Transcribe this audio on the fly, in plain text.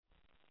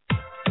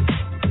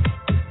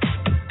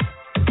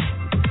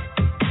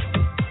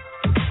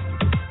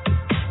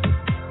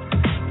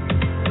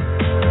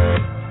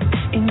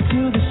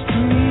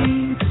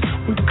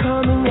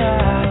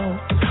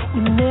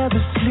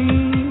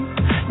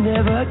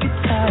get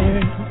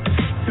tired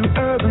through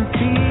urban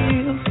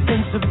fields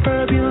and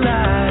suburban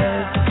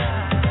lives.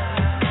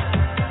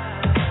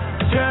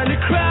 Turn the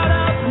crowd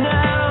up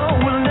now,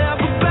 we'll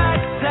never back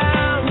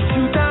down.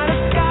 Shoot down the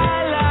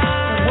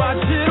skyline,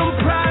 watch it on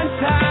prime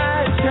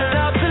time. Turn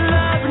up the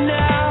love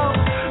now,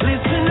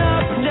 listen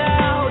up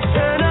now.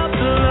 Turn up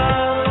the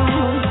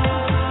love.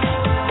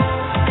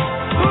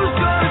 Who's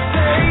gonna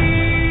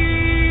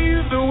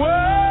save the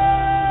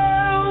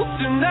world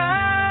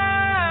tonight?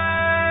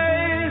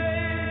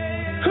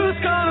 Who's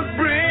gonna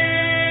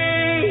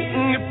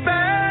bring it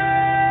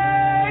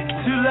back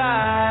to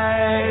life?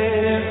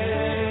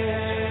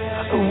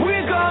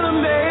 We're gonna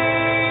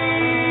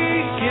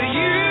make it,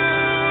 you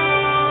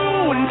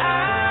and I.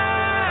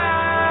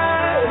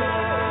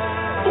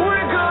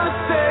 We're gonna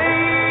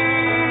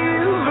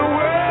save the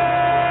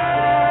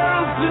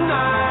world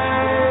tonight.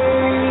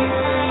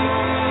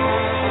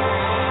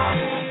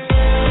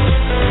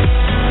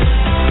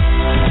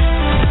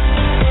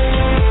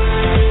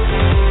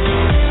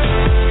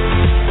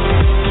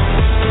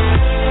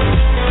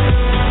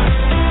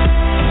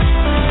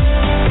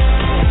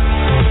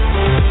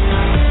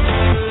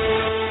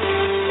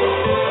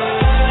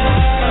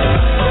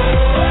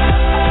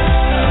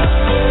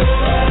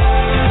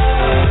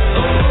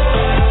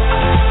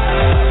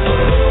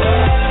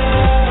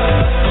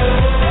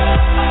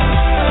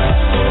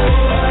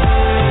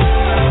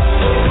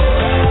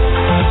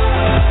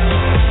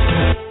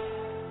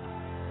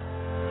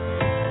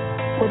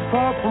 We're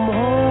far from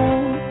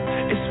home,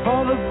 it's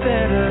for the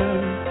better.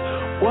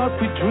 What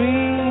we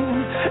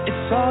dream,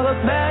 it's all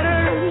that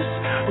matters.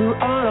 We're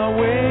on our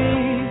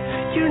way,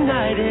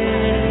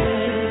 united.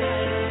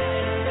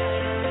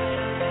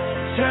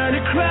 Turn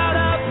the crowd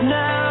up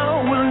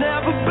now, we'll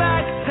never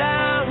back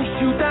down.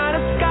 Shoot down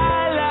the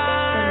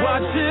skyline,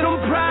 watch it on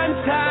prime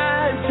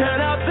time. Turn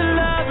up the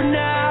love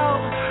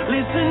now,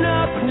 listen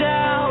up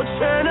now.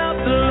 Turn up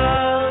the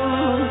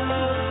love.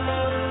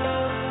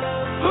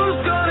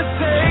 Who's gonna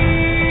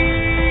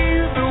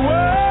save the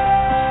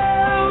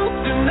world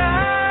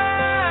tonight?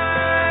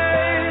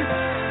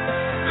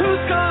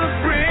 Who's gonna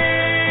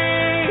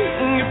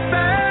bring it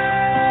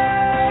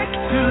back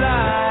to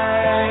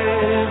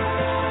life?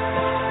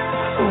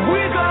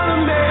 We're gonna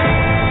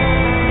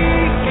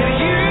make it,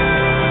 you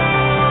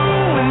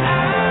and I.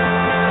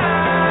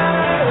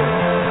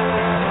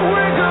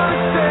 We're gonna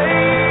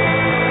save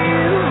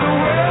the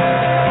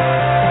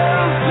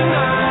world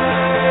tonight.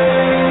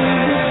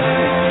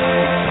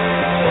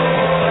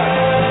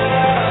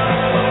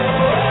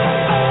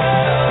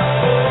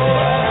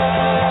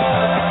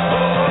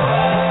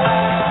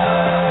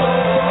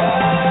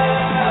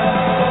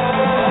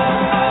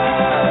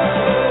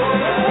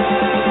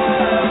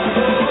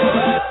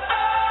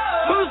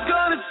 Who's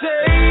gonna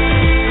save?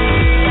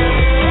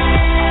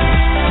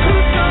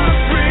 Who's gonna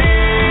bring?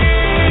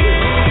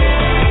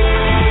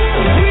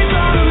 We're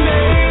gonna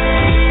make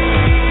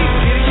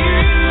it, you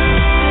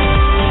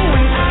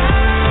and I.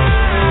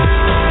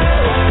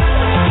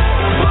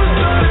 Who's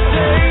gonna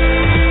save?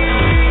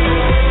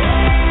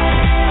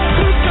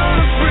 Who's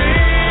gonna bring?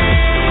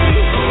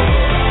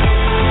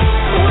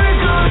 We're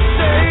gonna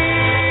save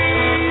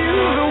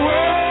the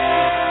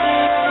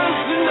world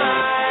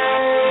tonight.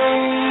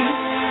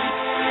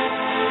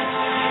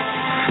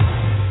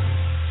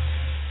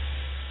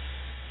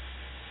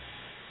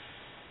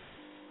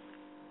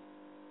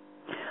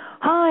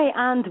 Hi,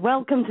 and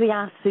welcome to the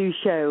Ask Sue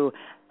show.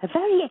 A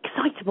very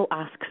excitable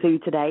Ask Sue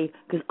today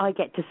because I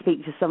get to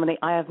speak to somebody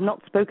I have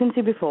not spoken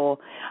to before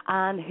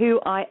and who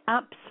I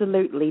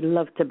absolutely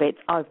love to bits.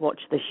 I've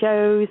watched the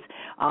shows,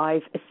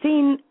 I've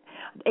seen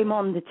him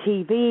on the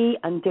TV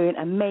and doing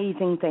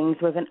amazing things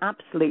with an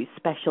absolute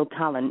special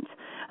talent.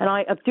 And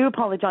I do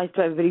apologise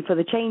to everybody for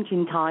the change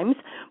in times,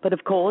 but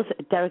of course,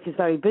 Derek is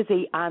very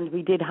busy and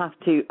we did have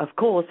to, of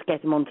course,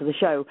 get him onto the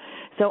show.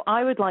 So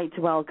I would like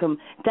to welcome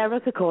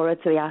Derek ACORAH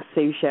to the Ask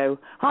Sue show.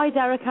 Hi,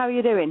 Derek, how are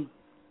you doing?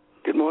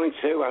 Good morning,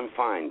 Sue. I'm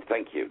fine.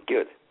 Thank you.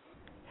 Good.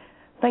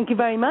 Thank you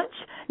very much.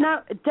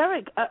 Now,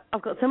 Derek,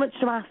 I've got so much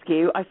to ask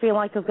you. I feel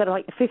like I've got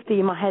like 50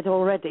 in my head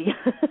already.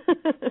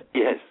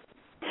 Yes.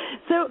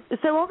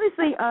 So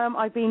obviously,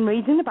 I've been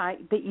reading about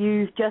that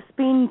you've just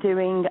been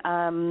doing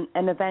an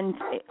events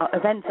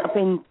up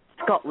in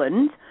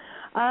Scotland.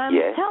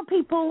 Yes. Tell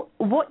people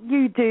what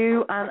you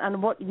do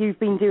and what you've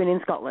been doing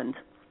in Scotland.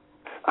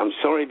 I'm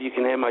sorry if you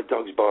can hear my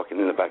dogs barking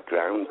in the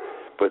background,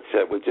 but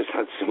we've just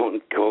had someone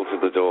call to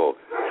the door,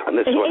 and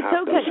this is what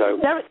happened. Okay. So,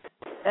 Derek,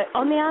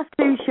 on the Ask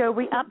Sue show,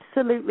 we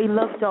absolutely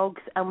love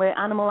dogs, and we're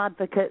animal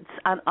advocates,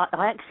 and I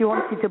actually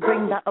wanted to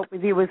bring that up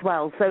with you as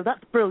well, so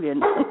that's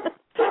brilliant.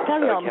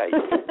 Carry on. Okay.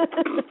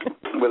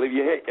 Well, if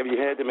you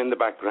heard them in the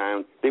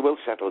background, they will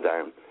settle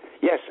down.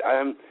 Yes,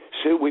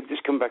 Sue, we've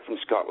just come back from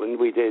Scotland.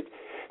 We did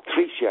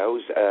 3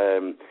 shows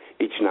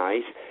each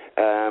night,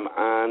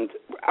 and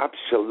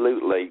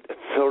absolutely,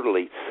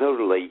 thoroughly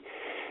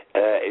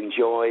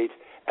enjoyed,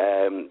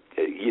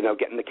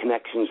 getting the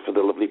connections for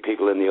the lovely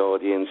people in the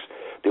audience.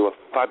 There were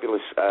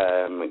fabulous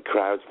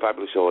crowds,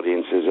 fabulous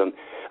audiences, and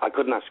I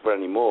couldn't ask for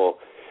any more.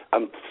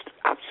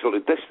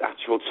 Absolutely, this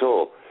actual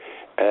tour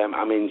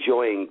I'm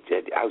enjoying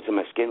it out of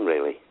my skin,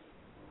 really.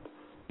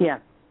 Yeah.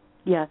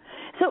 Yeah.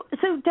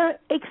 So Derek,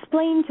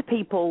 explain to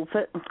people,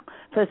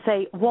 for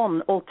say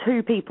 1 or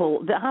 2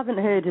 people that haven't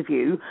heard of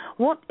you,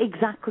 what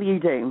exactly you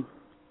do.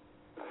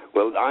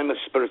 Well, I'm a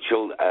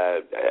spiritual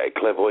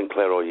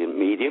clairvoyant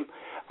medium,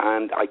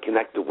 and I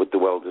connect with the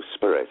world of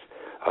spirit.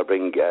 I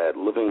bring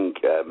loving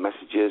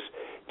messages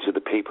to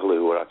the people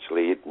who are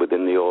actually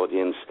within the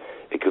audience.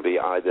 It could be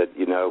either,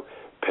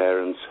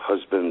 parents,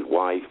 husband,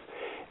 wife,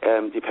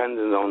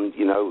 depending on,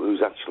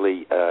 who's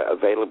actually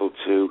available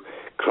to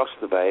cross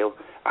the veil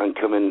and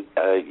come and,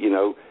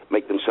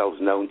 make themselves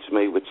known to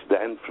me, which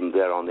then, from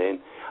there on in,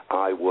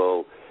 I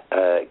will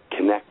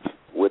connect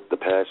with the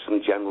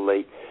person.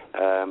 Generally,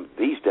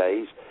 these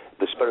days,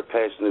 the spirit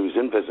person who's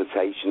in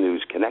visitation,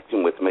 who's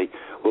connecting with me,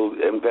 will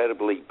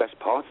invariably, best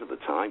part of the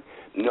time,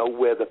 know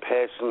where the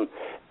person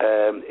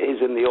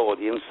is in the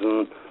audience.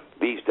 And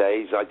these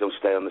days, I don't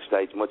stay on the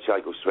stage much. I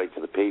go straight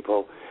to the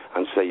people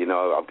and say,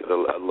 I've got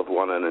a loved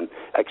one, and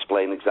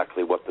explain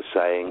exactly what they're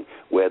saying,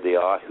 where they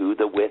are, who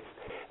they're with,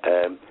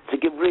 to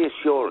give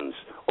reassurance.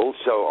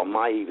 Also, on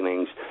my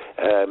evenings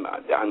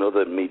and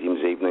other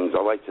mediums' evenings,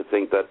 I like to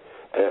think that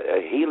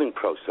a healing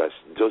process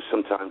does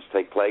sometimes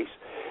take place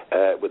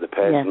with a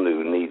person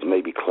who needs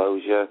maybe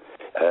closure,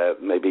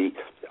 maybe,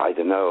 I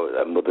don't know,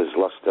 a mother's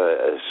lost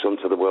a son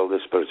to the world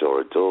of spirit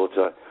or a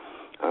daughter,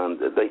 and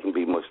they can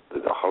be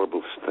the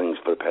horrible things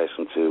for a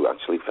person to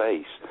actually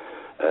face.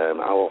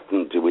 How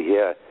often do we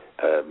hear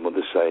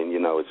mothers saying,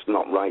 it's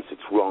not right,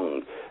 it's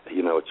wrong,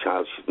 a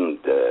child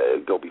shouldn't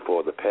go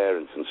before the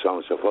parents, and so on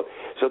and so forth.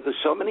 So there's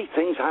so many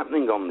things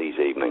happening on these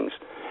evenings.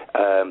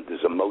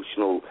 There's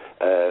emotional,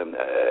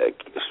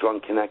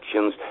 strong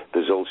connections.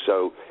 There's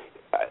also,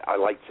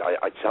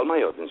 I tell my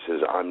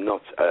audiences, I'm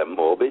not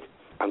morbid.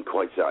 I've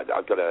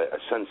got a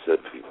sense of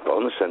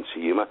fun, a sense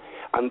of humour,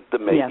 and there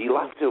may be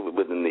laughter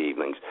within the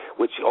evenings,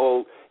 which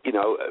all,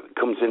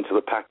 comes into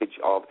the package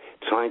of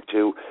trying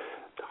to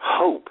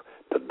hope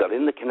that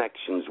in the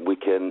connections we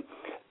can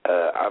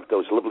have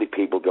those lovely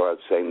people go out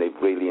saying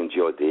they've really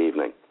enjoyed the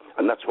evening.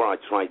 And that's what I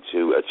try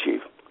to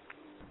achieve.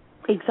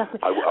 Exactly.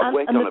 I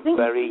work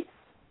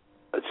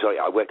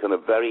on a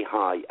very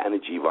high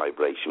energy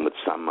vibration with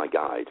Sam, my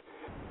guide.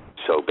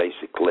 So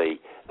basically,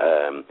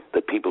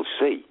 that people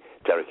see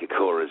Derek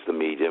ACORAH as the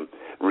medium,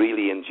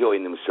 really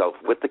enjoying themselves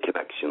with the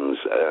connections.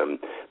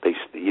 As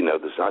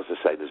I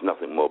say, there's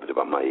nothing morbid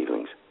about my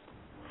evenings.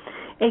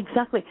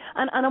 Exactly.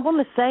 And I want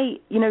to say,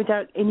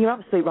 Derek, and you're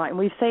absolutely right, and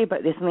we say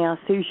about this in the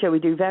Ask Sue show, we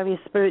do various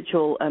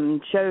spiritual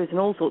shows and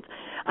all sorts,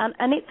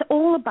 and it's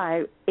all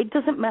about, it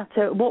doesn't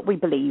matter what we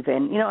believe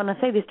in, and I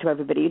say this to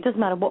everybody, it doesn't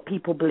matter what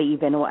people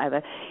believe in or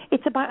whatever,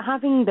 it's about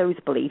having those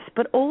beliefs,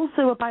 but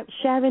also about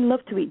sharing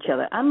love to each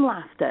other and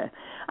laughter,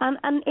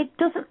 and it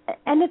doesn't,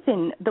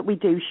 anything that we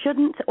do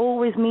shouldn't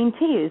always mean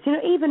tears,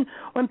 even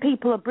when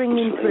people are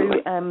bringing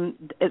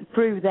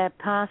through their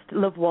past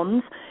loved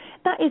ones.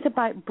 That is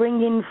about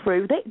bringing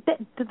through.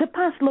 The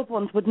past loved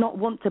ones would not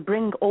want to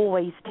bring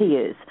always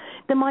tears.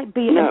 There might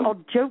be an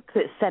odd joke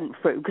that's sent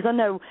through, because I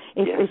know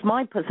if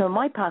some of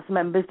my past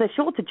members, they're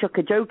sure to chuck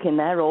a joke in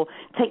there or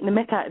take the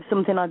mick out of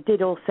something I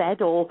did or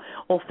said or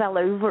fell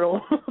over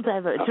or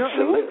whatever.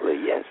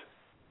 Absolutely, yes.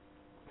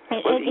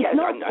 It's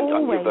not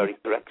always, you're very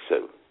correct,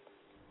 Sue.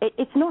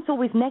 It's not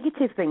always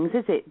negative things,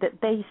 is it, that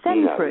they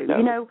send through?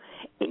 No.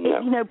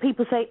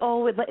 People say,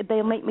 oh,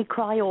 they'll make me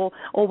cry or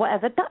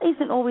whatever. That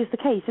isn't always the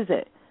case, is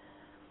it?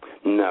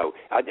 No.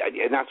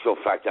 In actual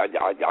fact,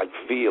 I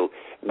feel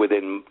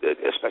within,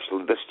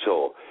 especially this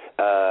tour,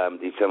 the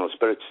Eternal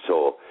Spirits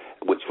Tour,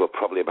 which were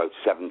probably about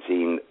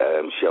 17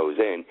 shows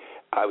in,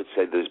 I would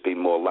say there's been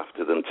more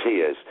laughter than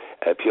tears,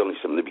 purely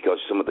simply because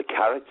some of the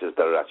characters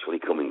that are actually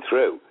coming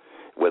through,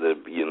 whether,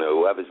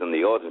 whoever's in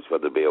the audience,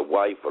 whether it be a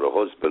wife or a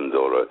husband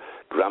or a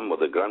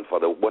grandmother,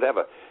 grandfather,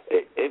 whatever,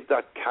 if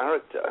that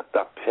character,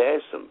 that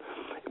person,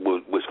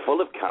 was full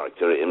of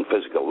character in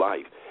physical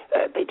life,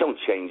 they don't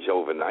change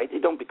overnight. They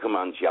don't become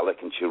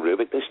angelic and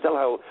cherubic. They still,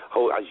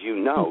 as you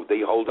know, they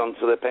hold on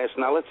to their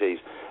personalities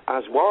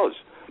as was.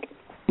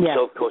 Yeah.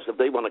 So, of course, if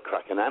they want to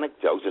crack an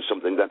anecdote or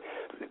something that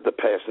the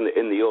person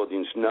in the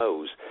audience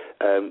knows,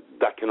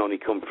 that can only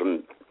come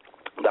from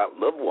that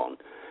loved one.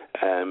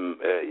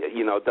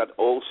 That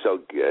also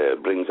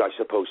brings, I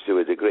suppose, to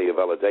a degree of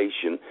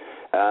validation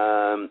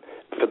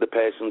for the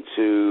person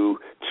to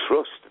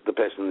trust, the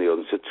person in the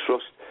audience to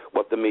trust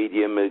what the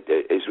medium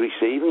is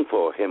receiving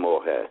for him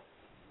or her.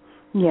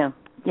 Yeah.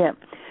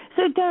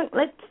 So, Derek,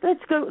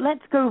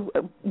 let's go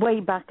way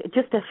back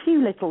just a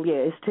few little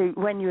years to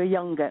when you were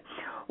younger.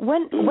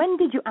 When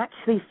did you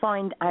actually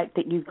find out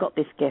that you got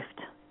this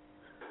gift?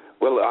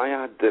 Well, I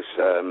had this.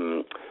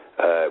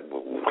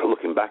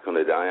 Looking back on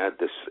it, I had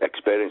this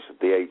experience at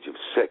the age of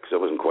 6. I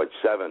wasn't quite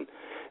 7.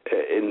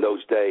 In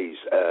those days,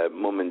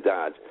 Mum and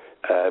Dad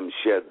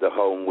shared the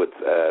home with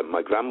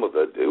my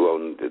grandmother, who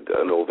owned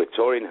an old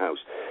Victorian house.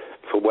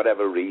 for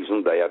whatever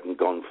reason, they hadn't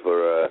gone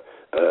for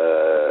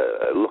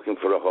looking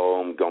for a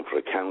home, gone for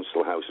a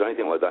council house or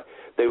anything like that.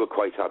 They were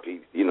quite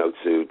happy,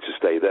 to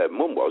stay there.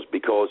 Mum was,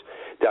 because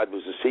Dad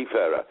was a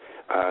seafarer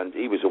and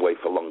he was away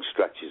for long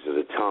stretches at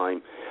a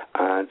time,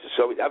 and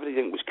so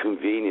everything was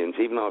convenient.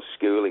 Even my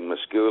school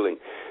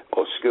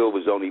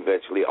was only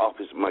virtually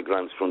opposite my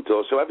grand's front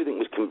door, so everything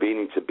was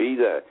convenient to be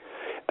there.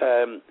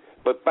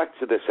 But back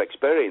to this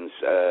experience,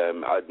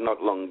 I'd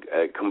not long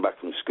come back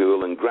from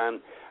school, and Gran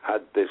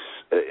had this,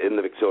 in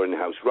the Victorian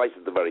house, right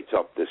at the very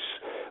top, this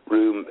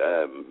room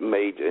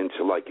made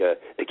into like a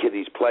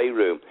kiddie's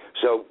playroom.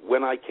 So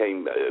when I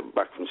came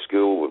back from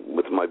school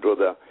with my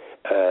brother,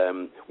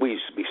 we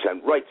used to be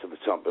sent right to the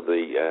top of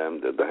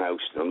the house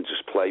and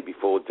just play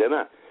before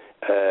dinner.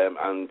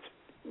 And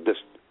this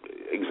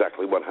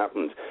exactly what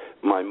happened.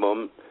 My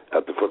mum,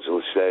 at the foot of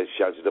the stairs,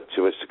 shouted up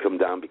to us to come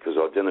down because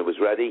our dinner was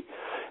ready,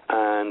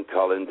 and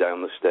Colin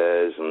down the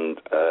stairs, and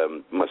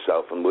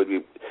myself and Woody.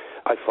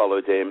 I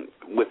followed him.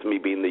 With me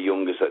being the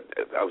youngest,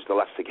 I was the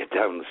last to get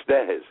down the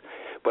stairs,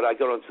 but I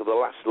got onto the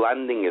last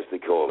landing, as they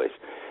call it,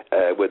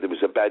 where there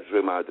was a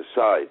bedroom either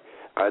side,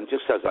 and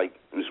just as I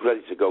was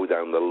ready to go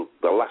down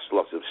the last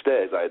lot of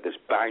stairs, I had this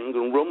bang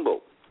and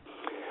rumble.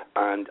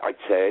 And I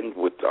turned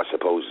with, I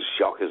suppose, a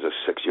shock as a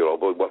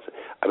 6-year-old boy,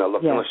 and I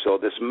looked and I saw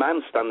this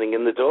man standing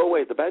in the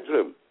doorway of the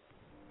bedroom.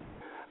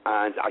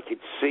 And I could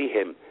see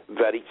him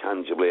very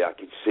tangibly. I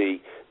could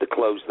see the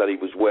clothes that he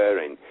was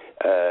wearing.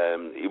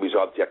 He was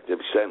objective,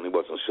 certainly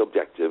wasn't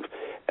subjective.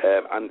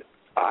 And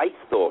I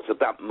thought at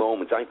that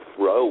moment, I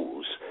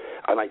froze,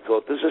 and I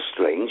thought, there's a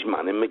strange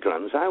man in my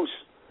grand's house.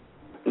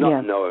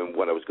 Not knowing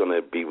what I was going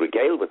to be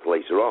regaled with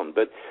later on.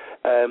 But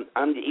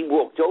and he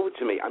walked over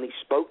to me, and he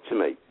spoke to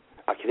me.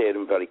 I could hear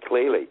him very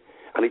clearly,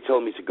 and he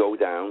told me to go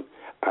down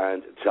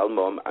and tell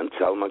Mum and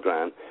tell my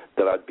gran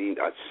that I'd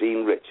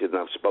seen Richard and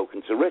I've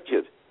spoken to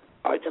Richard.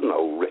 I didn't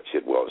know who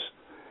Richard was.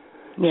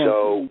 Yeah.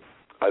 So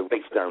I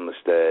raced down the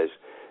stairs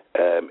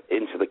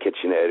into the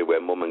kitchen area where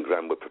Mum and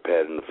Gran were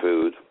preparing the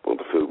food. Well,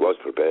 the food was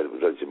prepared; it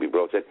was ready to be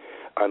brought in.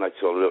 And I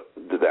told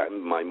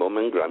them, my Mum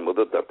and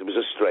grandmother, that there was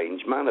a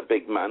strange man, a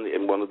big man,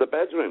 in one of the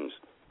bedrooms.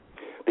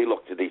 They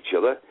looked at each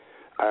other,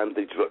 and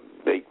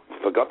they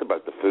forgot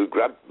about the food,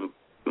 grabbed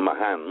my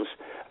hands,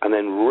 and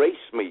then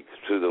raced me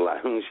through the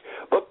lounge,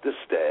 up the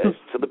stairs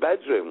to the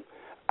bedroom,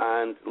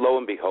 and lo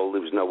and behold,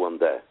 there was no one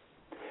there.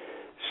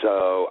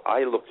 So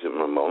I looked at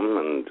my mum,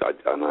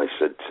 and I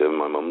said to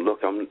my mum, look,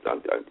 I'm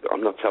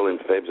not telling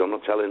fibs, I'm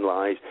not telling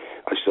lies.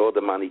 I saw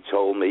the man, he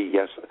told me,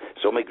 yes.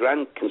 So my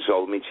gran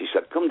consoled me, and she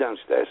said, come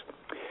downstairs.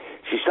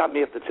 She sat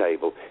me at the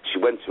table, she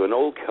went to an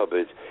old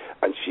cupboard,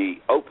 and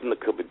she opened the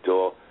cupboard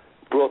door,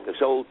 brought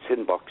this old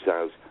tin box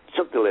out,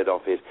 took the lid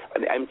off it,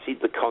 and emptied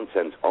the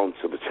contents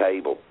onto the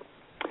table.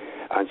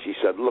 And she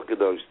said, look at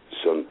those,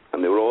 son.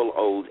 And they were all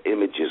old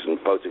images and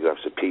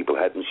photographs of people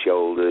head and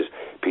shoulders,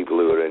 people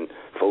who were in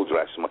full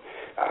dress.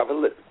 Have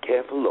a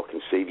careful look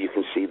and see if you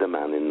can see the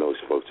man in those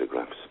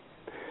photographs.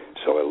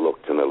 So I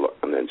looked, and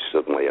then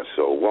suddenly I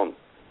saw one.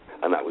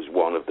 And that was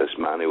one of this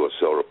man who I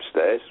saw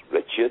upstairs,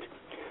 Richard,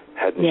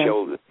 head and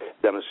shoulders.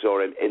 Then I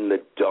saw him in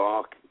the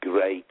dark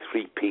grey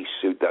 3-piece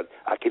suit that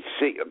I could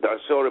see, that I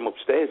saw him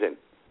upstairs in.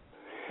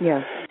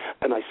 Yeah.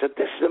 And I said,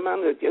 this is a man,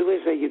 who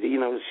is he?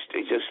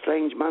 He's a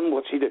strange man,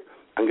 what's he do?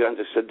 And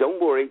Grandad said,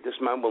 don't worry, this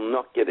man will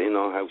not get in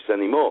our house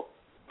anymore.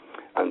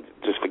 And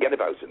just forget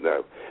about it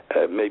now.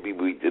 Maybe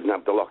we didn't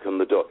have the lock on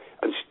the door.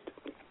 And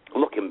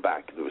looking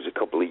back, there was a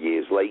couple of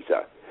years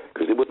later,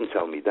 because they wouldn't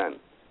tell me then.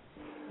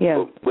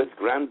 Yeah. But with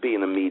Gran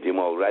being a medium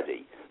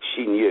already,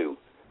 she knew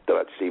that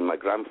I'd seen my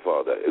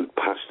grandfather, who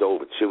passed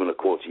over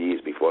 2.25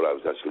 years before I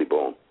was actually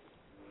born.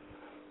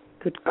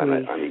 Good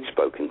grief. And he'd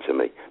spoken to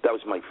me. That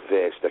was my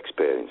first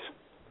experience.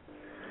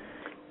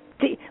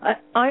 See,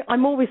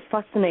 I'm always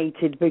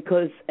fascinated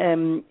because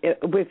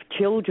with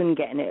children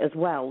getting it as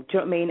well. Do you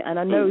know what I mean? And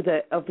I know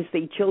that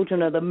obviously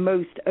children are the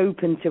most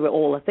open to it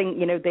all. I think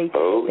they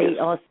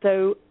are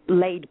so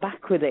laid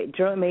back with it. Do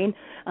you know what I mean?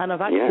 And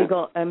I've actually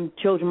got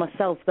children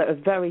myself that are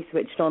very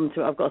switched on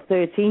to it. I've got a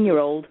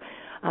 13-year-old.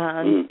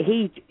 And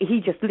he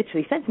just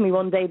literally said to me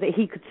one day that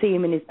he could see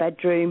him in his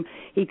bedroom,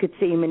 he could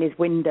see him in his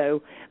window,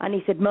 and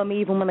he said, Mum,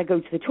 even when I go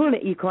to the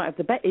toilet, you can't have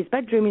his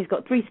bedroom, he's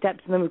got 3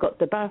 steps, and then we've got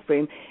the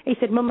bathroom. He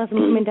said, Mum, as I'm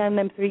coming down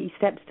them 3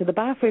 steps to the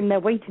bathroom, they're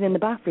waiting in the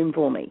bathroom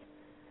for me.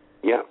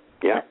 Yeah.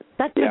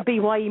 That could be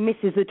why he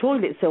misses the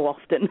toilet so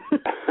often.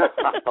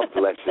 Oh,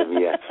 bless him,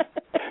 yes.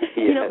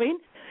 You know what I mean?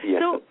 Yeah.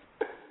 So,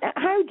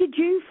 how did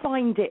you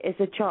find it as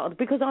a child?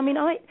 Because, I mean,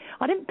 I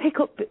didn't pick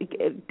up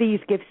these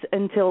gifts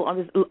until I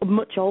was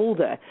much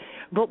older.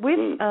 But with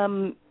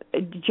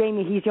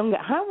Jamie, he's younger.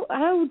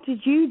 How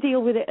did you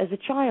deal with it as a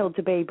child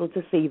to be able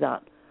to see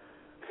that?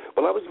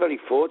 Well, I was very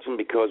fortunate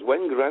because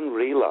when Gran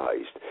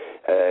realised,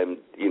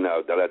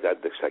 that I'd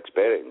had this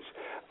experience,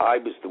 I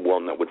was the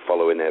one that would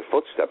follow in her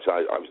footsteps.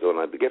 I was the one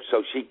who had the gift.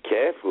 So she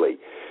carefully,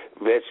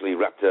 virtually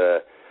wrapped a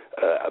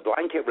a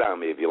blanket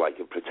around me, if you like,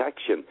 of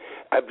protection.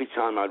 Every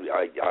time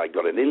I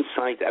got an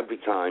insight, every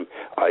time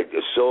I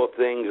saw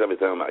things, every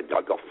time I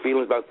got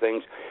feelings about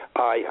things,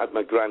 I had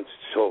my gran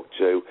to talk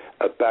to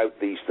about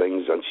these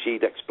things, and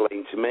she'd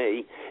explain to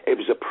me it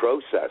was a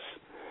process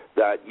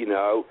that, you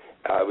know,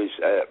 I was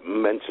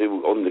meant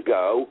to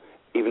undergo,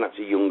 even at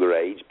a younger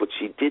age, but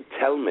she did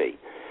tell me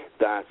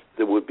that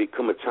there would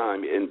become a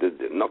time in the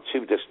not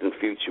too distant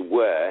future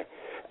where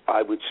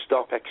I would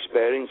stop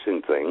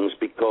experiencing things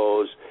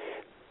because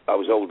I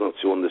was old enough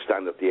to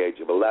understand at the age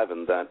of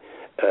 11 that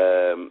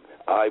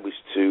I was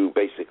to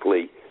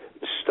basically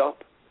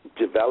stop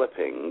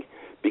developing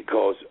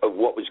because of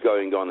what was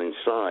going on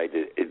inside,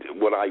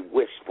 what I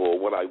wished for,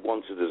 what I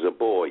wanted as a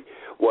boy,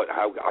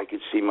 how I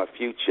could see my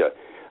future.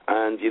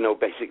 And, you know,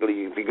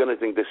 basically, if you're going to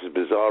think this is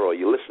bizarre or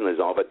your listeners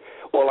of it,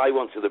 all I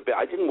wanted to be,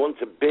 I didn't want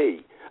to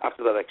be,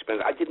 after that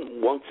experience, I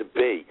didn't want to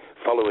be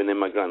following in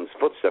my grand's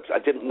footsteps. I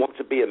didn't want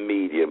to be a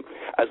medium.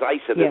 As I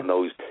said in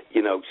those,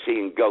 you know,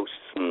 seeing ghosts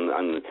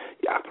and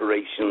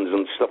apparitions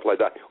and stuff like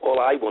that,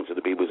 all I wanted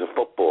to be was a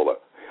footballer.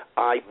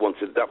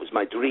 That was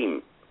my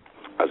dream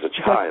as a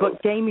child. That's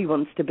what Jamie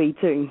wants to be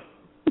too.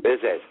 Is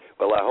it?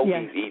 Well, I hope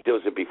he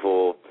does it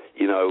before,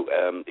 you know,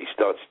 he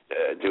starts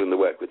doing the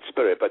work with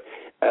Spirit. But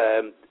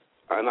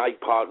and I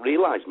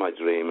realised my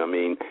dream. I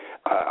mean,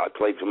 I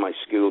played for my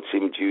school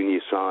team, junior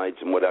sides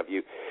and what have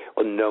you.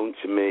 Unknown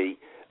to me,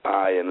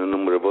 I and a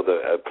number of other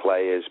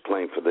players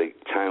playing for the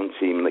town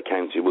team and the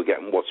county were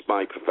getting watched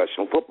by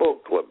professional football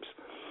clubs.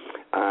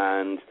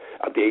 And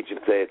at the age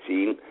of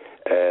 13,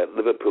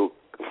 Liverpool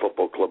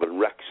Football Club and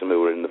Wrexham, who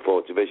were in the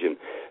 4th Division,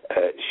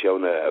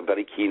 shown a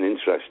very keen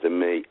interest in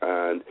me.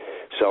 And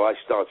so I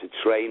started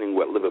training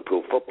with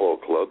Liverpool Football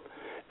Club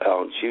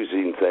on Tuesday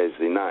and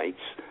Thursday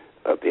nights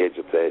at the age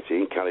of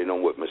 13, carrying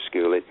on with my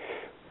schooling.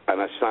 And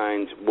I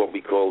signed what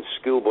we called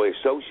schoolboy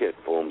associate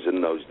forms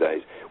in those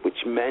days,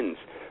 which meant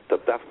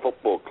that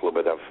football club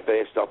would have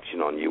first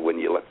option on you when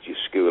you left your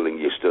schooling,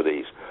 your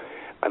studies.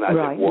 And as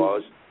it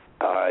was,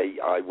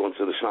 I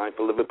wanted to sign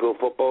for Liverpool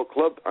Football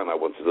Club, and I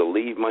wanted to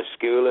leave my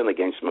schooling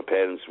against my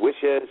parents'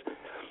 wishes.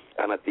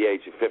 And at the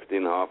age of 15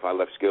 and a half, I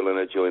left school and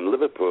I joined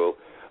Liverpool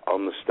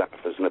on the staff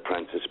as an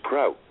apprentice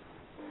pro.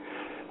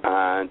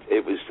 And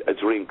it was a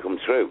dream come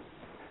true.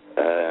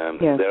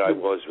 There I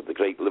was with the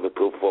great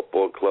Liverpool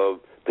Football Club,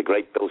 the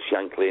great Bill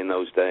Shankly in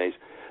those days.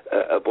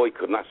 A boy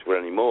couldn't ask for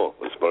any more,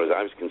 as far as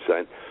I was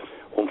concerned.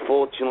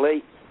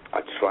 Unfortunately,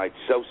 I tried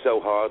so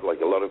hard,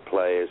 like a lot of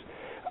players,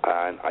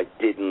 and I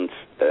didn't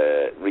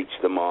reach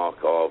the mark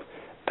of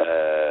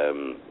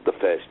the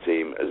first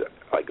team.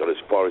 I got as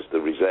far as the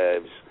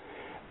reserves,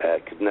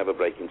 could never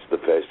break into the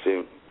first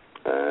team.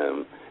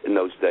 In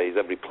those days,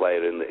 every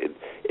player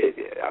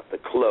at the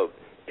club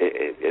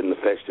in the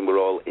first team were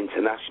all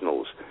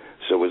internationals,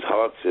 so it was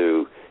hard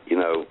to, you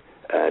know,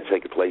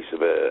 take a place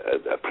of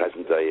a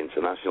present-day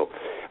international.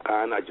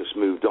 And I just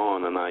moved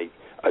on, and I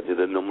did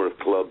a number of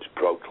clubs,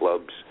 pro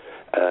clubs,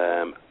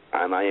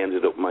 and I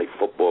ended up my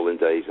footballing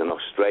days in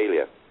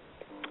Australia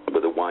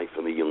with a wife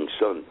and a young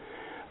son.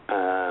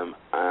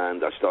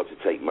 And I started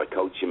taking my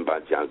coaching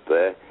badge out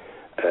there.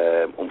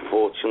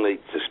 Unfortunately,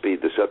 to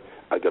speed this up,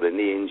 I got a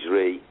knee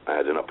injury. I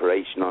had an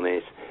operation on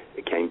it.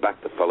 It came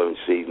back the following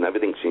season.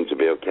 Everything seemed to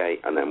be okay.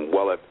 And then,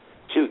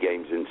 2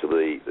 games into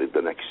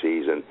the next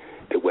season,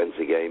 it went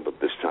again, but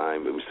this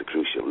time it was the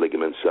cruciate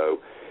ligament. So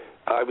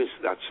I was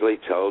actually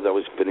told I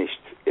was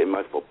finished in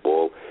my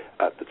football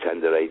at the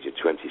tender age of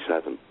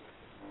 27.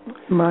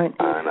 Right.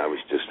 And I was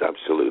just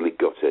absolutely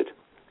gutted.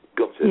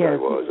 I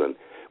was. And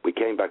we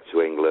came back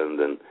to England,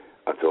 and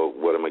I thought,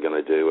 what am I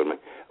going to do? And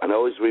I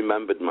always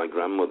remembered my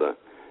grandmother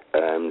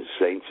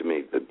saying to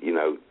me that, you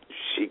know,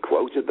 she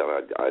quoted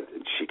that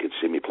she could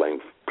see me playing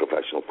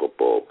professional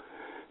football,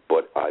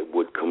 but I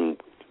would come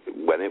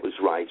when it was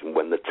right and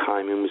when the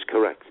timing was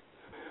correct.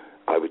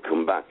 I would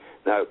come back.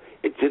 Now,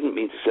 it didn't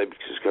mean to say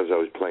because I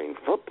was playing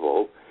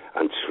football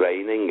and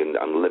training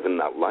and living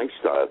that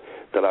lifestyle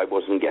that I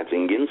wasn't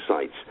getting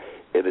insights.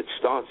 It had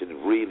started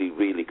really,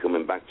 really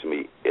coming back to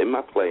me in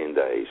my playing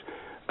days,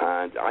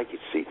 and I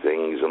could see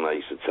things, and I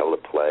used to tell the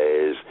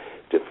players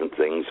different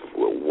things,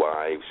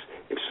 wives,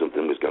 if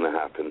something was going to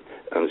happen.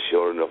 And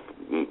sure enough,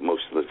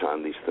 most of the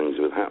time these things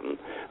would happen.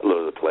 A lot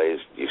of the players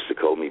used to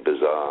call me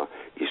bizarre,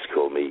 used to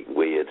call me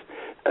weird,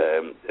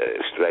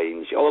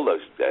 strange, all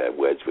those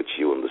words which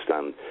you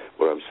understand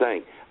what I'm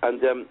saying.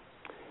 And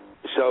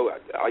so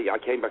I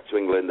came back to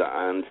England,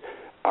 and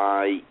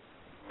I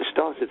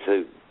started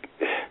to...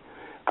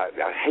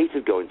 I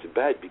hated going to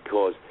bed,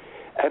 because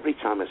every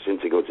time I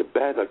seemed to go to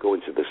bed, I go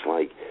into this,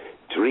 like,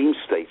 dream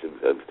state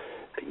of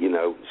you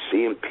know,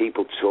 seeing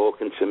people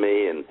talking to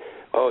me, and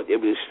it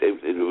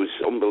was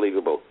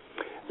unbelievable.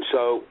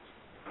 So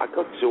I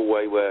got to a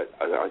way where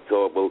I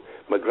thought, well,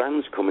 my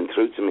grand's coming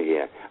through to me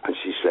here, and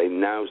she's saying,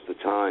 now's the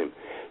time.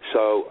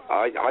 So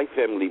I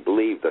firmly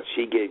believe that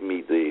she gave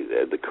me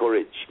the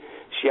courage.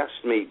 She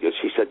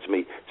said to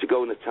me to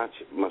go and attach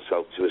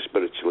myself to a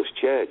spiritualist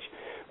church,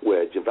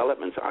 where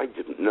development, I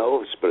didn't know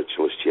of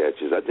spiritualist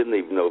churches. I didn't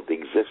even know if they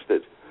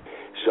existed.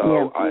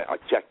 So I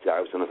checked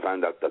out and I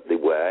found out that they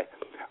were,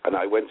 and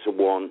I went to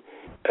one,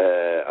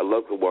 a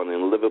local one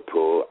in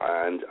Liverpool,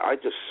 and I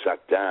just sat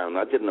down.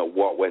 I didn't know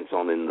what went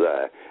on in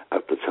there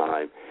at the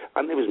time,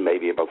 and there was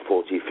maybe about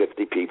 40,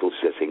 50 people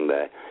sitting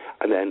there.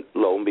 And then,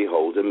 lo and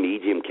behold, a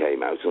medium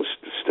came out and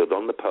stood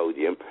on the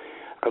podium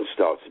and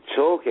started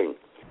talking.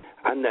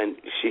 And then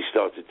she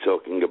started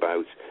talking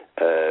about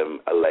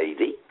a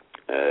lady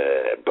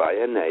by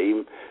her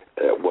name,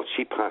 what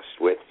she passed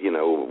with,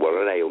 what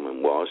her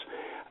ailment was.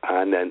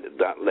 And then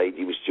that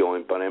lady was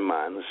joined by a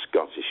man, a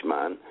Scottish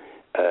man,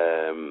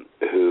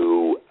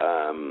 who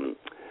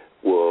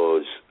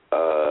was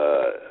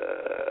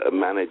a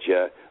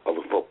manager of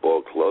a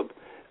football club.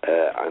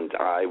 And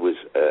I was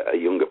a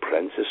young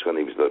apprentice when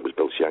he was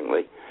Bill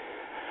Shankly.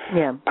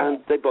 Yeah. And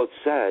they both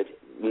said,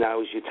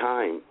 now's your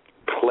time.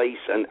 Place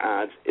an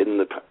ad in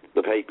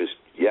the papers.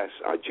 Yes,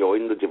 I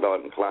joined the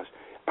development class,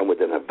 and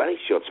within a very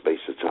short space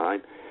of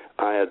time,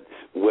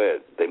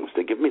 they must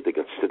have given me the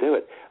guts to do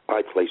it.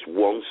 I placed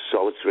one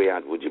solitary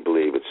ad, would you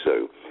believe it,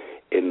 Sue,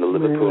 in the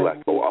Liverpool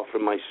Echo,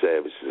 offering my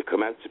services to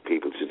come out to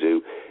people to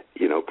do,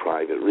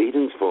 private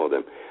readings for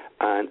them.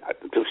 And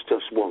there was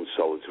just one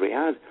solitary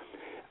ad.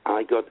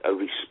 I got a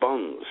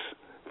response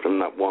from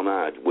that one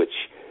ad, which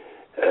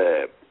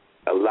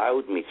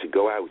allowed me to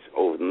go out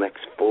over the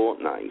next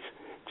fortnight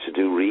to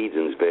do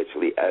readings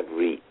virtually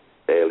every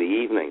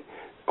early evening.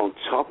 On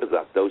top of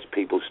that, those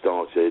people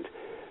started,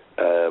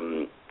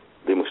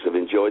 they must have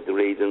enjoyed the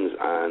readings,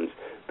 and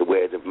the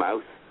word of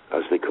mouth,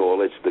 as they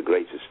call it, the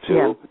greatest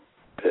tool.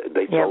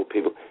 They told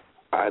people,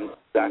 and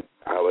that's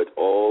how it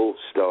all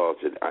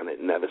started, and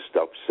it never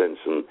stopped since,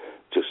 and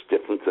just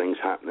different things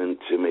happening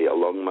to me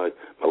along my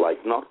life,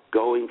 not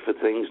going for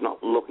things,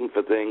 not looking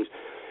for things.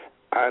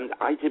 And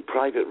I did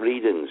private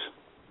readings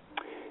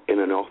in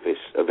an office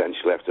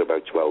eventually after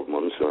about 12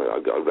 months.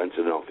 I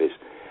rented an office,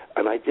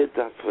 and I did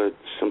that for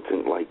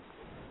something like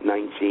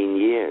 19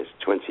 years,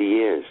 20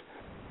 years,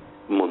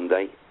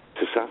 Monday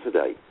to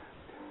Saturday.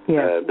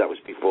 Yeah. That was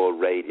before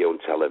radio and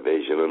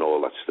television and all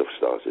that stuff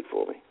started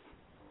for me.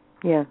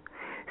 Yeah.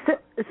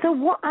 So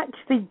what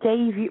actually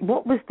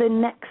what was the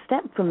next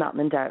step from that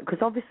then, Derek? Because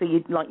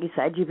obviously, like you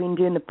said, you've been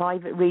doing the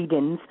private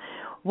readings.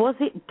 Was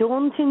it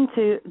daunting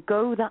to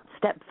go that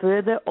step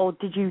further, or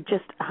did you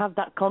just have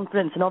that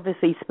confidence and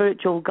obviously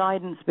spiritual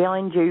guidance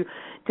behind you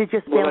to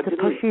just be able to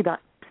push you that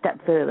step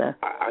further?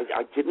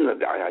 I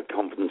didn't. I had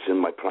confidence in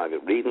my private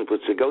reading, but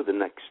to go the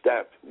next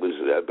step was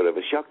a bit of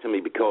a shock to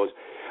me, because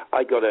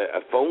I got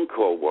a phone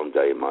call one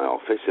day in my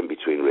office in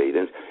between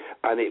readings,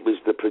 and it was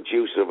the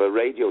producer of a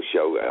radio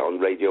show on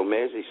Radio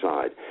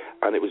Merseyside,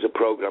 and it was a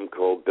program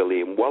called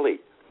Billy and Wally,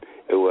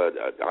 who were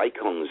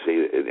icons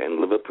in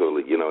Liverpool,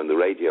 in the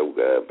radio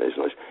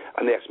business.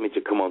 And they asked me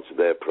to come onto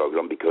their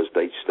program because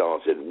they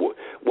started,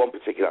 one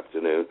particular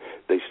afternoon,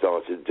 they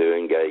started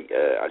doing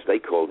as they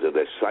called it,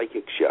 a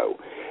psychic show,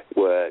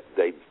 where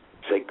they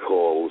take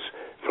calls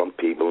from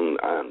people,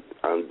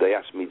 and they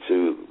asked me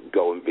to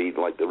go and be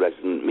like the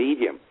resident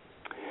medium,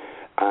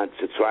 and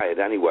to try it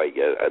anyway,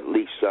 at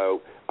least.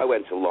 So I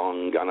went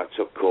along and I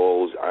took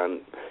calls,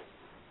 and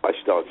I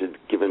started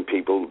giving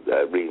people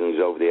readings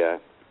over the air,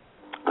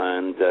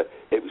 and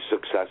it was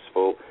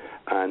successful.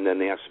 And then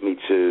they asked me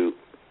to,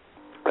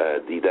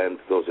 they then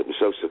thought it was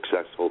so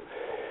successful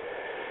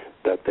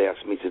that they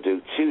asked me to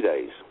do 2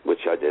 days,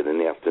 which I did in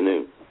the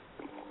afternoon.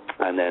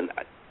 And then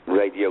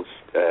radio,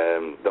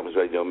 that was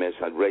Radio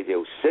Merseyside.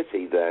 Radio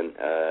City then,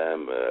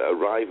 a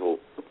rival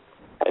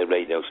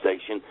radio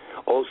station,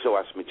 also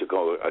asked me to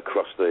go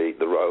across the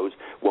road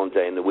one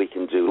day in the week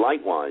and do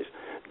likewise.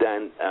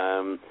 Then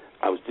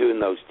I was doing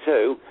those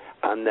two,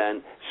 and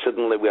then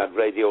suddenly we had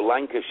Radio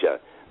Lancashire.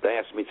 They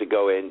asked me to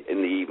go in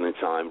the evening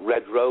time.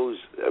 Red Rose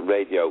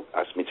Radio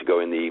asked me to go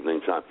in the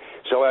evening time.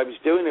 So I was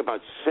doing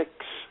about 6.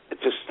 It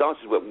just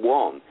started with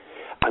 1,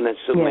 and then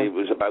suddenly it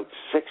was about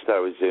 6 that I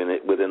was doing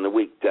it within the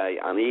weekday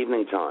and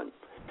evening time.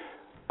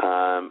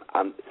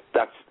 And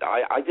that's,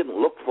 I didn't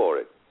look for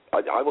it.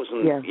 I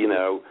wasn't,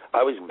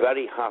 I was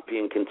very happy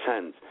and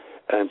content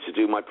to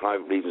do my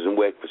private readings and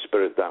work for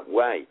Spirit that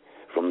way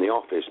from the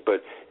office.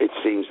 But it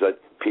seems that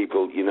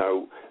people,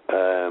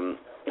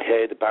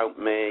 heard about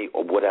me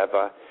or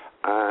whatever,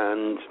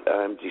 and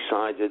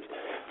decided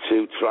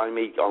to try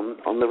me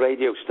on the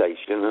radio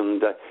station,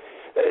 and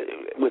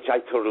which I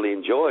thoroughly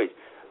enjoyed.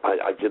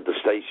 I did the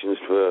stations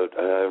for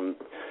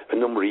a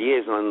number of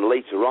years, and then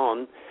later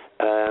on,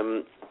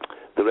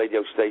 the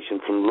radio station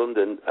from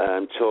London,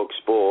 Talk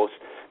Sport,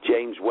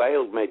 James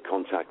Whale made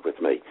contact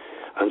with me,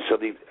 and so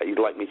he'd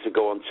like me to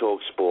go on Talk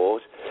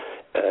Sport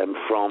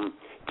from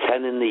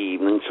 10 in the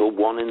evening till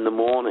 1 in the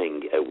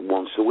morning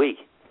once a week.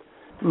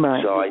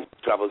 Right. So I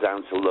travel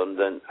down to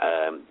London,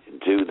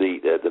 do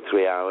the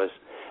 3 hours,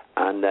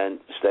 and then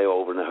stay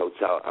over in a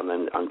hotel,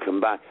 and come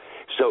back.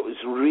 So it was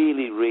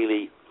really,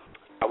 really,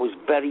 I was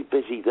very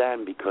busy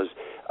then, because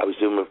I was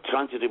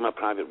trying to do my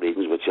private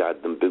readings, which I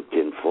had them booked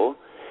in for,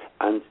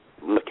 and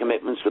my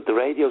commitments with the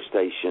radio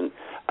station.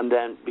 And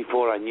then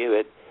before I knew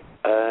it,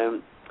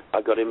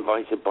 I got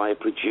invited by a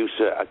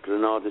producer at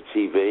Granada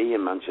TV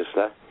in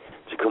Manchester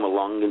to come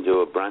along and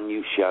do a brand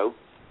new show,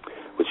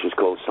 which was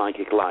called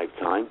Psychic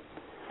Lifetime.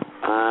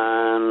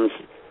 And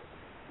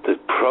the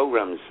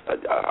programs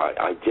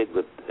I did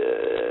with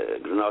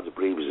Granada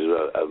Breeders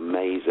were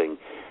amazing.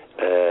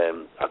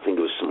 I think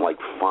it was something like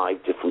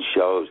 5 different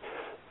shows.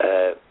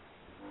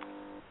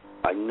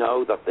 I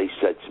know that they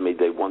said to me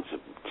they wanted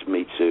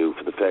me to,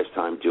 for the first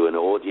time, do an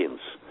audience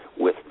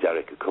with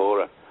Derek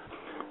ACORAH,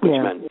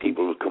 which meant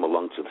people would come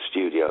along to the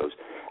studios.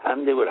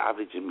 And they were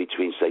averaging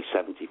between, say,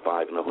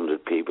 75 and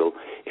 100 people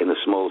in a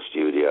small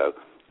studio,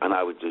 and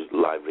I would do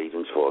live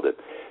readings for them.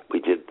 We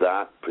did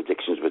that,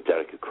 Predictions with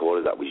Derek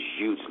ACORAH, that was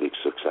hugely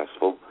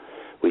successful.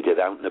 We did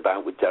Out and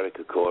About with Derek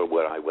ACORAH,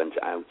 where I went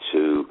out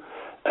to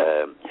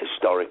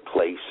historic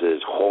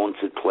places,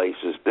 haunted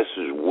places. This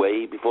was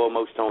way before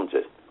Most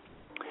Haunted.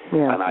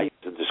 Yeah. And I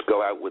used to just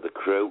go out with a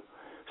crew,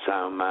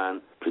 sound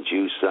man,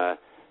 producer,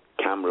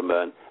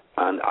 cameraman,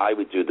 and I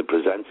would do the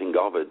presenting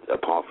of it,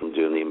 apart from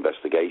doing the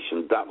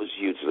investigation. That was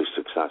hugely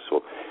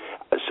successful.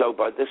 So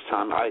by this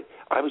time,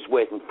 I was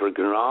working for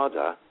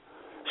Granada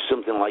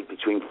something like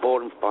between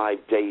 4 and 5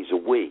 days a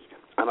week,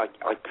 and I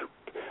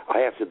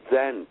had to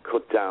then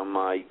cut down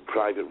my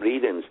private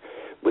readings,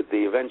 with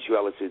the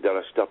eventuality that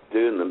I stopped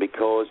doing them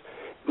because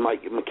my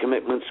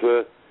commitments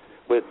were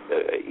with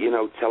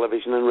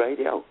television and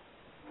radio.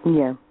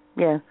 Yeah,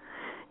 yeah.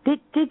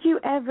 Did you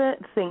ever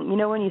think,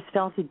 when you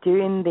started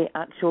doing the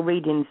actual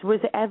readings, was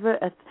it ever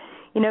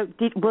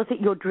was it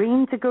your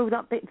dream to go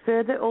that bit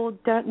further, or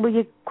were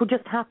you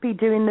just happy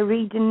doing the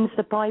readings,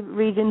 the private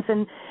readings,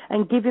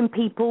 and giving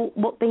people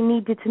what they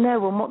needed to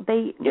know and what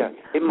they were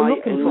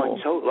looking for? In my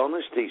total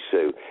honesty,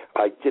 Sue,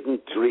 I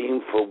didn't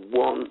dream for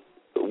one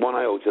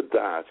iota of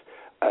that.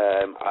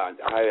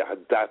 I had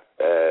that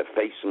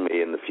facing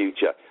me in the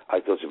future. I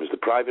thought it was the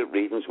private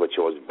readings, which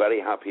I was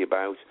very happy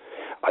about.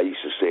 I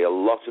used to see a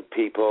lot of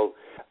people,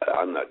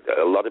 and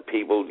a lot of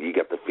people, you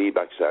get the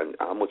feedback saying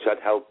how much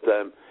I'd helped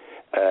them.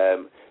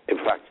 In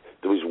fact,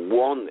 there was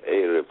one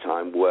era of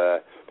time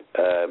where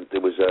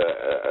there was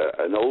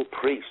an old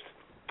priest,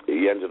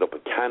 he ended up a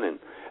canon,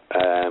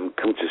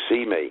 come to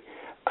see me,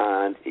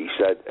 and he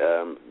said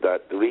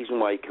that the reason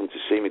why he came to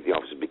see me at the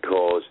office is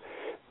because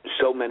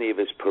so many of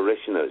his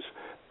parishioners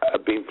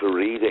had been for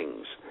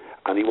readings,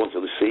 and he wanted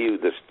to see who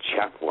this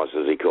chap was,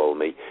 as he called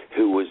me,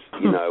 who was,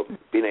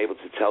 being able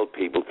to tell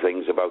people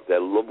things about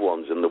their loved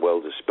ones in the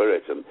world of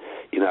spirit, and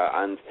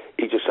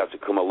he just had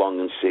to come along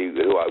and see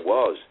who I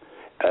was.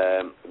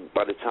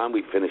 By the time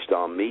we finished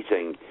our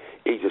meeting,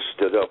 he just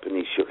stood up and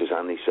he shook his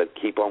hand and he said,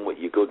 "Keep on with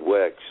your good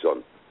work,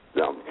 son,"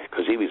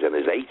 because he was in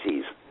his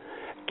 80s.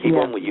 "Keep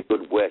on with your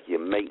good work, you're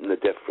making a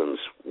difference,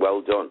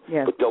 well done,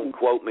 but don't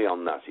quote me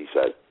on that," he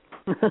said.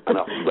 And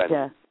off he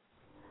went.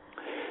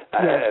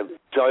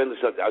 So I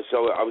understood.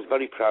 So I was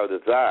very proud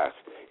of that,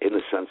 in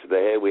the sense that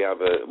here we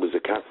was a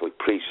Catholic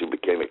priest who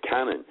became a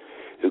canon,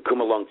 who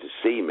come along to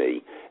see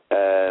me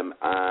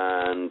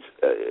and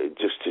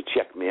just to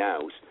check me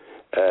out,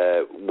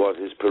 what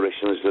his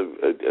parishioners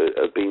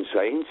have been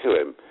saying to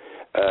him.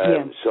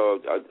 So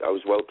I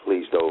was well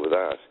pleased over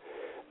that.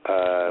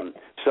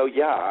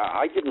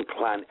 I didn't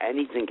plan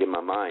anything in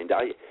my mind.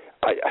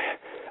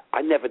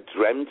 I never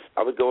dreamt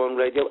I would go on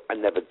radio. I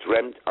never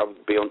dreamt I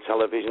would be on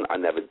television. I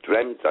never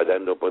dreamt I'd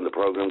end up on the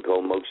program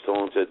called Most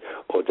Haunted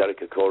or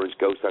Derek ACORAH's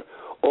Ghost Town.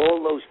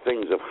 All those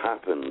things have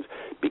happened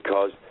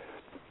because,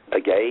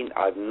 again,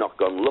 I've not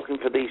gone looking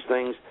for these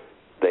things.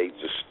 They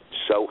just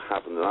so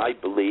happened. And I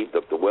believe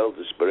that the world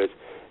of spirit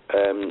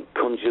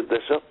conjured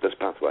this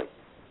pathway.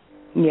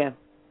 Yeah.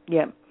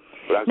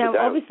 Now,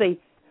 obviously,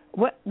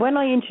 when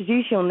I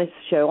introduced you on this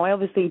show, I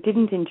obviously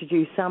didn't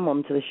introduce Sam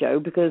onto the show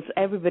because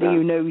everybody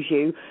who knows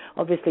you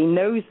obviously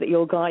knows that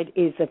your guide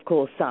is, of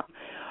course, Sam.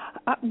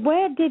 I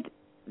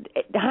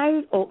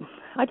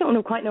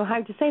don't quite know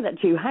how to say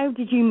that to you. How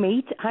did you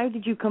meet? How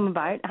did you come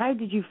about? How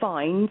did you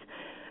find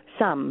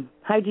Sam?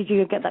 How did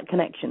you get that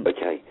connection?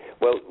 Okay.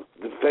 Well,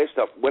 first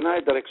off, when I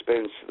had that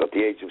experience at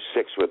the age of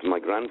 6 with my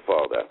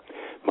grandfather,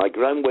 my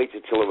gran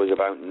waited till I was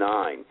about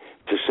 9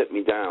 to sit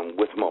me down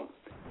with Mum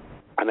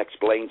and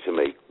explain to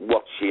me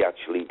what she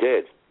actually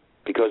did.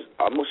 Because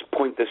I must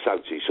point this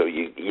out to you so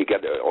you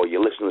get, or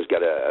your listeners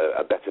get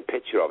a better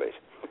picture of it.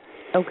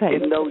 Okay.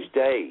 In those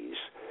days,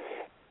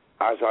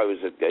 as I was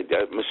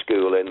at my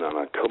schooling and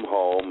I'd come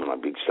home and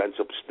I'd be sent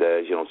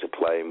upstairs, to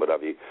play and what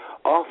have you,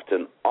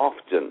 often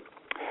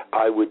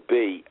I would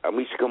be, and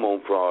we used to come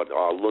home for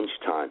our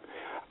lunchtime,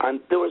 and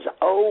there was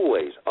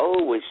always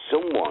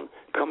someone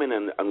coming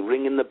in and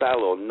ringing the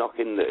bell or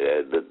knocking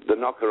the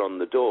knocker on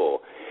the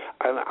door.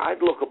 And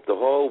I'd look up the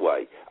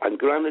hallway, and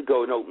Gran would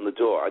go and open the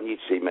door, and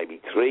you'd see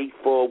maybe 3,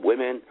 4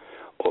 women,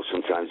 or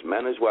sometimes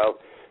men as well,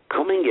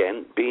 coming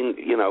in, being,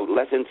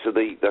 let into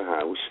the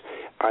house,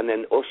 and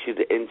then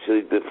ushered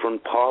into the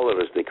front parlour,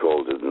 as they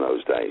called it in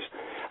those days.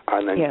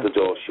 And then the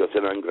door shut,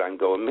 and Gran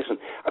going missing.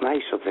 And I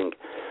used to think,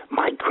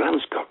 my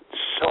Gran's got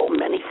so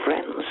many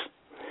friends,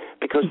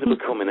 because they were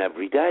coming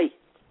every day.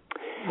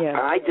 Yeah. And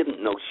I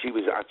didn't know she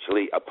was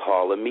actually a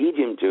parlour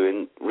medium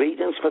doing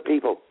readings for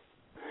people.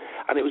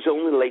 And it was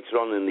only later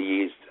on in the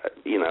years,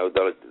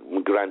 that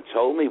my gran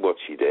told me what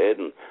she did,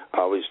 and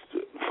I was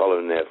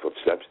following their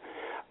footsteps.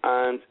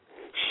 And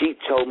she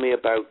told me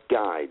about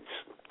guides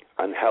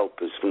and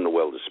helpers from the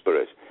world of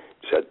spirit.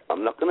 Said,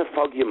 I'm not going to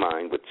fog your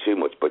mind with too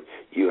much, but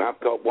you have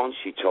got one.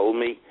 She told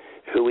me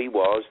who he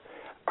was,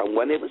 and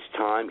when it was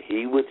time,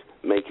 he would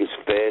make his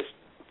first,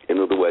 in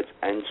other words,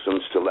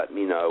 entrance to let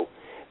me know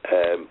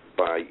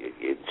by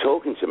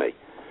talking to me.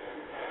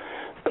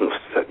 And,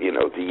 you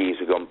know, the years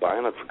have gone by,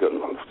 and I've forgotten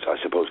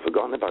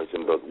about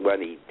him. But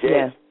when he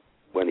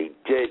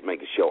did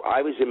make a show,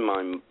 I was in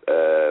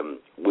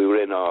we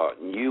were in our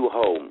new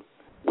home.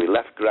 We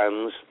left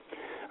Grand's,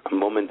 and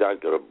Mum and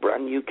Dad got a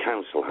brand new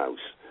council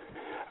house.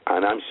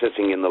 And I'm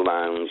sitting in the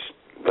lounge,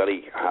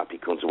 very happy,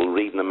 comfortable,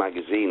 reading a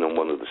magazine on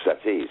one of the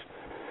settees.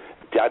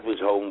 Dad was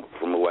home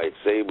from away at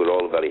sea. We're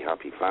all a very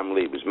happy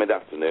family. It was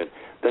mid-afternoon.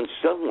 Then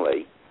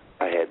suddenly,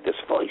 I heard this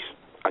voice.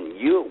 I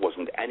knew it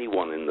wasn't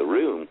anyone in the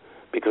room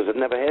because I'd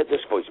never heard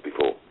this voice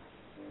before.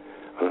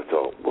 And I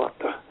thought, what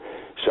the?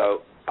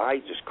 So I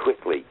just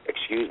quickly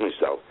excused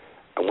myself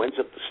and went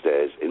up the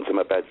stairs into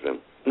my bedroom.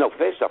 No,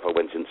 first off, I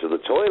went into the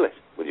toilet.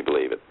 Would you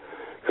believe it?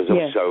 Because I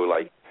was so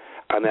like...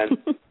 And then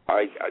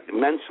I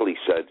mentally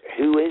said,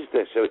 who is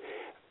this? So,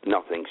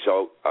 nothing.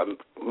 So I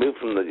moved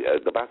from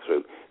the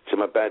bathroom to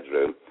my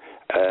bedroom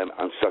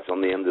and sat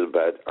on the end of the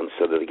bed and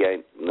said it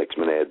again. Next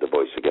minute I heard the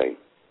voice again.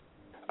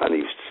 And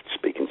he was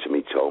speaking to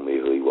me, told me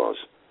who he was.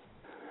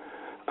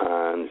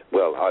 And,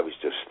 well, I was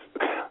just...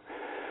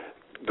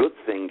 Good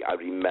thing I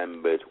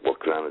remembered what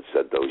Gran had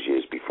said those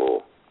years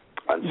before.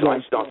 And so I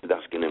started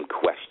asking him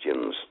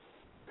questions.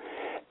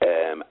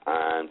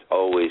 And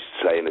always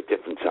saying at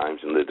different times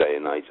in the day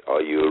and night,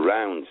 are you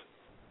around?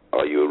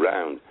 Are you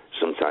around?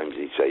 Sometimes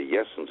he'd say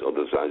yes, and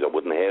other times I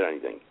wouldn't hear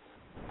anything.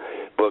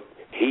 But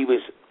he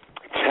was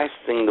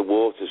testing the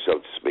water, so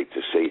to speak,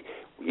 to see,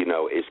 you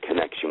know, his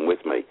connection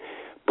with me.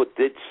 But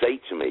did say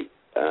to me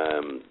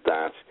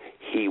that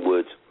he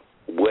would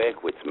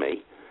work with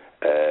me,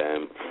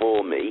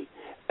 for me,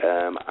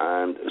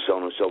 and so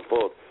on and so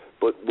forth.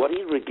 But what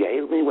he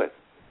regaled me with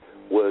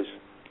was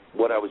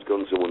what I was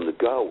going to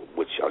undergo,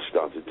 which I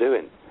started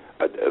doing.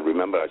 I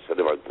remember I said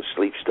about the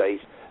sleep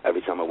state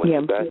every time I went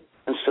to bed,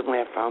 and suddenly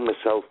I found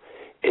myself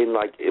in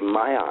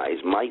my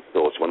eyes, my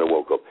thoughts when I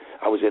woke up,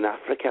 I was in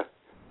Africa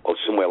or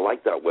somewhere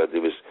like that where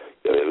there was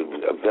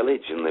a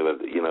village and there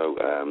were, you know,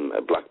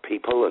 black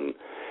people, and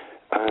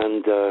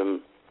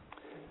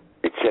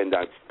it turned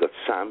out that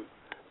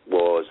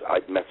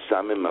I'd met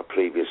Sam in my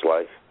previous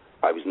life.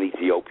 I was an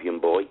Ethiopian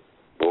boy,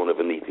 born of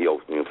an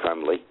Ethiopian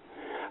family.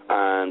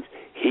 And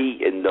he,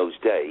 in those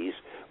days,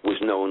 was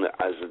known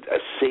as a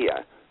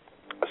seer.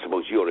 I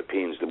suppose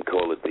Europeans would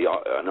call it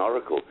an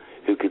oracle,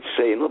 who could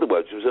see. In other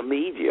words, was a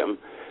medium,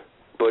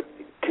 but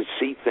could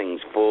see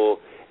things for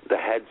the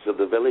heads of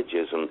the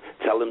villages and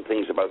tell them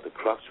things about the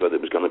crops, whether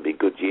it was going to be a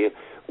good year,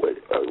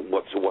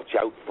 what to watch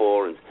out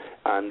for,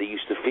 and they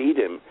used to feed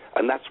him.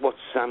 And that's what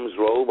Sam's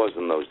role was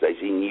in those days.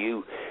 He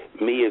knew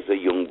me as a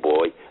young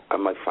boy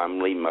and my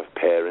family, my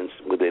parents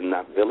within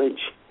that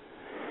village.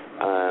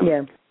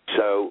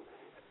 So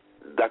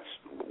that's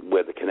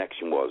where the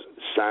connection was.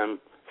 Sam,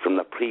 from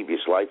the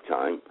previous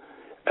lifetime,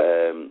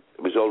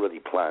 it was already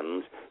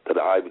planned that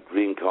I would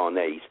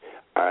reincarnate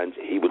and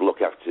he would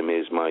look after me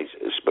as my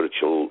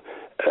spiritual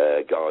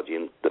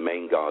guardian, the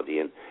main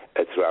guardian,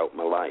 throughout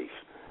my life.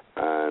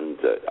 And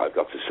I've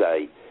got to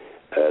say,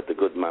 the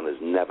good man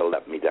has never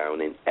let me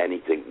down in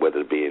anything, whether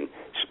it be in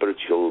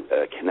spiritual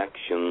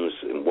connections,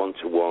 in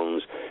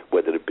one-to-ones,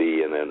 whether it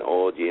be in an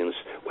audience,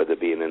 whether it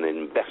be in an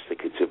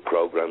investigative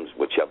programs,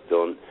 which I've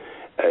done.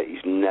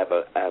 He's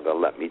never, ever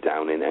let me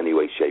down in any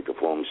way, shape, or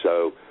form.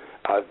 So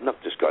I've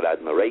not just got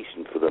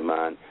admiration for the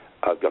man,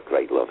 I've got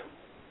great love.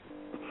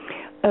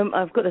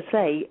 I've got to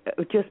say,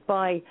 just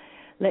by,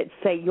 let's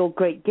say, your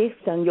great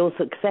gifts and your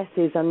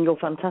successes and your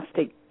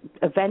fantastic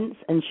events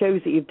and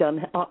shows that you've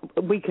done,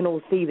 we can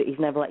all see that he's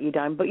never let you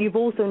down, but you've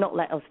also not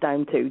let us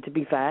down too, to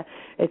be fair.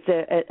 It's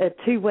a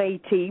two-way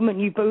team,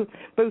 and you've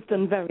both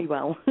done very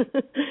well. Go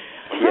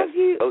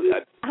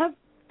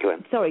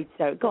on. Sorry,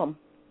 Derek, go on.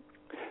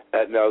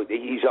 No,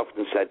 he's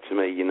often said to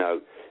me, you know,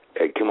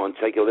 come on,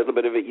 take a little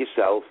bit of it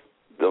yourself.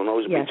 Don't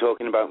always be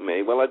talking about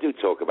me. Well, I do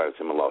talk about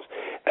him a lot.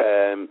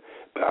 And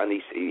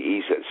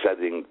he said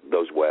in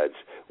those words,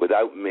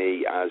 without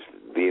me as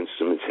the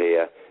instrument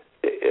here,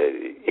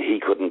 he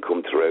couldn't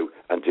come through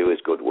and do his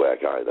good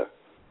work either.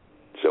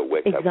 So it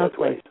worked out both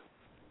ways.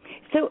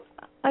 So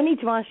I need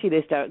to ask you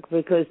this, Derek,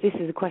 because this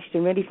is a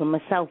question really for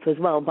myself as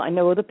well, but I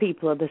know other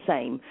people are the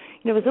same.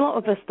 You know, there's a lot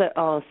of us that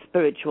are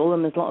spiritual,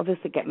 and there's a lot of us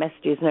that get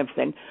messages and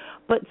everything,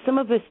 but some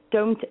of us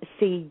don't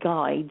see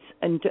guides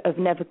and have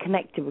never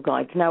connected with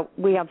guides. Now,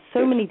 we have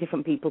so many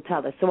different people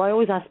tell us, so I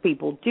always ask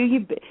people, do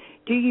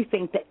you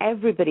think that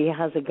everybody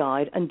has a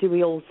guide, and do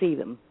we all see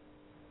them?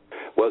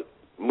 Well,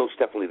 most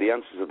definitely. The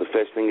answer to the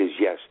first thing is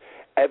yes.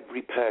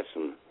 Every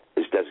person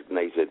is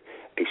designated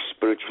a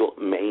spiritual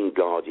main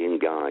guardian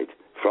guide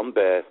from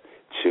birth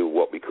to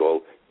what we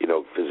call, you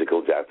know,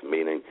 physical death,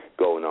 meaning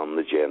going on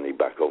the journey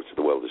back over to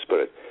the world of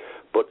spirit.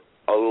 But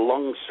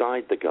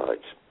alongside the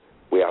guides,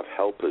 we have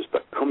helpers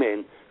that come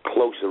in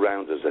close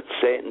around us at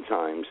certain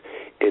times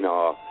in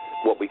our,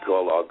 what we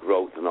call our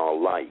growth in our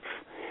life.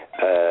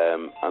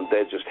 And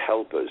they're just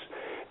helpers.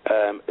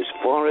 As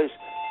far as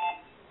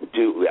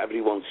do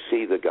everyone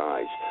see the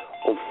guides,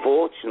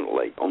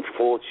 unfortunately,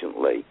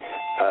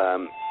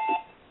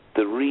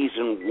 the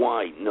reason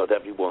why not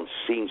everyone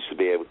seems to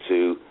be able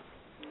to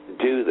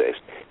do this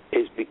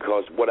is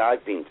because what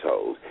I've been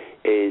told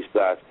is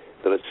that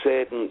there are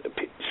certain,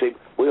 see,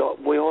 we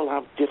all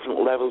have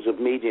different levels of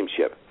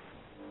mediumship.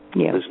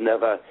 Yeah. There's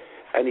never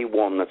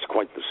anyone that's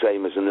quite the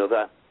same as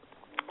another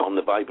on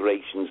the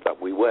vibrations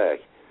that we work.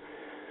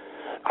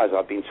 As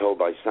I've been told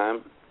by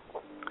Sam,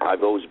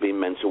 I've always been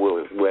meant to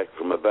work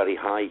from a very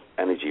high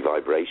energy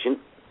vibration,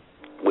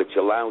 which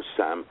allows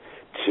Sam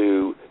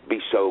to be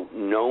so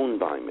known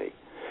by me.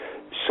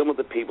 Some of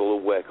the people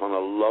who work on a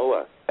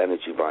lower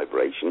energy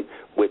vibration,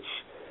 which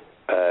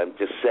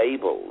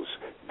disables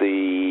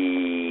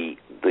the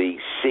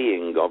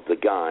seeing of the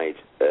guide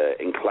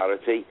in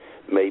clarity.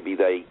 Maybe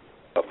they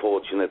are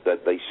fortunate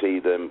that they see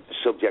them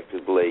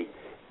subjectively,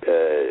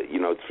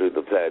 through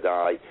the third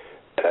eye.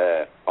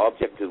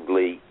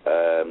 Objectively,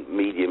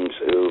 mediums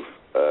who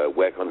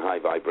work on high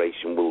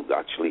vibration will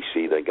actually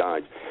see their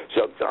guides.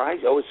 So I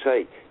always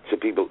say to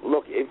people,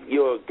 look, if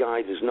your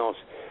guide is not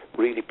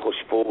really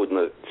pushed forward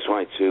and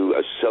try to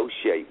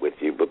associate with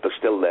you, but they're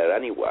still there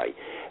anyway,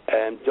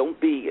 don't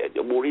be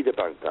worried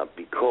about that,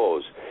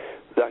 because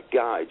that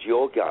guide,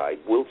 your guide,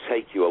 will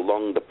take you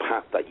along the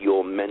path that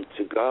you're meant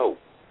to go.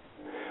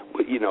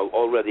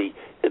 Already,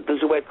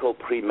 there's a word called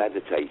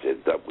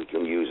premeditated that we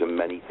can use in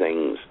many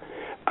things.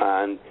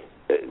 And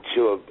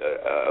to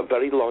a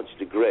very large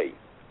degree,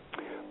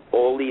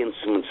 all the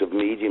instruments of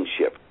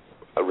mediumship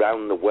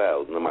around the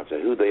world, no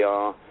matter who they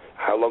are,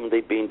 how long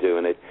they've been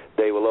doing it,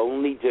 they will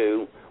only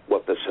do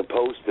what they're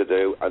supposed to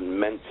do and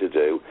meant to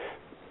do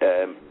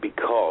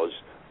because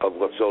of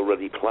what's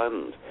already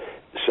planned.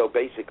 So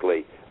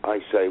basically, I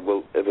say,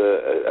 well, if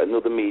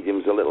another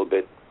medium's a little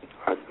bit,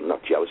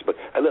 not jealous, but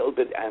a little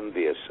bit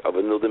envious of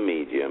another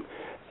medium,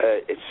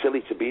 it's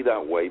silly to be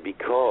that way,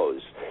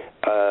 because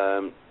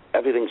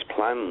everything's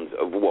planned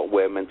of what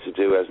we're meant to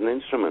do as an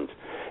instrument.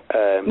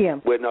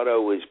 We're not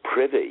always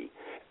privy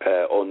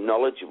or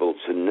knowledgeable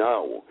to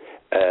know,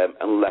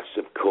 unless,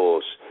 of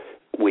course,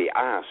 we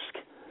ask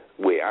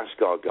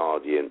our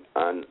guardian.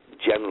 And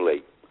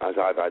generally, as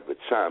I've had with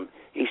Sam,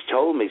 he's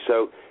told me.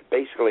 So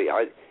basically,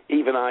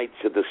 even I,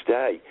 to this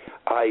day,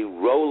 I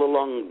roll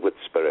along with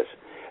Spirit.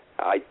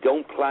 I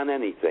don't plan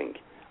anything.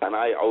 And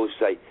I always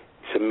say,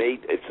 to me,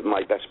 it's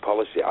my best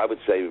policy. I would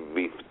say it would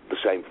be the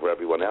same for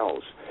everyone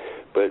else.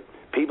 But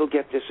people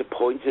get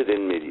disappointed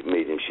in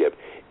mediumship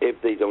if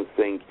they don't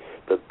think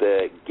that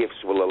their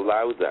gifts will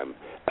allow them,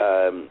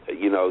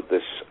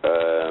 this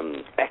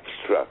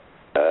extra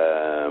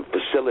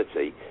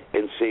facility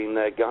in seeing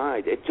their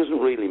guide. It doesn't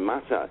really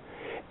matter.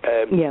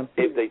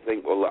 If they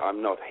think, well,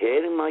 I'm not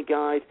hearing my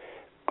guide,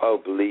 oh,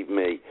 believe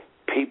me,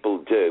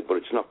 people do, but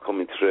it's not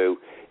coming through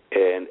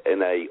in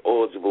a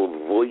audible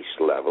voice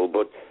level.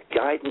 But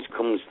guidance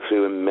comes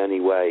through in many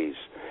ways.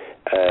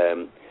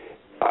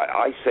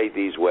 I say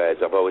these words,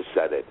 I've always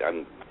said it,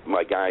 and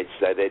my guide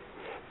said it,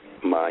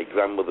 my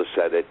grandmother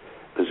said it.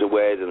 There's a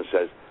word and it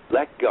says,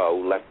 let go,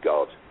 let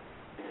God.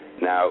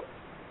 Now,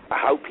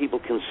 how people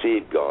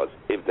conceive God,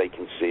 if they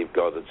conceive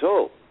God at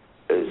all,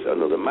 is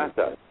another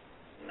matter.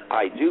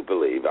 I do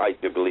believe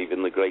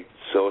in the great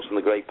source and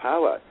the great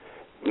power.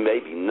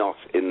 Maybe not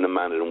in the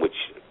manner in which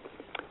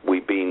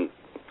we've been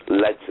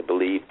led to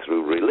believe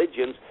through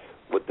religions,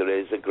 but there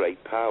is a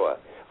great power,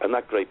 and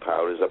that great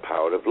power is a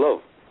power of love.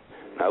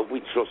 Now, if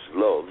we trust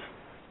love,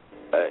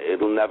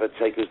 it'll never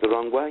take us the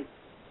wrong way.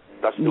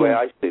 That's the way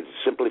I see it. It's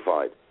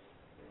simplified.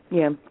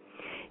 Yeah.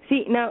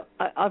 See, now,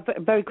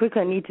 very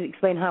quickly, I need to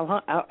explain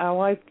how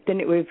I've done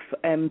it with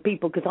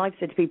people, because I've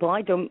said to people,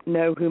 I don't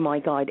know who my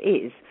guide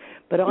is,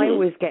 but I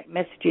always get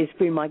messages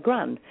through my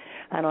gran.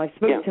 And I've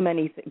spoken to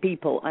many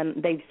people,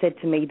 and they've said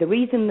to me, the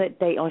reason that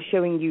they are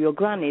showing you your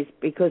gran is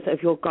because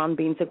of your gran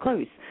being so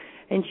close.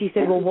 And she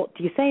said, well, what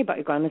do you say about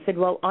your gran? I said,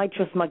 well, I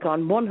trust my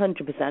gran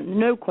 100%,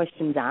 no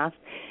questions asked.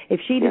 If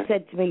she'd have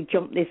said to me,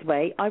 jump this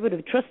way, I would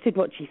have trusted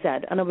what she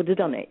said, and I would have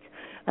done it.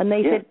 And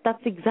they said,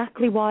 that's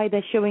exactly why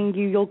they're showing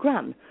you your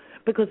gran,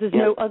 because there's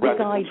no other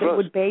guide that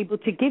would be able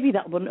to give you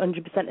that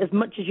 100% as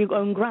much as your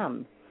own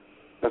gran.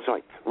 That's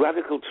right.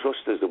 Radical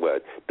trust is the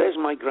word. There's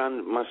my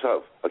gran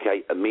myself,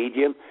 okay, a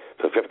medium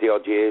for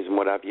 50-odd years and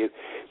what have you.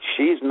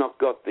 She's not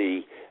got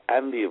the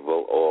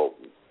enviable or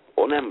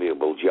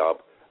unenviable job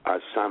as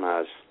Sam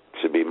has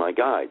to be my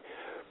guide.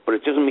 But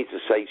it doesn't mean to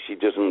say she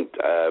doesn't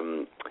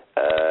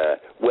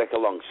work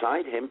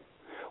alongside him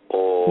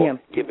or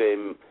give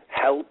him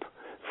help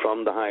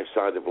from the higher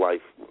side of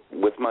life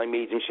with my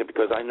mediumship,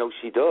 because I know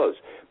she does.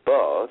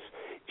 But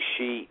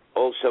she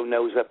also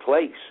knows her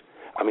place.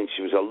 I mean,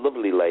 she was a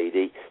lovely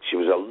lady. She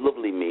was a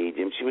lovely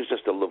medium. She was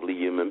just a lovely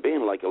human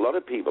being, like a lot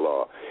of people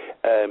are.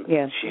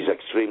 She's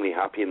extremely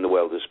happy in the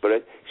world of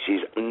spirit. She's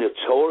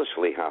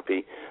notoriously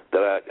happy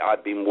that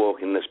I've been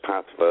walking this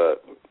path for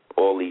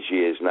all these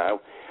years now.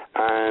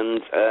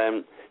 And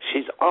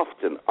she's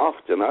often,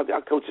 I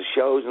go to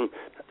shows and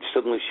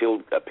suddenly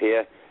she'll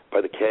appear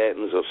by the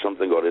curtains or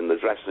something, or in the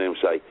dressing room,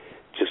 say,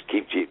 just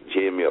keep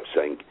cheering me up,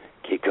 saying,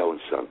 keep going,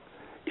 son.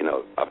 You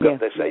know, I've got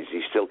this age,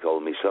 he's still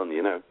calling me son,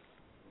 you know.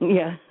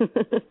 Yeah.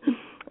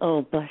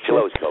 Oh, bless She'll you.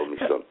 always call me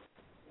son.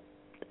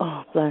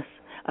 Oh, bless.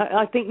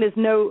 I think there's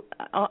no...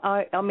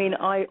 I mean,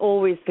 I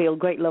always feel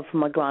great love for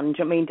my gran.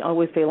 I mean, I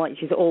always feel like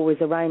she's always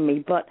around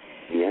me. But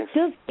yes.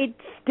 Does it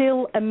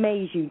still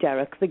amaze you,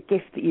 Derek, the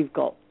gift that you've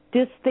got?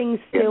 Does things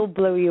still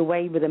blow you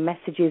away with the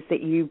messages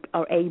that you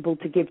are able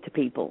to give to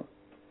people?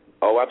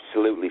 Oh,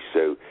 absolutely,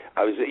 Sue.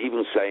 I was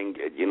even saying,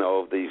 you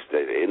know,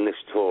 in this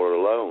tour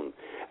alone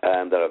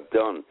that I've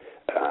done,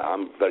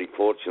 I'm very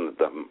fortunate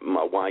that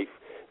my wife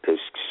is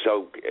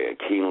so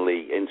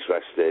keenly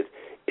interested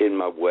in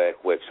my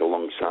work, works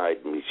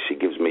alongside me. She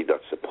gives me that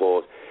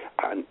support.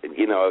 And,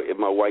 you know, if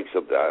my wife's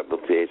up at the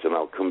theatre and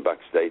I'll come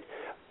backstage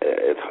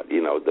at,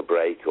 you know, the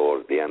break or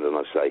at the end and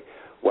I'll say,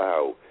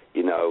 wow,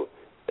 you know,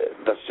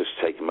 that's just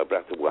taking my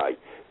breath away.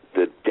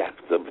 The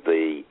depth of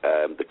the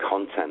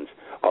content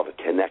of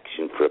a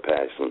connection for a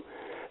person.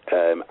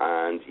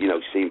 And, you know,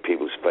 seeing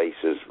people's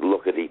faces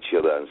look at each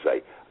other and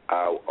say,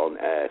 how on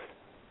earth?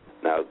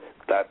 Now,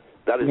 that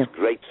is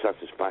great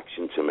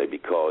satisfaction to me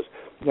because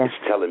it's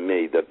telling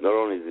me that not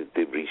only did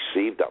they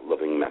receive that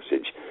loving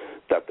message,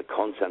 that the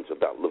content of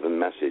that loving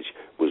message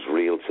was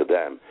real to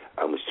them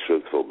and was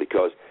truthful.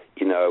 Because,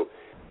 you know,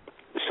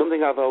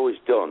 something I've always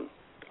done,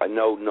 I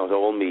know not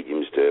all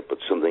mediums do it, but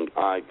something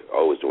I've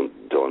always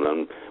done,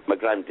 and my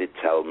gran did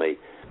tell me,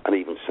 and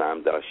even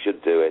Sam, that I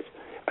should do it.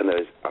 And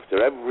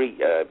after every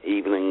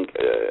evening,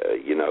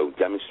 you know,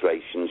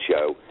 demonstration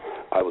show,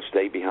 I will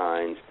stay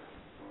behind.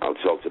 I'll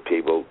talk to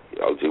people.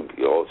 I'll do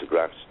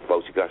autographs,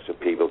 photographs of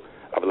people,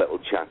 have a little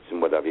chats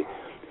and what have you.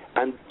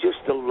 And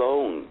just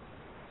alone,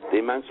 the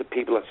amount of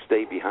people that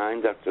stay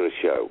behind after a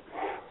show,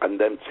 and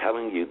them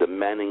telling you, the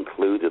men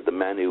included, the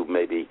men who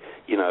maybe,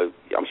 you know,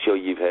 I'm sure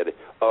you've heard it,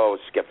 oh, I was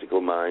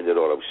skeptical-minded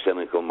or I was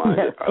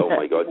cynical-minded. Oh,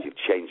 my God, you've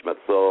changed my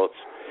thoughts.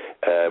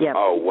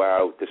 Oh,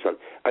 wow. This one.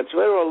 And to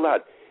hear all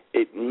that,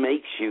 it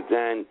makes you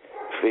then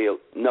feel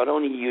not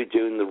only you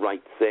doing the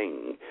right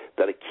thing,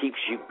 that it keeps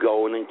you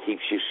going and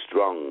keeps you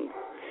strong.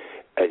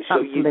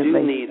 So you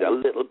do need a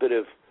little bit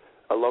of,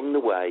 along the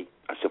way,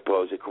 I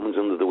suppose it comes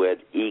under the word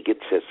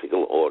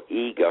egotistical or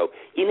ego.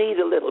 You need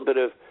a little bit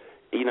of,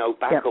 you know,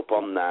 backup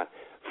on that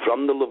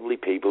from the lovely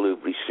people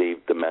who've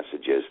received the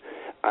messages.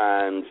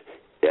 And,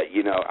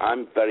 you know,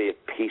 I'm very at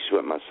peace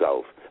with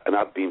myself, and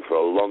I've been for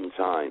a long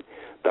time.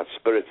 That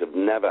spirits have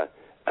never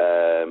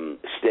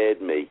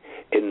steered me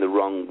in the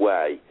wrong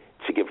way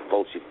to give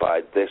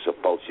falsified this or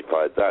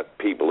falsified that.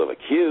 People have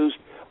accused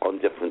on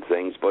different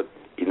things, but,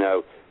 you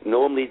know,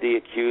 normally the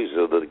accusers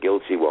are the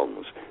guilty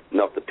ones,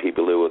 not the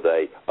people who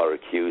they are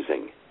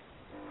accusing.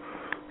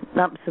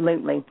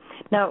 Absolutely.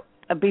 Now,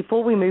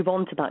 before we move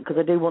on to that, because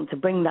I do want to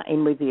bring that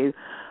in with you,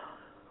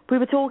 we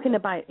were talking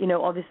about, you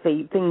know,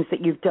 obviously things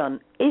that you've done.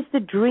 Is the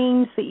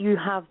dreams that you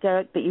have,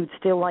 Derek, that you'd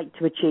still like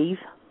to achieve?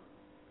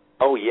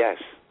 Oh, yes.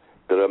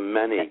 There are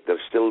many. There's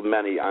still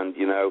many. And,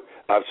 you know,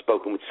 I've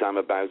spoken with Sam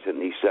about it,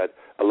 and he said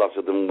a lot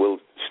of them will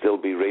still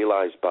be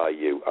realised by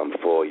you and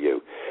for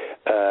you.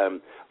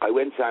 I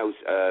went out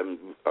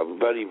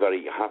very,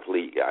 very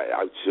happily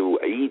out to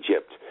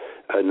Egypt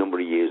a number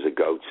of years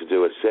ago to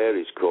do a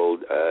series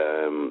called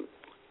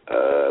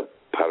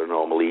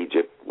Paranormal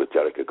Egypt with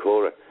Derek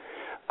ACORAH.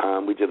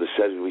 We did a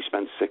series. We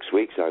spent 6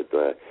 weeks out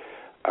there.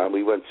 And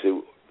we went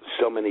to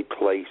so many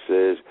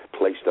places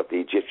that the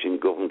Egyptian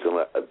government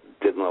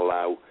didn't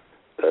allow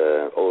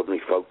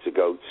ordinary folk to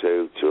go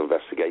to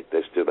investigate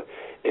this.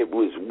 It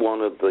was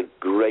one of the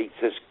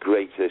greatest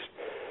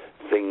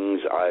things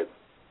I've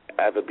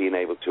ever been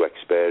able to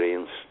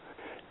experience.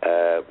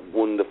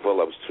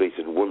 Wonderful. I was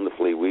treated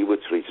wonderfully. We were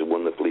treated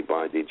wonderfully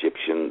by the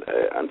Egyptian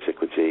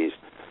antiquities,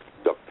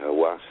 Dr.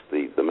 Hawass,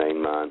 the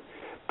main man.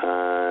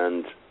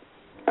 And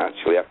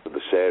actually, after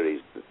the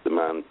series, the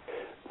man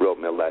wrote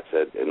me a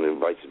letter and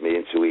invited me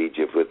into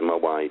Egypt with my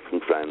wife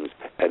and friends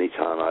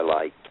anytime I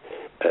liked.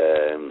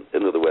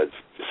 In other words,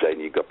 saying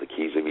you got the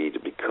keys of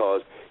Egypt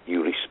because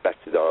you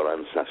respected our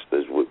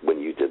ancestors when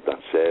you did that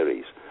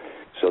series.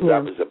 So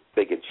that was a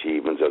big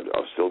achievement.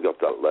 I've still got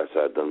that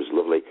letter. That was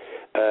lovely.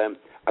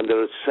 And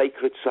there are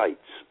sacred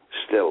sites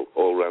still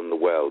all around the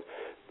world.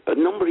 A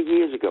number of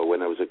years ago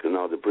when I was at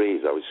Granada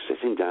Breeze, I was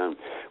sitting down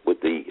with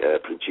the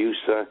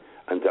producer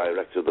and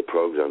director of the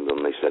program,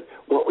 and they said,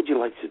 what would you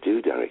like to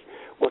do, Derek?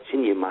 What's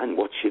in your mind?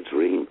 What's your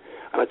dream?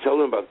 And I told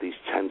them about these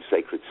 10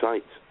 sacred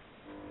sites.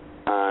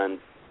 And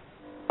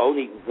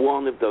only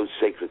one of those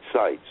sacred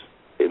sites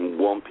in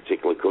one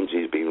particular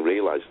country has been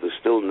realised. There's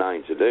still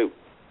 9 to do.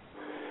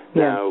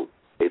 Yeah. Now,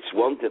 it's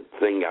one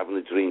thing having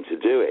a dream to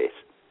do it.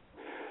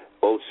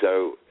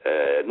 Also,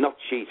 not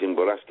cheating,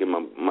 but asking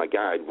my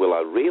guide, will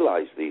I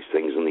realise these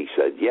things? And he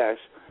said yes.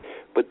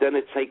 But then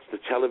it takes the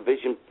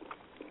television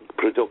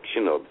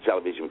production or the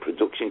television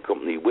production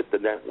company with the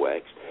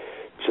networks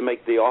to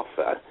make the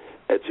offer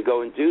to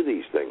go and do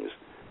these things.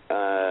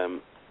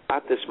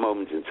 at this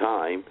moment in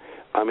time,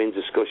 I'm in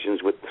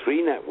discussions with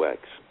 3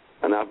 networks,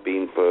 and I've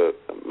been for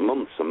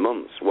months and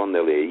months,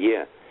 nearly a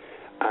year.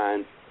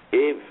 And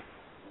if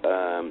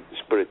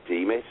Spirit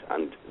deem it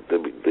and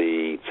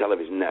the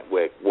television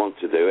network want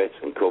to do it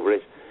and cover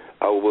it,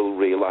 I will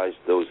realise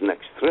those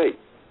next 3,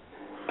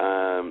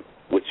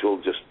 which will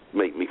just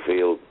make me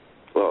feel,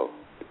 well,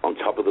 on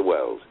top of the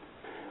world.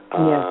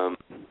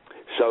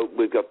 So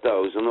we've got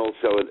those, and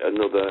also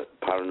another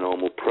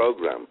paranormal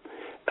program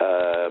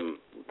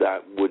that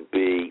would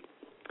be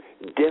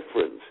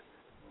different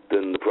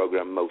than the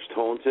program Most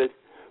Haunted,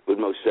 would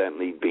most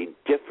certainly be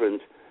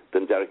different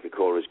than Derek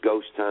ACORAH's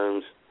Ghost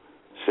Towns,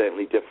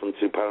 certainly different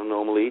to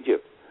Paranormal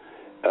Egypt.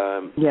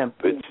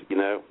 But, you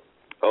know,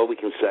 all we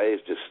can say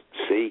is just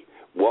see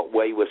what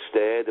way we're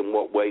steered and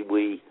what way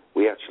we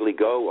actually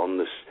go on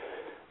this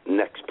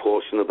next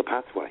portion of the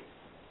pathway.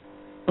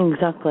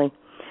 Exactly.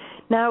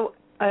 Now,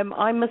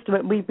 I must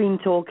admit, we've been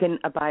talking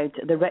about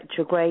the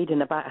retrograde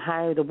and about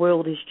how the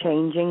world is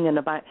changing and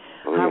about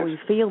how we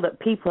feel that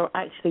people are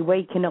actually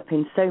waking up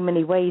in so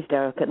many ways,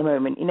 Derek, at the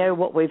moment. You know,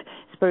 what with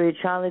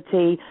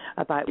spirituality,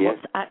 about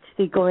what's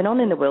actually going on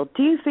in the world.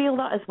 Do you feel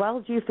that as well?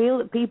 Do you feel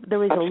that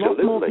there is a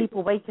lot more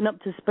people waking up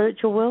to the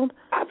spiritual world?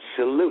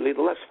 Absolutely.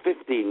 The last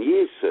 15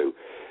 years, Sue,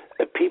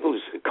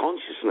 people's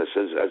consciousness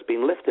has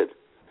been lifted.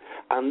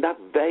 And that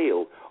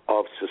veil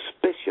of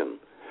suspicion,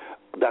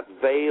 that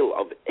veil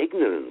of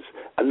ignorance,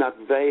 and that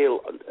veil,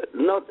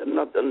 not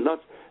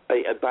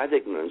a bad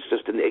ignorance,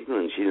 just an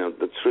ignorance, you know,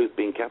 the truth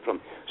being kept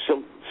from,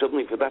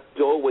 suddenly for that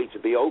doorway to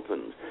be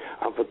opened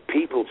and for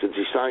people to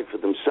decide for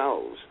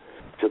themselves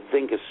to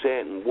think a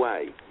certain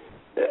way,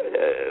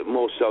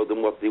 more so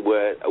than what they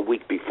were a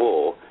week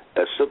before,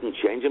 a sudden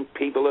change, and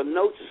people are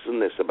noticing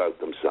this about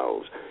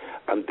themselves.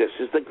 And this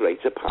is the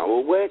greater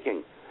power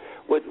working.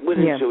 We're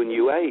into a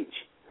new age,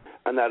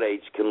 and that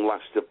age can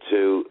last up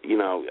to, you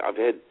know, I've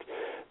heard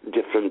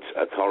different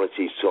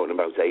authorities talking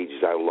about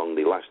ages, how long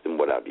they last and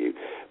what have you.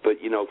 But,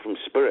 you know, from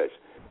spirit,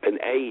 an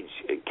age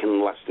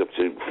can last up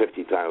to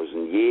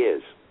 50,000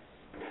 years.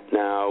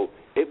 Now,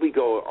 if we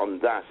go on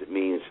that, it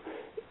means,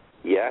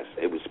 yes,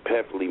 it was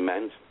perfectly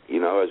meant,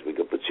 you know, as we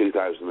got the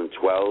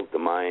 2012, the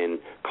Mayan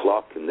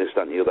clock and this,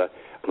 that and the other,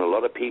 and a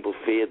lot of people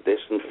feared this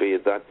and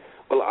feared that.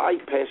 Well, I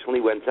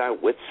personally went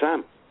out with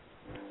Sam,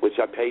 which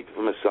I paid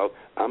for myself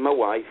and my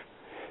wife,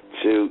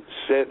 to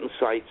certain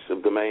sites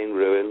of the Mayan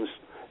ruins,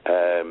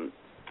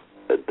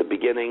 at the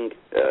beginning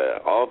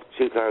of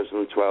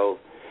 2012,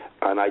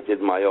 and I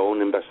did my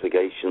own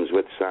investigations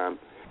with Sam,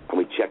 and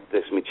we checked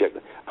this and we checked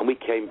that, and we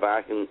came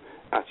back, and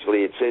actually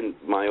it's in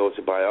my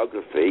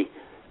autobiography,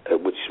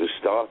 which was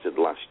started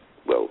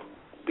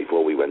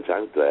before we went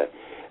out there,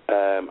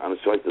 and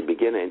it's right at the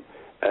beginning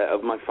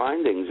of my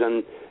findings,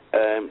 and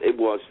it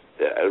was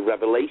a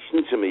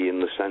revelation to me in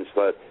the sense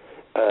that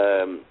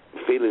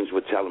feelings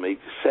were telling me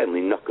it's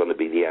certainly not going to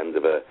be the end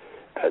of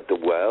the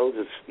world.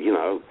 It's, you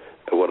know,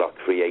 what our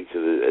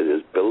Creator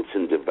has built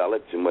and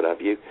developed and what have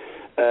you.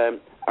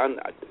 And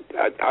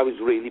I was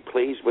really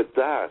pleased with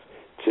that,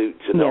 to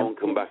know and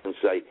come back and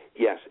say,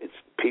 yes, it's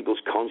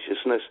people's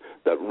consciousness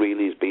that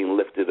really is being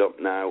lifted up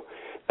now.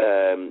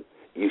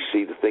 You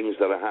see the things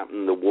that are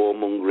happening, the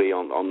warmongery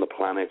on the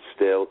planet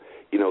still,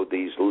 you know,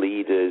 these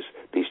leaders,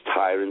 these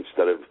tyrants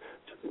that have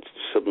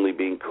suddenly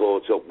been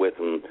caught up with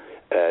and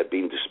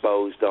been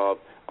disposed of.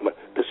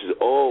 This is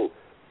all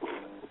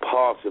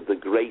part of the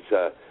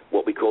greater,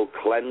 what we call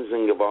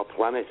cleansing of our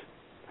planet,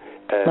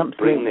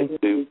 bringing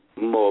it to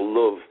more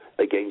love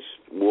against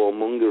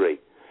warmongery.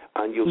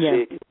 And you'll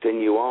see it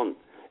continue on.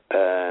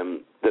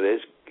 There is,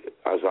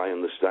 as I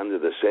understand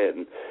it, a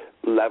certain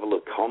level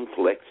of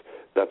conflict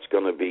that's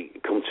going to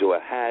come to a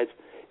head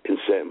in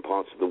certain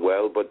parts of the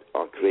world, but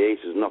our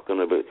Creator is not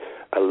going to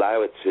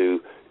allow it to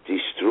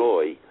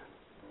destroy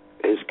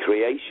His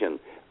creation,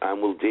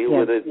 and we'll deal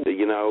with it,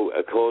 you know,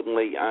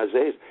 accordingly as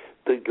is.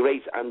 The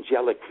great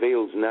angelic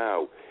fields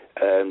now,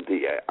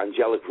 the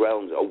angelic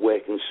realms are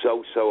working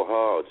so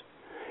hard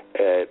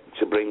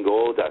to bring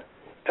order,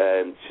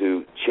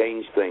 to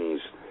change things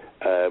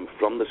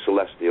from the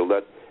celestial,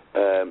 that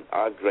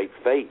I have great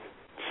faith,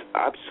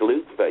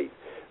 absolute faith,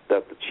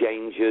 that the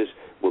changes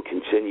will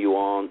continue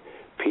on.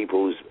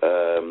 People's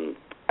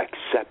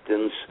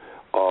acceptance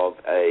of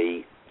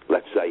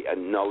let's say, a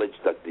knowledge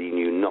that they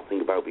knew nothing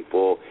about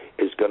before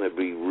is going to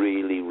be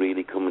really,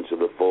 really coming to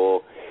the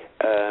fore.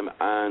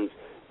 And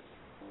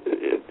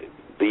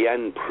the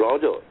end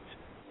product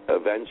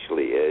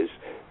eventually is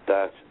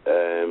that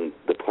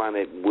the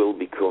planet will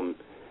become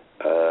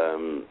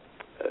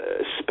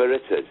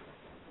spirited.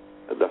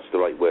 That's the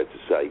right word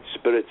to say,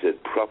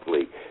 spirited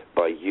properly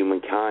by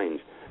humankind.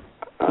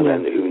 And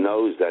then who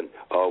knows then,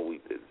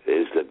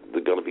 is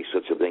there going to be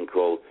such a thing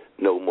called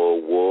no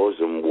more wars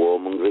and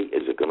warmongery?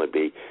 Is it going to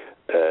be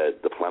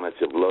the planet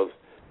of love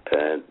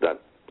that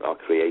our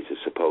Creator is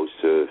supposed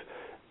to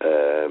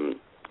have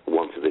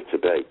wanted it to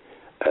be?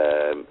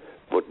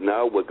 But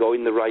no, we're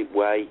going the right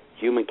way.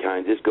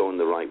 Humankind is going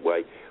the right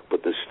way,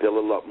 but there's still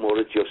a lot more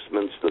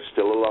adjustments. There's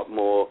still a lot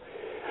more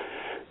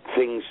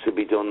things to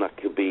be done that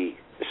could be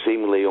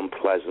seemingly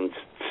unpleasant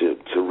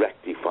to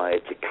rectify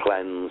it, to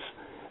cleanse.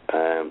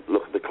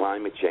 Look at the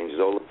climate changes,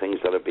 all the things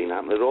that have been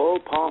happening. They're all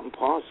part and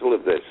parcel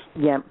of this.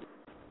 Yeah.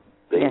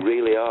 They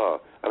really are.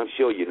 And I'm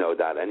sure you know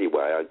that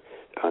anyway.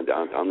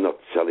 I'm not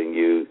telling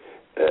you,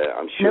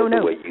 I'm sure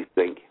the way you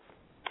think.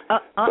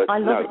 I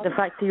love it, the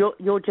fact that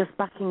you're just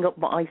backing up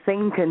what I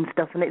think and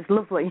stuff, and it's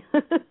lovely.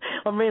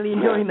 I'm really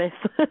enjoying this.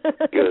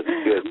 Good.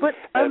 But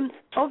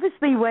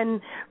obviously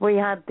when we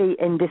had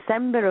in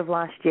December of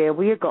last year,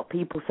 we had got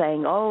people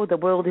saying, oh, the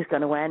world is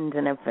going to end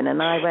and everything,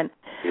 and I went,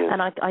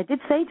 and I did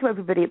say to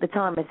everybody at the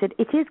time, I said,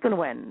 it is going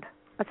to end.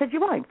 I said,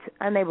 you're right.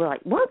 And they were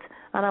like, what?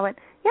 And I went,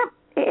 yep,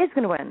 it is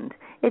going to end.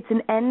 It's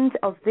an end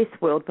of this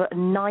world, but a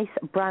nice,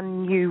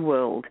 brand new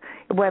world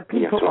where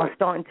people are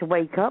starting to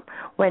wake up,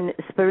 when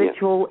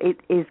spiritual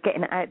is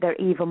getting out there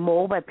even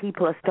more, where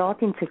people are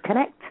starting to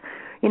connect,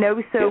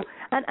 so,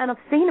 and I've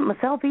seen it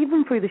myself,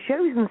 even through the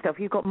shows and stuff.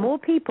 You've got more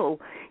people.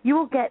 You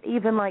will get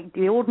even like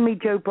the ordinary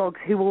Joe Bloggs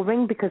who will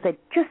ring because they're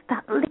just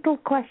that little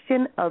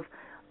question of,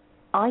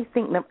 I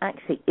think there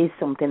actually is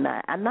something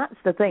there. And that's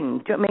the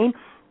thing. Do you know what I mean?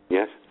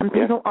 Yes. And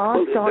people are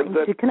starting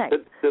to connect.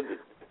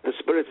 The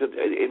spirit of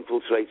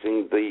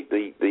infiltrating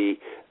the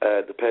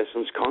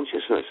person's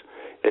consciousness.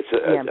 It's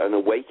an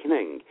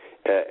awakening.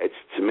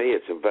 To me,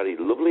 it's a very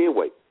lovely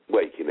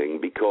awakening,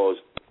 because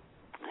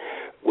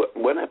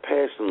when a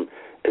person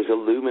is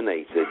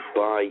illuminated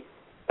by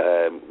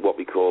what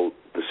we call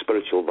the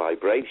spiritual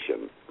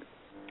vibration,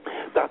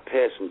 that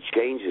person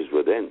changes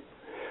within.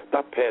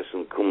 That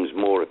person comes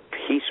more at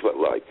peace with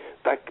life.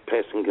 That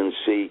person can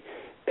see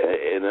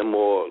in a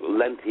more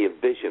lengthier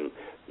vision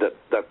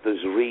that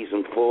there's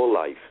reason for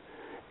life,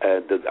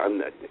 and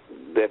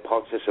their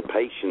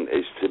participation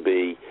is to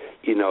be,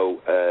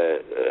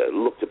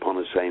 looked upon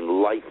as saying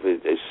life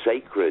is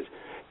sacred.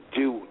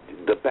 Do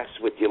the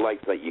best with your life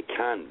that you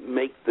can.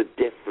 Make the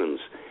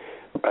difference,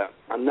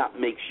 and that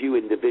makes you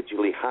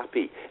individually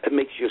happy. It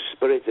makes your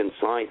spirit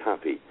inside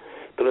happy.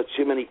 There are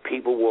too many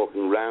people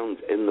walking around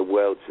in the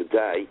world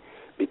today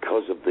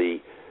because of the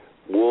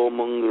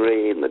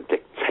warmongering and the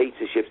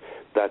dictatorships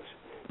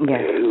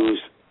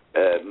whose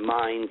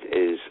mind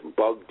is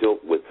bogged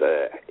up with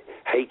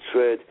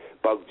hatred,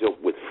 bogged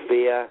up with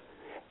fear,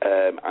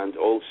 and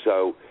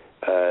also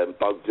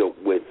bogged up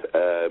with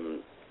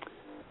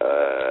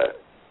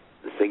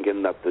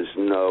thinking that there's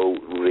no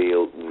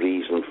real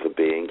reason for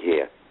being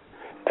here.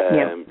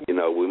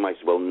 We might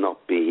as well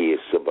not be here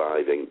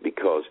surviving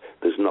because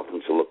there's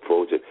nothing to look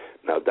forward to.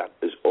 Now, that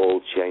is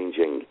all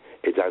changing.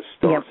 It has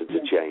started to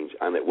change,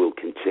 and it will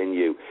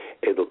continue.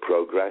 It'll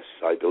progress,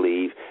 I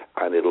believe,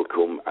 and it'll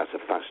come at a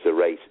faster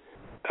rate.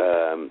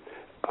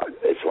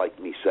 It's like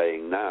me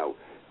saying now,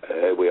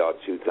 we are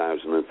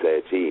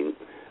 2013.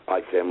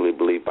 I firmly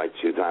believe by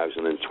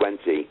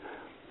 2020,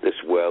 this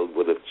world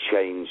would have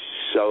changed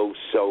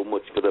so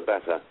much for the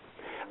better,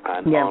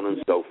 and on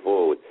and so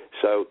forward.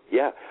 So,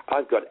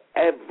 I've got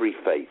every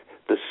faith,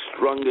 the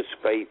strongest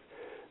faith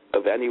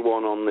of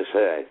anyone on this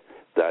earth,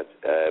 that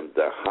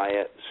the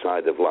higher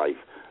side of life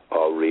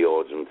are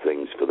reordering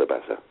things for the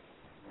better.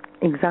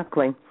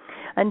 Exactly.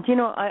 And,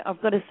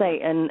 I've got to say,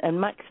 and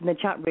Max in the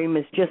chat room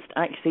has just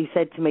actually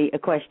said to me a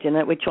question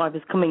at which I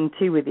was coming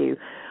to with you.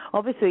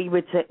 Obviously,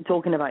 we're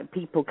talking about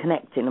people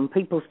connecting and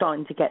people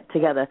starting to get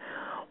together.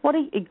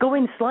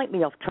 Going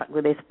slightly off track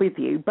with this with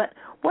you, but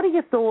what are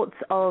your thoughts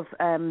of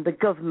the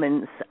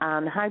governments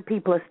and how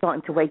people are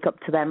starting to wake up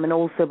to them, and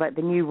also about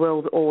the New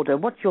World Order?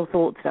 What's your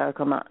thoughts, Derek,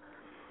 on that?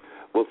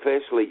 Well,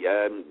 firstly,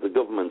 the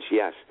governments,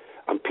 yes,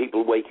 and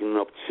people waking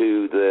up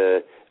to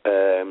the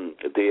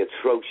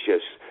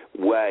atrocious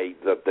way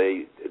that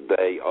they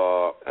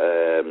are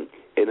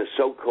in a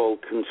so-called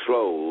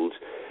controlled,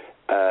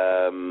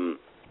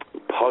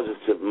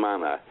 positive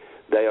manner.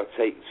 They are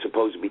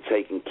supposed to be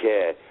taking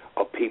care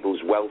of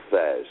people's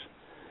welfares,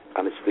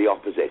 and it's the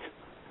opposite.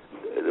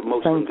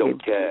 Most of them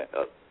don't care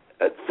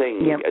a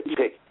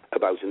tick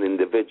about an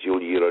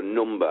individual. You're a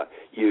number.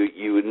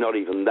 You're not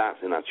even that,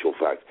 in actual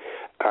fact.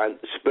 And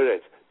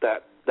spirit,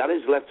 that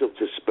is left up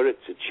to spirit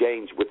to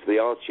change, which they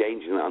are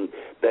changing, and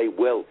they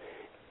will.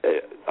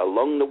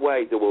 Along the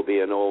way, there will be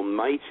an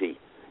almighty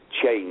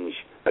change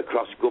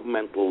across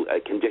governmental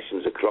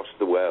conditions across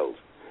the world.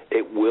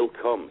 It will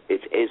come.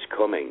 It is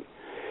coming.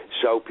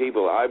 So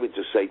people, I would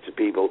just say to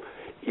people,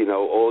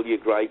 all your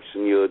gripes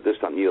and your this,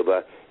 that, and the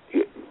other,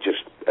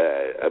 just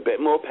a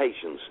bit more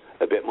patience,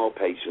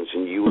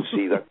 and you will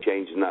see that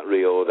change in that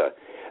reorder,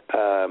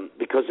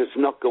 because it's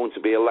not going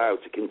to be allowed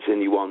to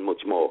continue on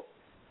much more.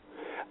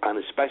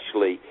 And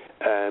especially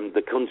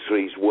the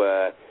countries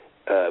where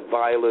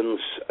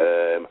violence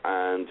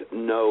and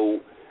no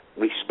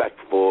respect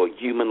for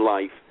human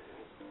life,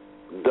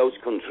 those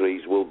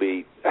countries will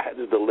be ahead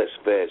of the list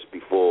first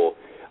before,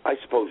 I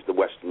suppose, the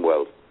Western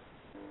world.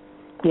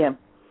 Yeah.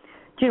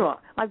 Do you know what?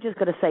 I've just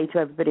got to say to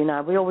everybody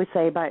now, we always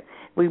say about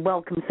we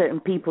welcome certain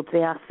people to the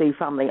ASU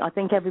family. I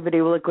think everybody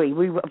will agree.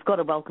 We've got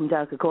to welcome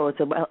Derek ACORAH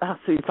to the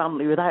ASU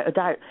family without a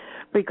doubt,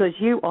 because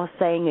you are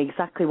saying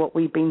exactly what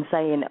we've been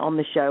saying on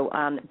the show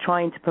and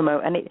trying to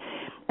promote. And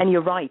And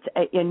you're right.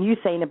 And you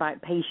saying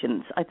about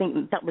patience, I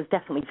think that was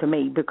definitely for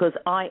me, because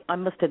I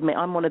must admit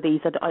I'm one of these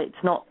that it's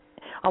not.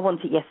 I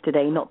want it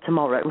yesterday, not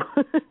tomorrow.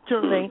 Do you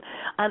know what I mean?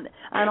 And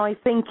I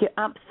think you're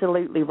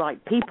absolutely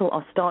right. People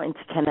are starting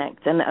to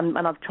connect, and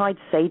I've tried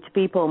to say to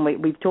people,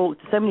 and we've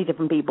talked to so many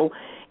different people,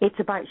 it's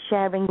about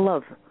sharing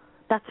love.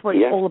 That's what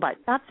it's all about.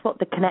 That's what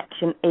the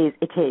connection is.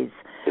 It is.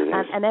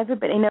 And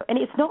everybody, and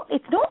it's not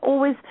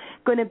always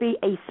going to be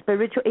a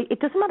spiritual. It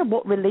doesn't matter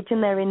what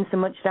religion they're in so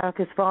much, Derek,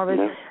 as far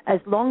as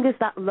long as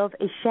that love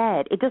is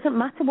shared. It doesn't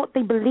matter what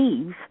they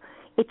believe.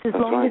 It's as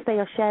long as they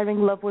are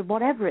sharing love with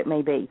whatever it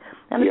may be.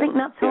 And I think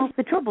that's half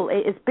the trouble.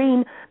 It has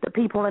been that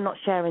people are not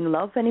sharing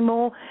love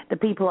anymore, that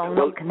people are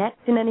not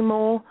connecting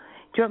anymore.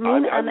 Do you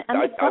know what I mean?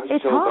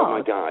 It's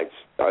hard. I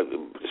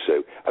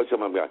was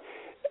telling my guides,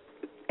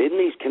 in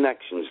these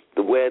connections,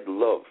 the word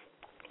love,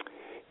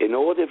 in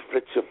order for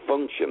it to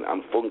function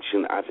and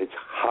function at its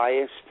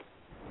highest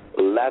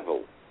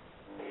level,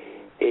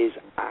 is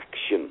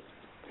action.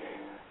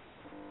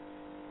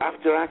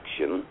 After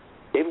action,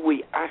 if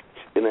we act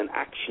in an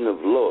action of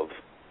love,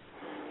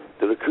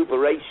 the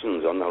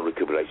recuperations or no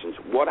recuperations,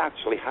 what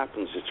actually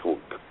happens is what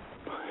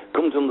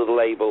comes under the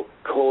label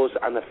cause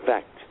and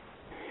effect.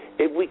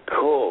 If we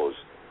cause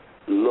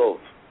love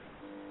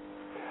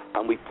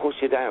and we push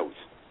it out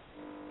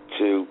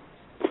to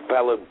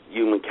fellow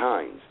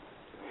humankind,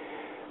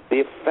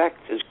 the effect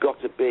has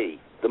got to be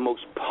the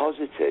most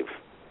positive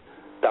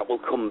that will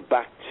come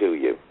back to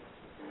you.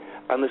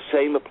 And the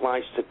same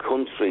applies to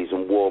countries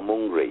and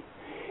warmongering.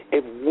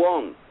 If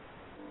one,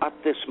 at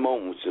this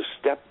moment, to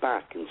step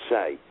back and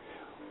say,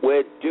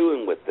 we're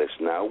doing with this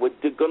now, we're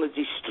going to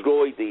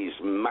destroy these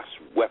mass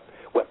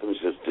weapons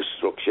of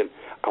destruction,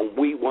 and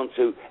we want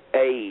to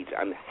aid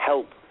and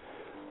help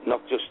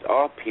not just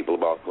our people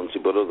of our country,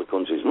 but other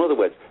countries. In other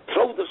words,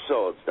 throw the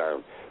swords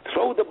down,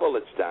 throw the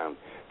bullets down,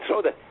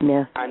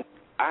 and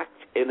act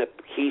in a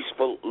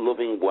peaceful,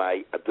 loving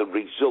way. The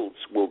results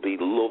will be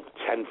love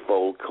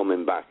tenfold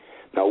coming back.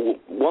 Now,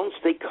 once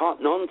they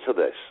cotton on to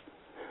this,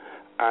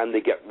 and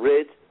they get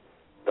rid,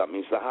 that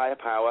means the higher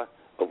power,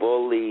 of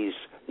all these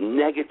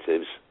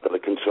negatives that are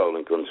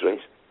controlling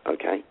countries,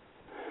 okay,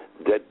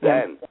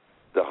 then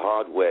the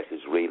hard work has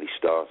really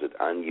started,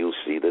 and you'll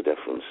see the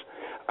difference.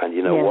 And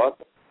you know what?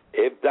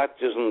 If that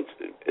doesn't,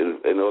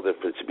 in order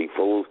for it to be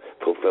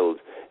fulfilled,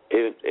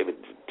 if it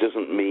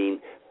doesn't mean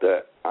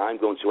that I'm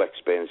going to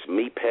experience,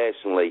 me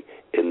personally,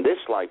 in this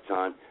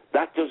lifetime,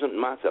 that doesn't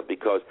matter,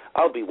 because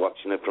I'll be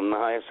watching it from the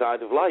higher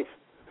side of life.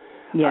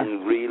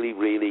 And really,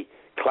 really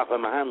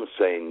clapping my hands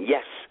saying,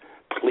 yes,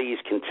 please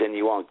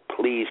continue on,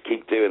 please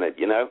keep doing it,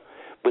 you know.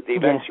 But the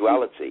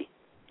eventuality,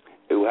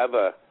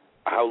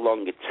 how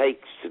long it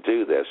takes to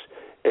do this,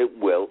 it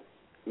will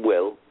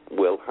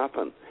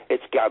happen.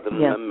 It's gathering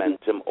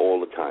momentum all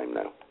the time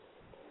now.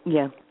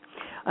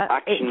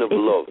 Action of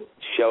love,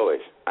 show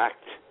it,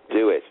 act,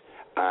 do it,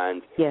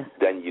 and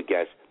then you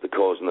get the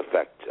cause and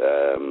effect.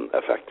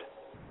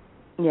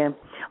 Yeah.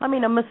 I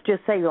mean, I must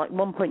just say, like,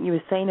 one point you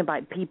were saying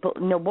about people,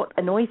 you know, what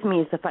annoys me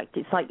is the fact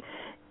it's like,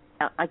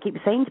 I keep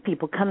saying to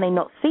people, can they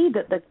not see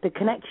that the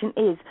connection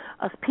is,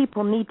 us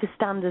people need to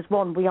stand as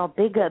one. We are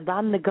bigger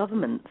than the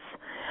governments.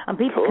 And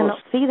people cannot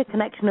see the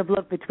connection of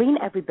love between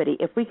everybody.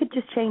 If we could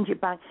just change it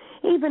back,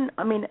 even,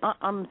 I mean,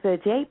 I'm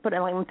 38, but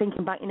I'm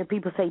thinking back, you know,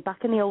 people say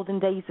back in the olden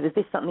days, there was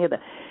this, that, and the other.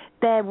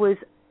 There was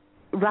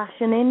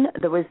rationing,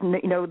 there was,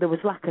 you know, there was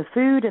lack of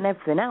food and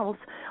everything else,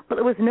 but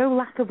there was no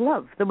lack of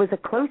love. There was a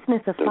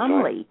closeness of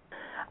family.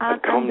 Right.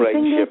 And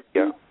comradeship, do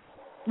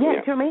you know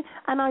what I mean?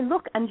 And I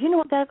look, and you know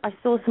what, Deb? I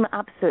saw some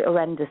absolute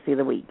horrendous the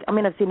other week. I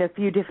mean, I've seen a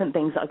few different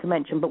things that I can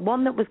mention, but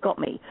one that got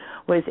me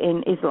was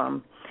in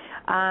Islam.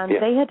 And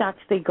they had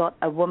actually got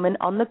a woman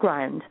on the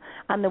ground,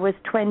 and there was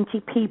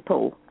 20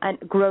 people, and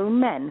grown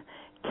men,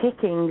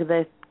 kicking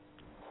the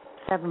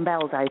 7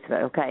 bells out of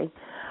it, okay?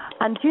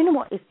 And do you know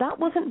what? If that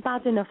wasn't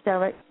bad enough,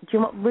 Derek, do you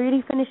know what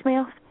really finished me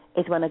off?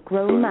 Is when a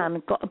grown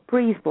man got a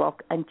breeze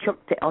block and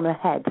chucked it on her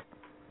head.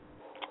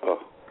 Oh,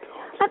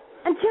 God.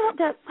 And do you know what,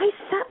 Derek? I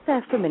sat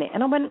there for a minute,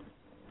 and I went,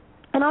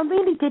 and I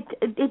really did,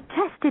 it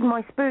tested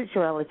my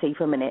spirituality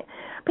for a minute,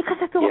 because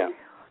I thought,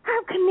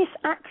 how can this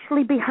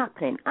actually be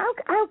happening?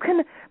 How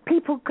can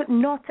people could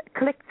not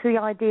click to the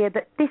idea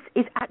that this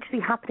is actually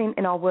happening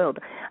in our world?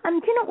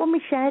 And do you know, when we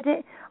shared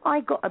it,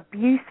 I got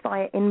abuse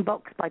via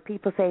inbox by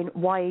people saying,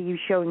 why are you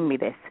showing me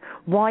this?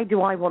 Why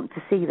do I want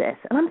to see this?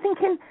 And I'm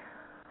thinking,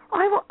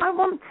 I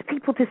want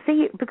people to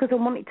see it because I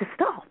want it to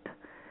stop.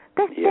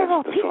 There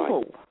are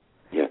people. Right.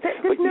 Yeah.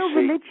 There's no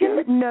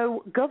religion,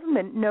 no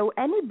government, no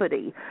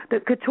anybody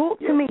that could talk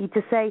to me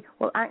to say,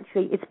 well,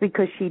 actually, it's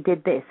because she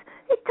did this.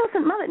 It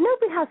doesn't matter.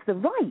 Nobody has the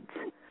right.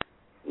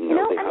 No, you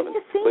know, and it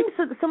just seems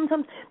that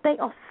sometimes they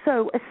are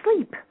so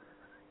asleep.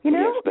 You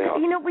know, yes, they are.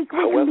 You know, we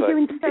can be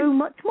doing so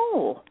much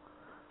more.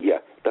 Yeah,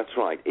 that's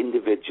right.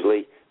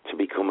 Individually, to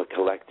become a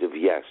collective,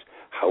 yes.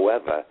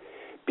 However,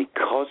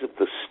 because of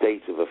the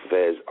state of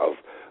affairs of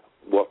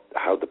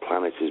how the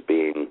planet is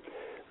being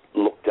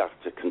looked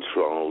after,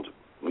 controlled,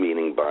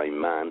 meaning by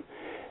man,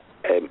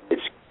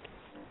 it's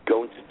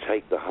going to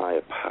take the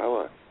higher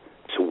power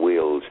to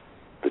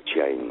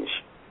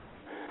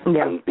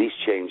Yeah. And these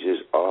changes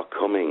are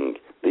coming.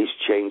 These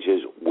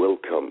changes will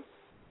come.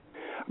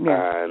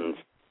 Yeah. And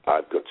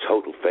I've got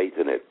total faith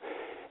in it.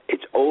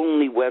 It's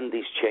only when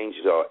these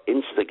changes are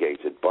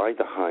instigated by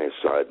the higher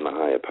side and the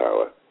higher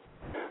power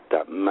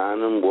that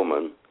man and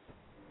woman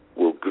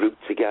will group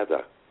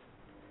together,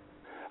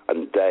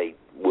 and they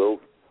will,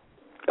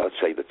 I'd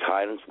say, the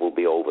tyrants will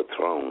be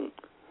overthrown.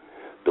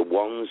 The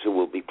ones who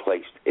will be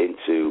placed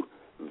into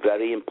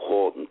very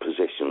important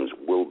positions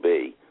will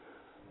be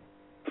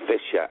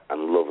fisher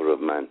and lover of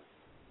men.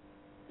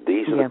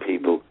 These are the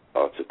people who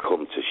are to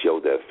come to show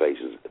their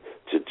faces,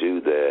 to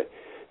do their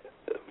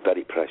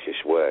very precious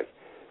work.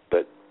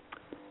 But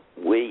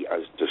we,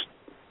 as just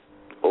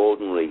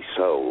ordinary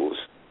souls,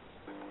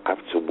 have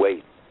to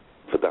wait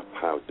for that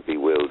power to be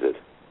wielded.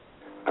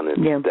 And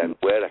then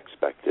we're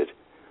expected,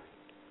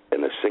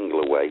 in a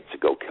singular way, to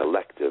go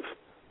collective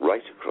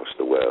right across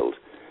the world.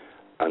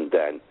 And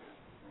then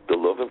the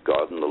love of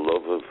God and the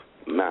love of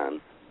man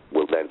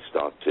will then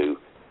start to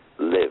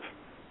live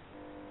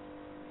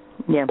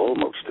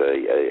almost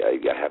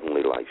a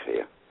heavenly life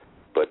here.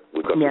 But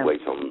we've got to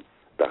wait on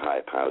the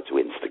higher power to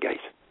instigate.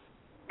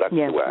 That's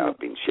the way I've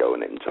been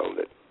showing it and told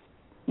it.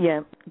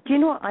 Yeah. Do you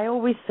know what I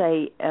always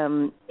say?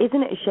 Isn't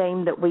it a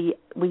shame that we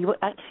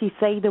actually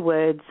say the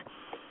words,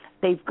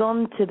 they've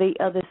gone to the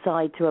other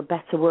side to a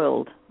better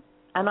world?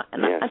 And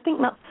I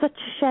think that's such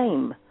a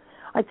shame.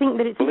 I think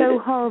that it's so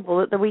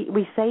horrible that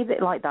we say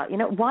it like that. You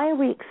know, why are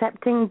we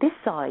accepting this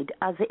side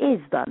as it is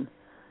then?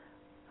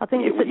 I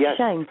think it's such a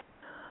shame.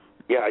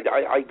 Yeah,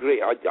 I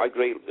agree. I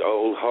agree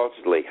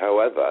wholeheartedly.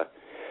 However,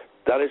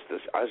 that is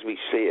as we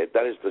see it,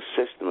 that is the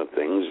system of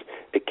things.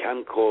 It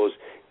can cause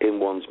in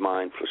one's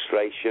mind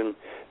frustration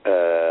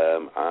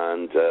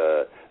and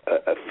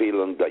a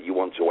feeling that you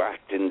want to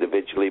act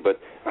individually. But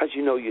as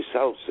you know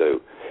yourself, Sue,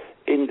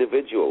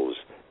 individuals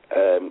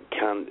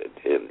can,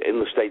 in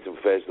the state of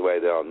affairs the way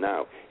they are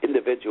now,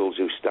 individuals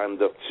who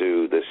stand up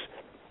to this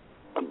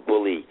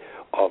bully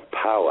of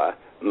power,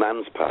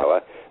 man's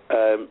power,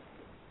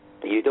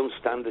 you don't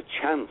stand a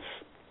chance,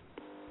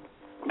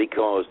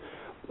 because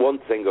one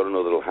thing or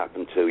another will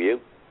happen to you,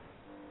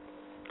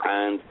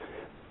 and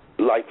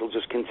life will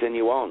just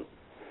continue on.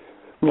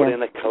 But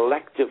in a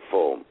collective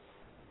form,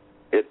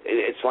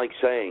 it's like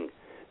saying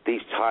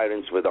these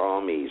tyrants with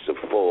armies of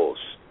force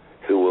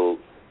who will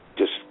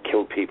just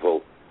kill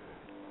people,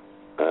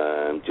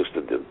 just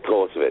the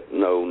thought of it,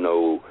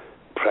 no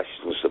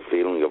preciousness of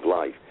feeling of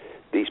life.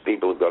 These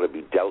people have got to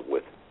be dealt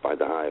with by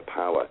the higher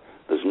power.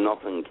 There's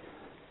nothing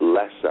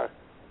lesser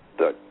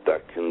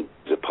that can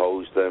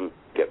depose them,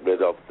 get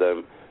rid of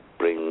them,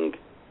 bring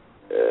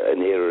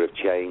an era of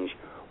change.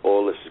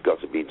 All this has got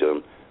to be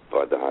done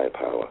by the higher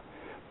power.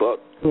 But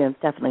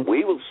definitely.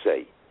 we will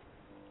see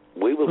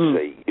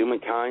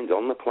humankind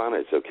on the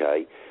planet,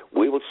 okay?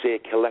 We will see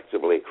it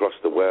collectively across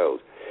the world.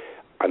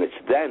 And it's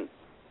then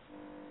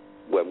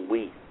when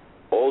we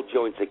all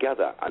join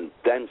together and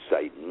then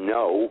say,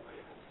 no,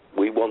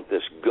 we want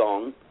this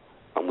gone,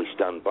 and we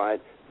stand by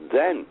it,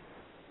 then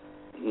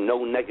no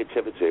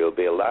negativity will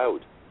be allowed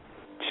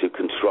to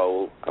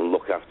control and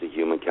look after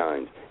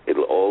humankind.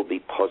 It'll all be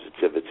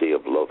positivity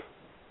of love.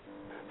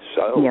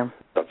 So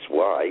that's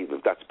why,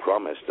 if that's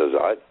promised, as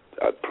I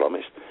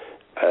promised,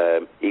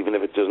 even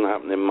if it doesn't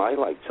happen in my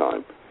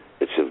lifetime,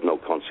 it's of no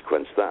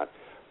consequence that.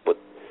 But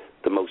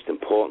the most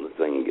important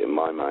thing in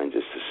my mind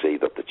is to see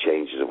that the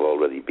changes have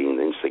already been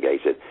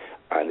instigated,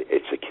 and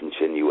it's a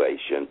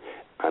continuation,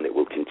 and it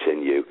will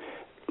continue.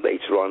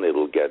 Later on,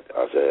 it'll get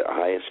at a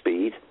higher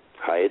speed,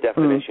 higher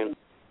definition,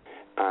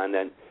 and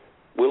then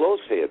we'll all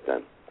see it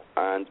then.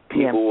 And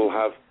people will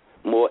have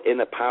more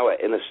inner power,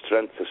 inner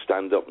strength to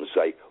stand up and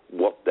say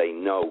what they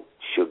know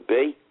should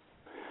be.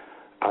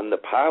 And the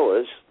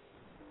powers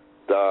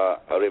that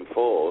are in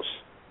force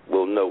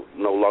will no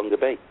longer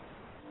be.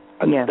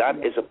 And that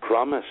is a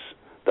promise.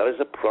 That is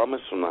a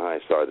promise from the higher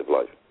side of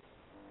life.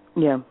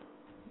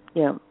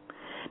 Yeah.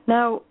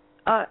 Now,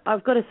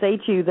 I've got to say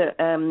to you that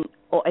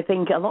I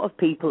think a lot of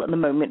people at the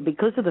moment,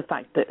 because of the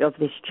fact that of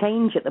this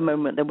change at the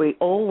moment that we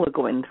all are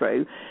going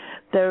through,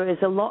 there is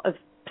a lot of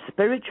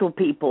spiritual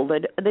people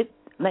that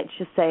let's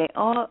just say,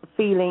 are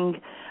feeling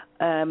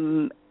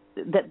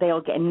that they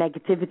are getting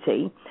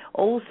negativity.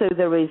 Also,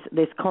 there is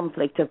this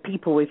conflict of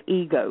people with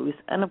egos.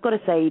 And I've got to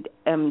say,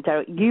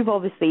 Derek, you've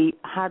obviously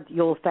had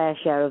your fair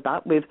share of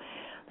that with,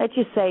 let's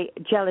just say,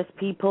 jealous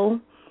people,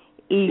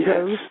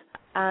 egos,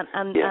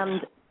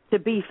 and to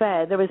be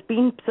fair, there has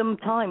been some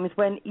times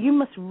when you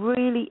must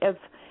really have,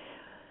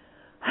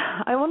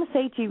 I want to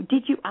say to you,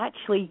 did you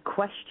actually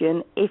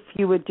question if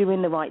you were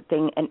doing the right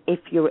thing and if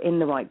you were in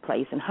the right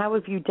place? And how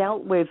have you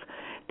dealt with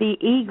the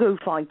ego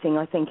fighting,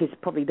 I think, is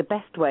probably the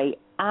best way,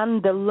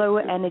 and the lower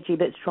energy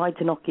that's tried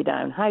to knock you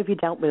down? How have you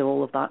dealt with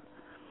all of that?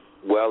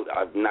 Well,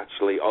 I've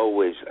naturally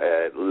always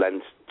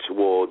lent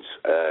towards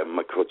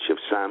my crutch of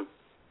Sam,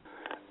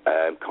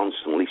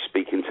 constantly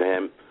speaking to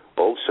him.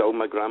 Also,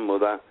 my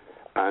grandmother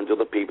and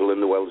other people in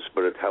the world of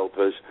spirit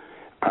helpers.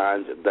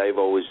 And they've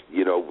always,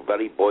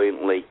 very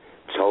buoyantly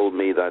told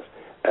me that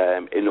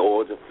in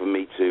order for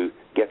me to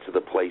get to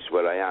the place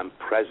where I am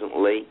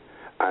presently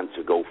and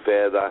to go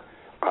further,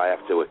 I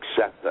have to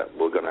accept that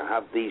we're going to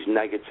have these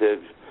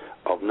negatives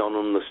of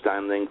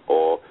non-understanding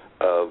or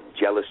of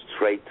jealous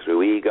trait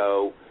through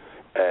ego.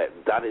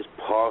 That is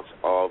part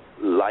of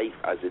life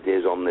as it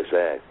is on this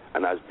earth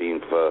and has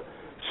been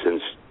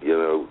since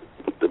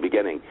the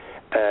beginning.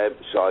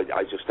 So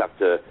I just have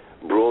to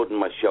broaden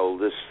my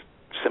shoulders,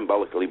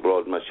 symbolically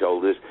broaden my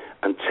shoulders,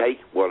 and take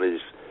what is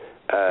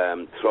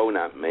thrown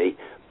at me.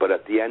 But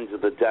at the end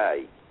of the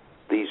day,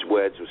 these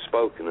words were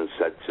spoken and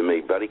said to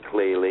me very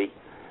clearly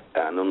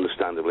and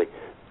understandably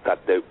that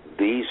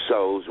these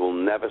souls will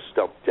never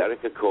stop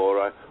Derek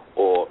ACORAH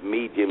or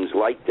mediums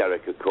like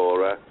Derek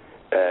ACORAH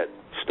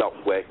stop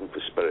working for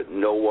spirit.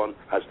 No one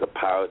has the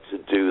power to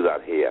do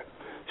that here.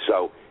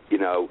 So,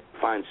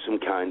 find some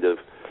kind of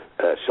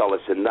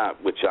solace in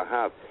that, which I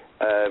have.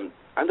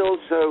 And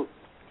also,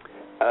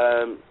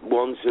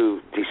 ones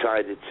who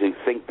decided to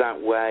think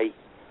that way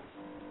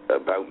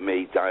about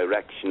me,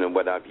 direction and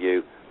what have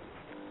you,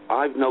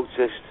 I've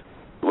noticed,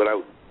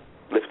 without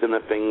lifting a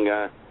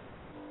finger,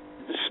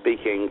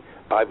 speaking,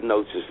 I've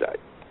noticed that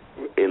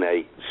in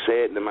a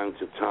certain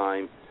amount of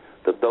time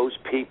that those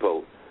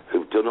people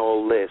who've done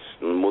all this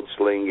and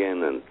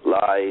mudslinging and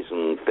lies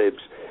and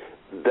fibs,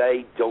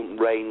 they don't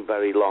reign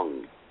very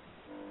long.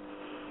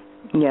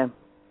 Yeah.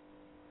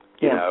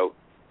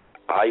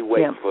 I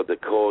wait for the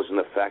cause and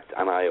effect,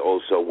 and I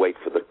also wait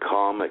for the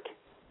karmic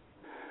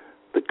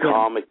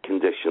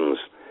conditions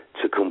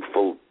to come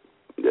full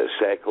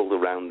circled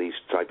around these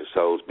type of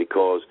souls,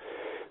 because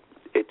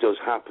it does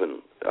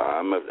happen.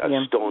 I'm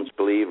a staunch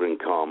believer in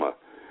karma,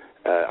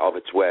 of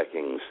its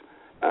workings.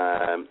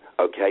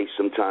 Okay,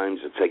 sometimes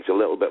it takes a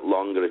little bit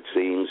longer, it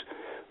seems,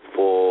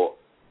 for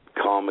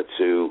karma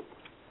to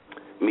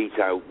mete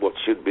out what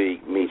should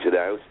be meted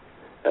out,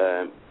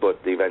 but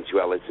the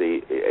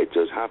eventuality, it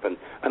does happen.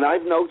 And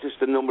I've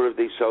noticed a number of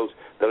these souls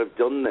that have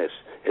done this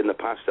in the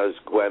past, as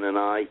Gwen and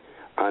I,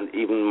 and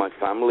even my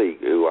family,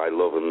 who I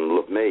love and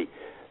love me,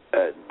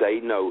 they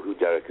know who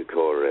Derek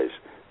ACORAH is.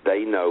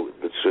 They know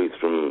the truth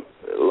from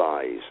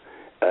lies.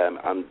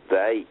 And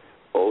they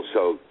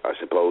also, I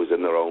suppose,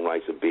 in their own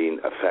right, have been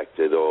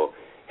affected or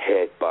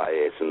hurt by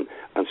it and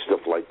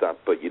stuff like that.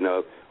 But,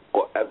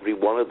 every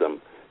one of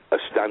them are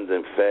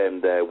standing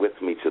firm there with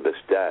me to this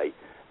day,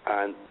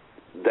 and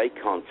they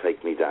can't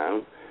take me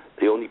down.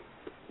 The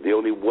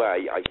only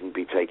way I can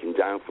be taken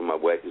down from my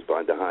work is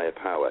by the higher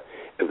power.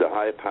 If the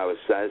higher power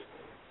says,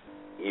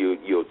 you're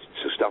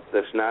to stop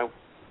this now,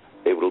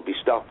 it will be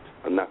stopped,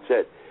 and that's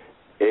it.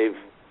 If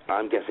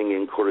I'm getting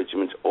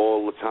encouragement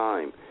all the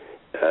time,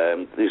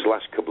 these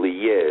last couple of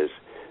years,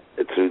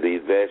 through the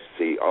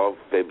adversity of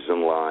fibs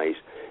and lies,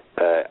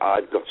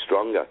 I've got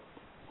stronger,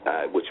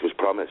 which was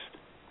promised.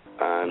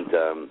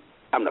 And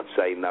I'm not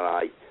saying that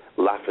I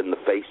laugh in the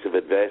face of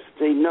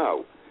adversity.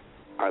 No.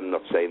 I'm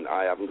not saying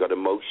I haven't got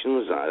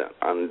emotions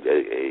and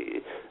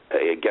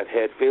get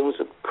hurt feelings.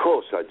 Of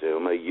course I do.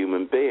 I'm a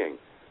human being.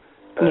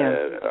 I'm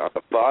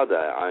a father.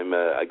 I'm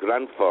a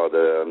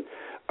grandfather.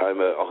 I'm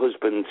a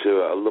husband to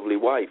a lovely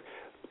wife.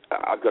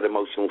 I've got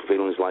emotional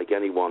feelings like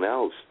anyone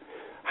else.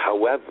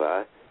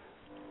 However,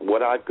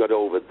 what I've got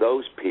over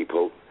those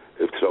people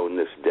who've thrown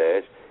this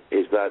dirt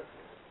is that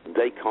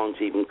they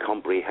can't even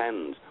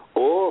comprehend,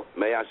 or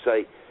may I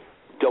say,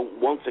 don't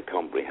want to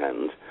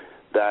comprehend,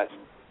 that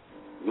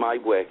my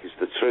work is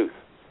the truth.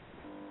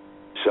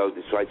 So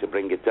they try to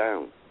bring it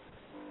down.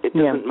 It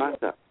doesn't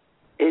matter.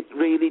 It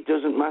really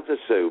doesn't matter,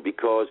 Sue,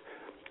 because,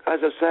 as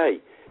I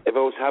say, if I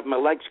was to have my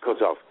legs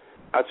cut off,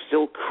 I'd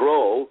still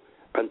crawl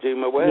and do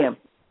my work.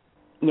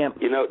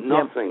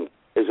 Nothing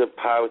is of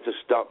power to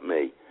stop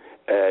me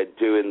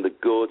doing the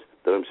good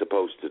that I'm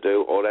supposed to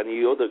do, or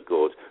any other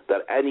good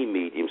that any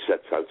medium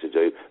sets out to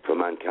do for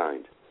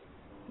mankind.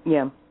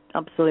 Yeah,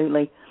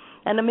 absolutely.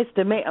 And I must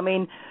admit,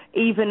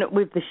 even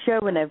with the show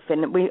and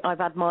everything, I've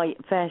had my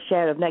fair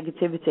share of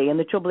negativity, and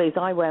the trouble is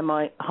I wear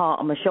my heart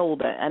on my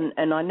shoulder,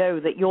 and I know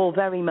that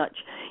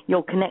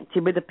you're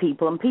connected with the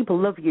people, and people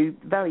love you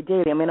very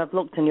dearly. I've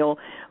looked on your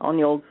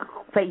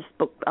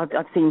Facebook,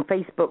 I've seen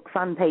Facebook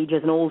fan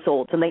pages and all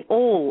sorts, and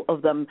all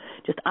of them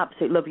just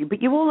absolutely love you.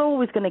 But you're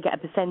always going to get a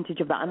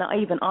percentage of that, and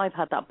I've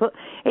had that. But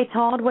it's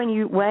hard when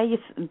you wear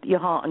your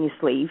heart on your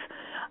sleeve.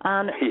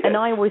 And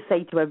I always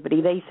say to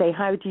everybody, they say,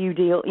 how do you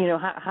deal,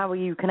 how are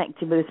you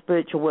connected with the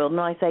spiritual world?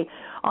 And I say,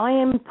 I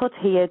am put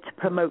here to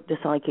promote the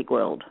psychic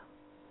world.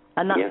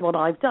 And that's what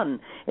I've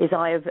done, is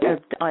I've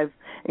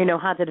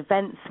had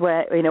events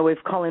where, with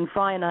Colin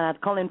Fry, and I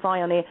had Colin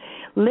Fry on here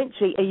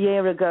literally a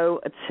year ago,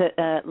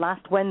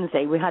 last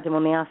Wednesday, we had him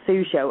on the Ask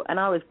Sue show, and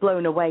I was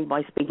blown away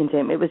by speaking to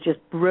him. It was just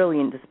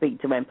brilliant to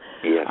speak to him.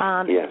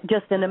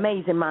 Just an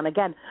amazing man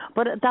again.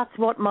 But that's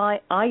what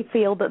I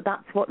feel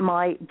that's what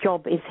my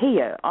job is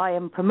here. I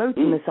am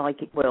promoting the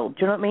psychic world.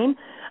 Do you know what I mean?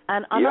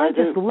 And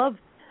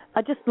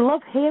I just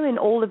love hearing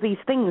all of these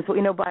things,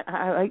 about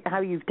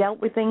how you've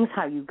dealt with things,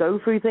 how you go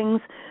through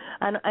things,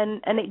 and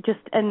it just,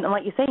 and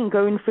like you're saying,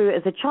 going through it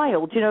as a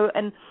child,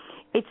 and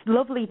it's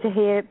lovely to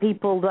hear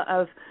people that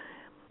have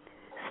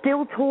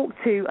still talk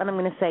to, and I'm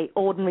going to say,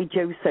 ordinary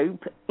Joe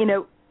Soap, you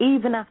know,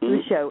 even after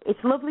the show. It's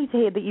lovely to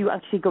hear that you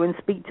actually go and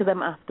speak to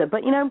them after.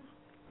 But, you know,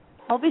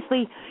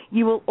 obviously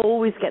you will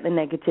always get the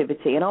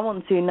negativity. And I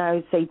want to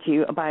now say to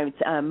you about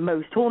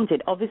Most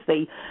Haunted.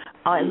 Obviously,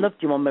 I loved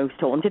you on Most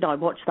Haunted. I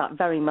watched that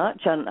very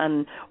much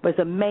and was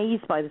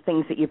amazed by the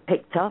things that you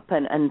picked up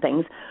and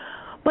things.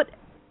 But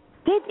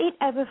did it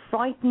ever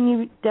frighten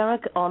you,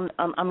 Derek?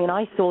 I mean,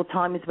 I saw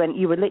times when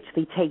you were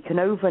literally taken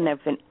over and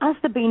everything. Has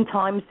there been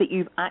times that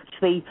you've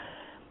actually,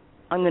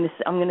 I'm going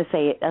to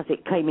say it as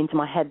it came into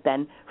my head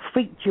then,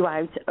 freaked you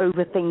out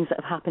over things that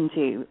have happened to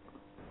you?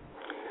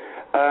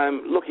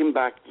 Looking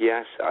back,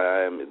 yes,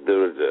 there are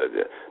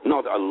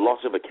not a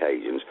lot of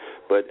occasions,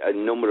 but a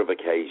number of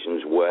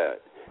occasions where,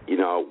 you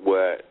know,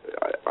 where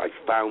I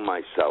found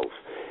myself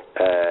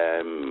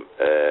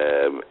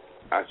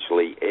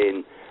actually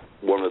in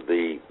one of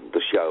the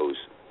shows,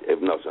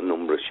 if not a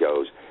number of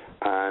shows,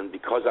 and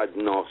because I'd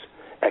not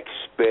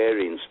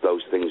experienced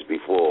those things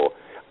before,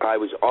 I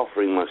was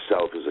offering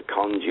myself as a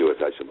conduit,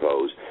 I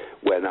suppose,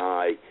 when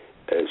I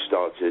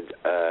started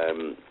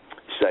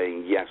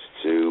saying yes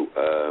to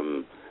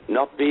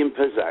not being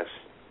possessed,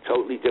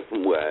 totally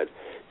different word,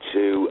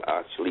 to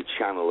actually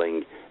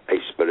channeling a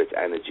spirit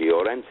energy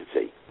or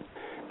entity.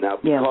 Now,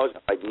 because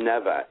I'd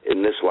never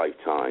in this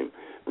lifetime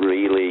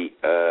really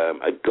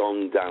had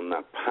gone down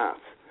that path,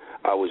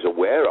 I was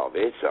aware of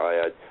it.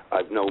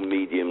 I've known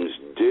mediums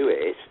do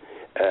it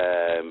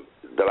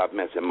that I've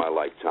met in my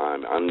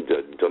lifetime and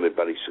done it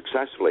very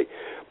successfully.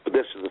 But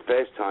this is the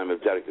first time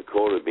of Derek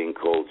ACORAH being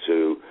called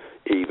to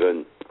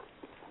even,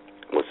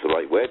 what's the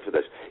right word for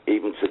this,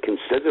 even to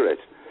consider it.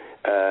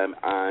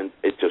 And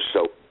it just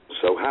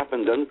so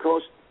happened. And, of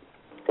course,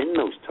 in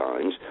those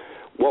times,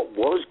 what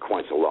was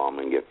quite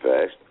alarming at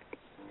first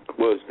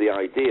was the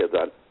idea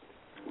that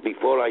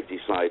before I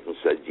decided and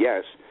said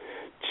yes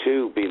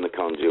to being the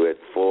conduit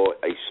for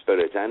a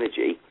spirit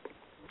energy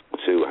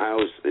to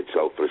house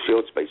itself for a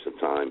short space of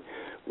time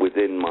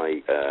within my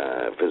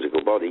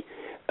physical body,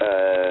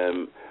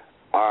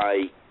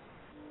 I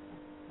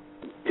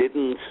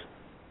didn't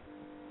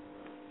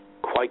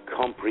quite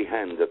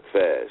comprehend at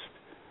first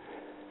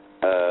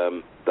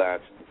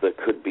that there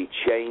could be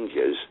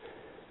changes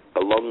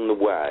along the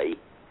way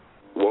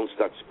once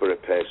that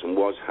spirit person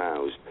was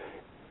housed,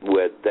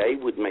 where they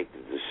would make the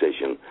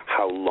decision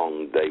how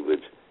long they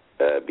would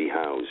be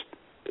housed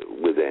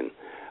within.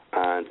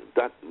 And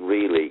that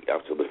really,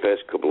 after the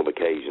first couple of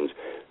occasions,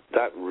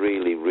 that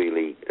really,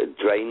 really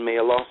drained me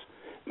a lot,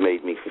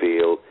 made me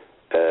feel,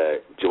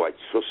 do I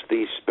trust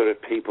these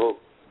spirit people?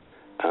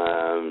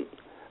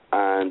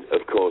 And,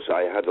 of course,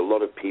 I had a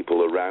lot of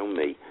people around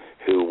me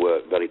who were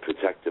very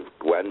protective.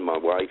 Gwen, my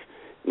wife,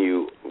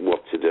 knew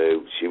what to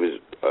do. She was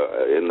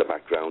in the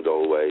background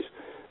always.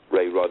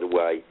 Ray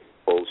Rodaway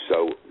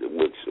also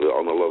was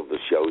on a lot of the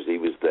shows. He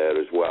was there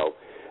as well.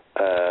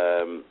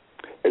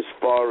 As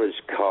far as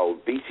Carl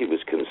Beatty was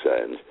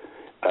concerned,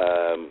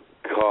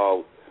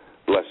 Carl,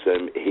 bless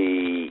him,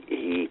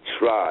 he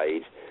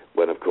tried,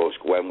 when of course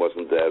Gwen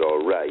wasn't there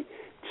or Ray,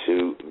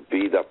 to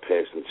be that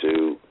person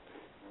to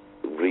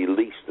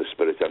release the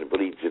spirit energy,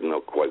 but he didn't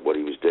know quite what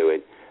he was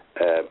doing.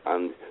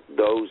 And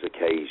those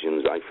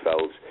occasions I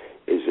felt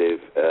as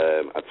if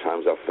at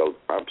times I felt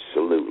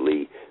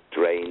absolutely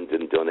drained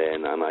and done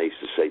in, and I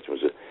used to say to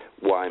myself,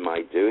 why am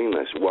I doing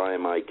this? Why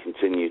am I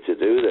continue to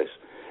do this?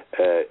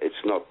 It's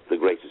not the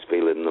greatest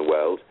feeling in the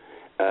world.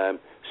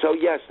 So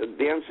yes,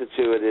 the answer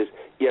to it is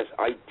yes,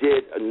 I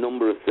did a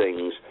number of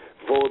things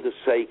for the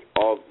sake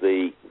of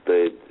the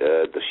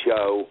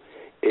show,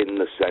 in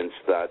the sense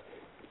that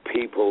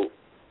people,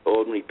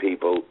 ordinary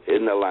people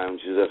in their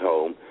lounges at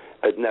home,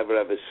 had never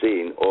ever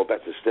seen, or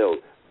better still,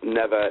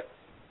 never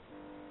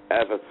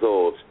ever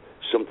thought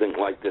something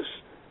like this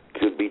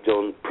could be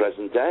done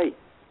present day.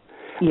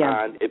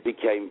 Yeah. And it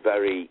became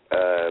very,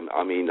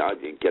 I mean, I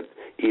did get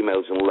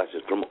emails and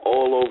letters from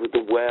all over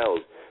the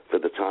world for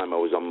the time I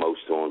was on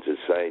Most Haunted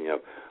saying, you know,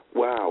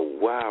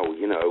 wow,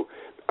 you know,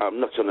 I'm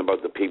not talking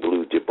about the people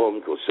who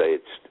debunk or say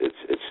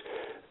it's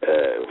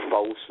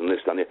false and this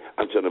and that.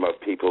 I'm talking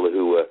about people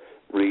who were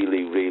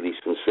really, really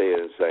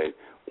sincere and saying,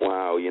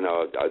 wow, you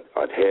know,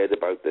 I'd heard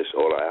about this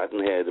or I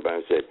hadn't heard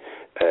about it.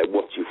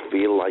 What do you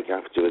feel like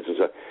afterwards? And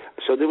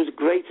so there was a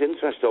great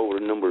interest over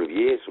a number of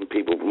years from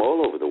people from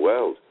all over the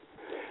world.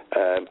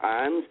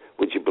 And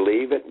would you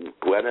believe it?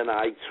 Gwen and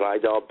I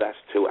tried our best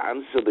to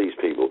answer these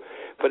people,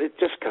 but it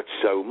just got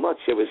so much.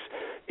 It was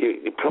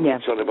you're probably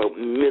talking about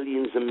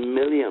millions and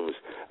millions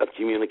of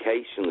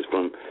communications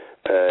from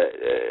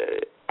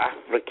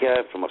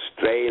Africa, from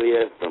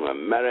Australia, from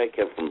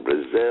America, from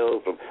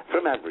Brazil,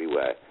 from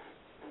everywhere,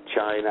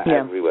 China,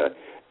 everywhere.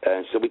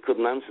 So we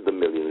couldn't answer the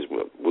millions.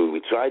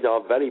 We tried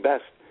our very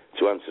best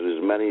to answer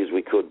as many as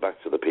we could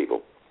back to the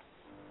people.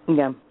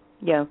 Yeah.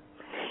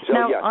 So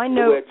now, I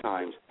know there were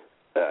times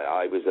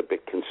I was a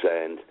bit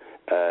concerned,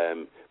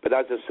 but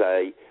as I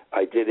say,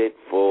 I did it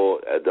for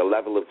the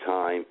level of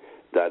time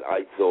that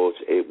I thought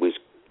it was,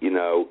 you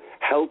know,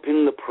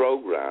 helping the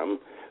program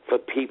for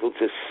people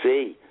to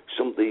see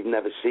something they've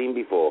never seen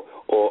before,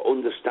 or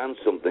understand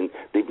something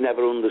they've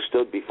never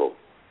understood before.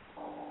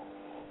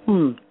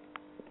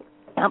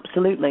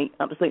 Absolutely.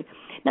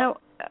 Now,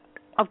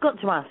 I've got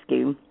to ask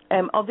you,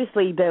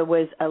 obviously there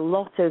was a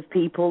lot of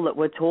people that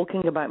were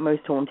talking about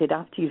Most Haunted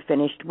after you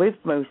finished with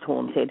Most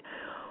Haunted.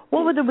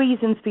 What were the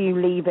reasons for you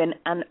leaving,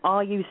 and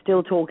are you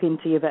still talking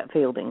to Yvette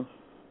Fielding?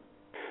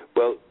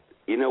 Well,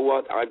 you know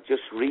what? I've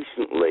just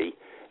recently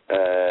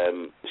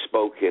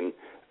spoken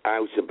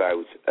out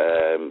about,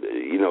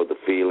 the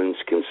feelings,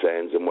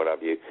 concerns, and what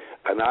have you.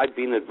 And I've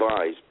been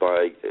advised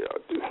by,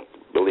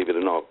 believe it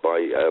or not, by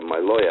my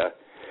lawyer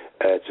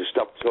to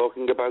stop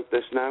talking about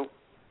this now,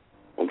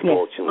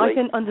 unfortunately. Yes, I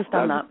can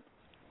understand that.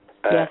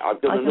 Yes,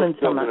 I've done enough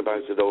talking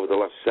about it over the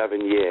last 7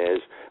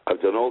 years.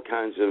 I've done all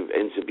kinds of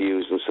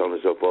interviews and so on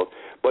and so forth.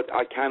 But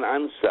I can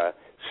answer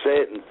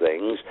certain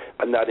things,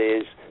 and that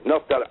is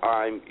not that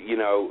I'm,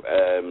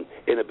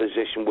 in a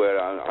position where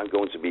I'm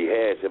going to be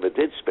hurt if I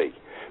did speak,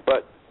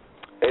 but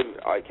if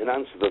I can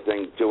answer the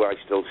thing, do I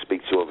still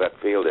speak to Yvette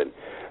Fielding?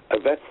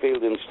 Yvette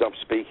Fielding stopped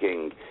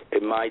speaking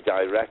in my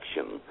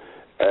direction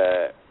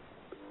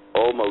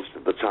almost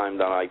at the time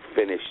that I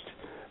finished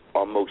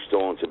on Most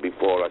Haunted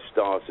before I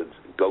started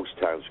Ghost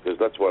Towns, because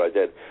that's what I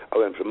did. I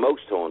went from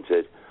Most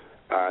Haunted,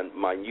 and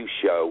my new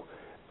show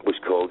was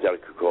called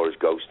Derek ACORAH's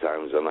Ghost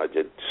Towns, and I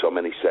did so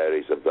many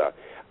series of that.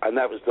 And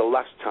that was the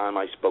last time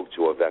I spoke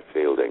to Yvette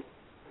Fielding.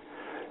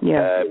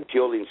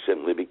 Purely and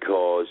simply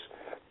because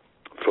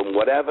from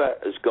whatever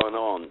has gone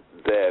on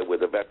there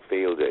with Yvette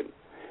Fielding,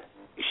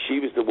 she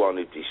was the one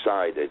who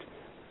decided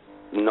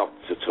not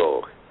to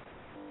talk.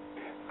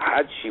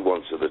 Had she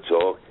wanted to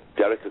talk,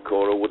 Derek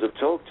ACORAH would have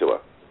talked to her.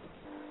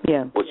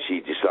 Yeah. But she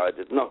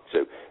decided not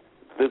to.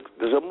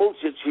 There's a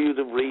multitude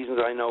of reasons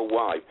I know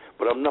why,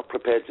 but I'm not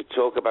prepared to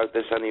talk about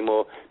this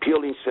anymore,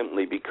 purely and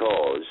simply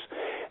because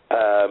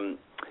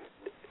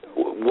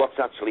what's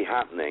actually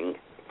happening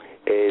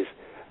is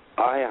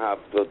I have,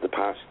 for the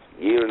past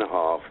year and a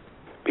half,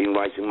 been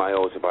writing my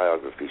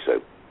autobiography,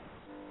 Sue.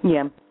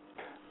 Yeah.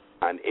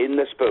 And in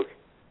this book,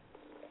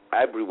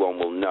 everyone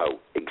will know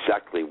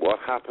exactly what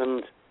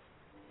happened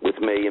with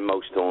me in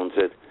Most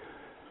Haunted,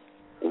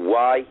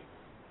 why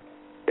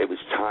it was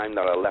time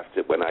that I left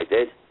it when I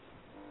did,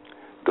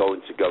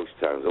 going to Ghost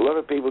Towns. A lot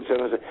of people say,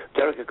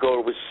 Derek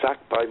ACORAH was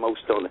sacked by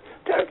Most Haunted.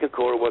 Derek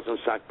ACORAH wasn't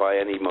sacked by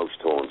any Most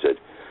Haunted.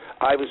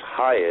 I was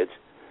hired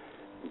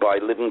by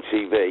Living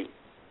TV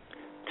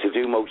to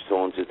do Most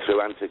Haunted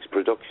through Antics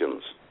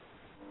Productions.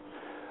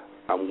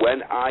 And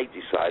when I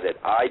decided,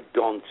 I'd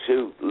gone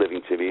to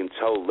Living TV and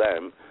told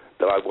them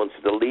that I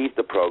wanted to leave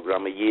the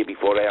program a year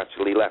before I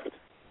actually left.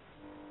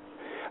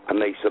 And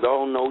they said,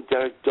 oh, no,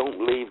 Derek,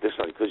 don't leave this,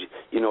 because,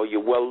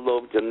 you're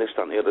well-loved and this,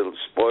 that, and the other. It'll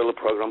spoil the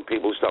program.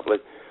 People stop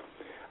it.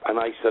 And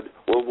I said,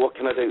 well, what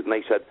can I do? And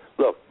they said,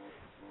 look,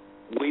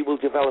 we will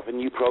develop a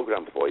new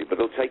program for you, but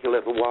it'll take a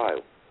little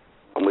while.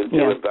 And we'll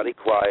do it very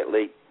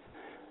quietly.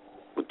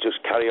 We'll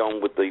just carry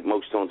on with the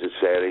Most Haunted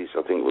series.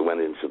 I think we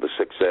went into the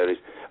 6th series,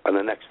 and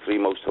the next 3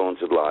 Most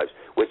Haunted Lives,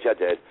 which I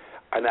did.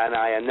 And then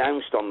I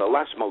announced on the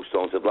last Most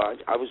Haunted Lives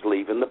I was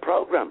leaving the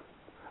program.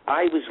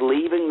 I was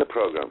leaving the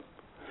program.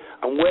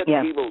 And where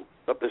people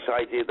got this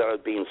idea that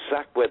I'd been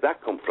sacked, where'd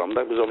that come from?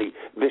 That was only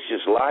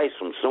vicious lies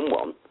from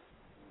someone.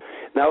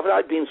 Now, if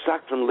I'd been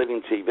sacked from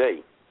Living TV,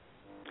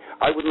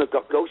 I wouldn't have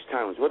got Ghost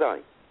Towns, would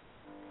I?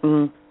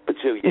 For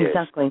 2 years.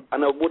 Exactly.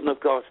 And I wouldn't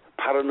have got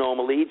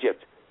Paranormal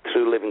Egypt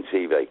through Living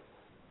TV.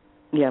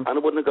 Yeah. And I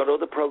wouldn't have got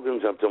other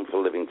programs I've done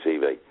for Living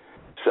TV.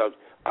 So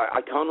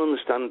I can't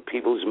understand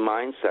people's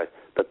mindset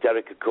that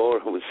Derek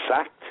ACORAH was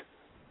sacked.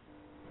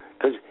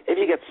 Because if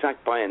you get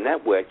sacked by a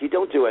network, you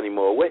don't do any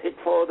more work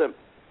for them.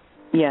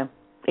 Yeah,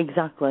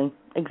 exactly.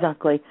 And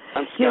Sky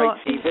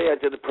TV, I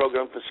did a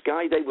program for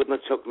Sky. They wouldn't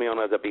have took me on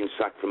had I been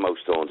sacked from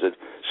Most Haunted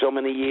so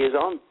many years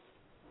on.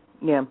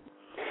 Yeah.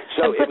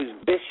 So it was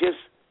vicious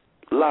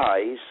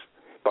lies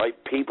by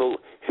people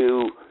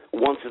who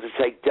wanted to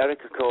take Derek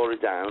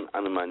ACORAH down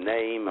and my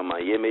name and my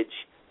image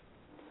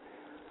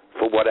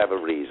for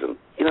whatever reason.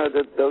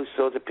 Those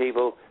sort of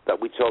people that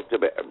we talked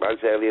about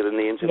earlier in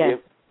the interview.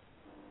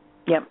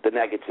 Yep. The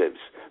negatives,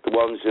 the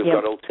ones who've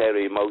got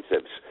ulterior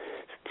motives,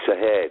 to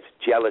hate,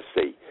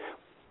 jealousy.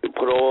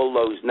 Put all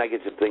those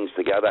negative things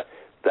together.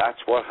 That's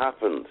what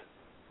happened.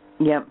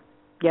 Yeah.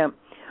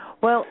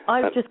 Well,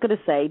 I've just got to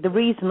say, the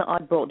reason that I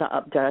brought that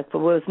up, Derek,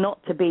 was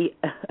not to be,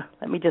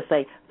 let me just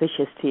say,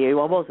 vicious to you.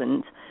 I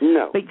wasn't.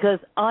 No. Because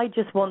I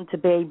just want to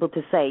be able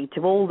to say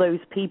to all those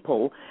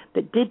people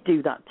that did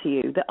do that to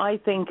you, that I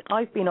think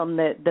I've been on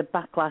the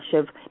backlash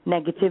of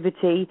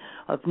negativity,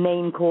 of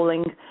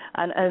name-calling,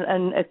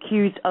 and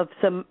accused of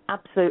some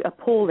absolute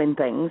appalling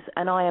things,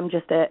 and I am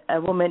just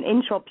a woman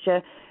in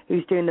Shropshire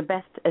who's doing the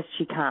best as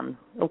she can,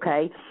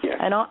 okay? Yes.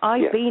 And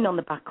I've been on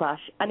the backlash,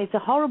 and it's a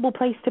horrible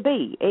place to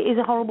be. It is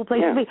a horrible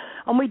place to be.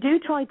 And we do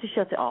try to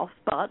shut it off,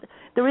 but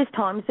there is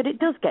times that it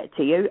does get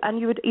to you,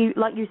 and you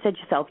like you said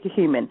yourself, you're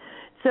human.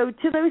 So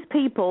to those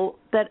people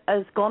that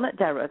has gone at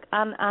Derek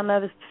and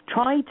have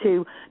tried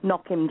to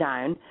knock him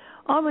down,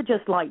 I would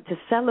just like to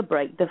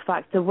celebrate the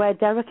fact of where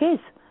Derek is.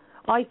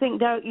 I think,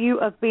 Derek, you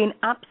have been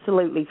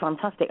absolutely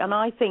fantastic, and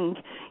I think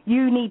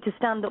you need to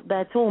stand up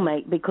there tall,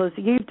 mate, because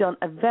you've done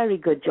a very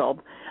good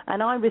job,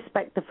 and I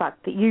respect the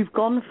fact that you've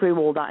gone through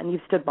all that and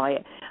you've stood by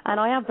it. And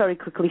I have very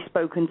quickly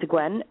spoken to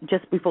Gwen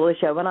just before the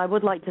show, and I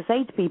would like to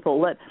say to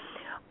people that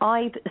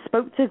I've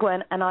spoke to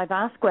Gwen, and I've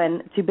asked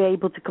Gwen to be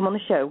able to come on the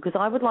show, because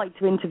I would like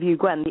to interview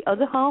Gwen, the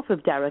other half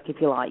of Derek, if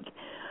you like,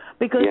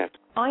 because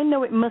I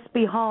know it must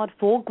be hard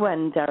for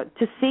Gwen, Derek,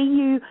 to see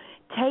you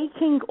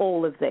taking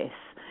all of this,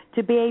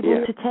 to be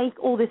able to take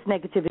all this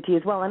negativity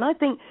as well. And I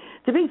think,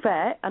 to be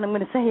fair, and I'm going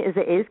to say it as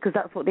it is, because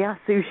that's what the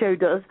Ask Sue show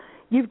does,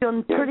 you've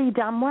done pretty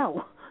damn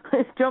well. Do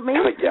you know what I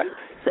mean?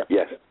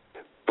 Yes.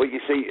 But you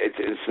see,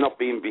 it's not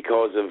been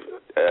because of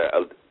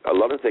a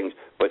lot of things.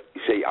 But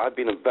you see, I've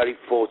been a very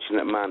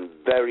fortunate man,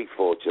 very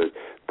fortunate,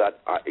 that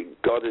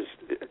God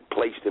has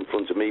placed in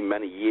front of me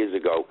many years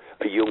ago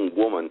a young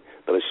woman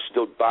that has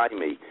stood by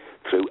me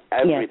through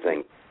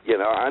everything. You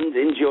know, and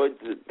enjoyed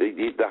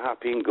the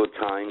happy and good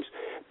times,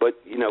 but,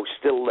 you know,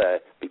 still there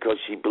because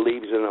she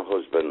believes in her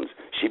husband.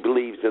 She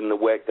believes in the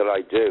work that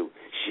I do.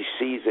 She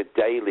sees it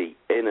daily,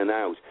 in and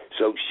out.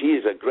 So she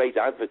is a great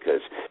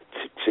advocate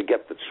to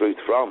get the truth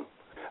from.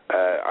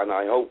 And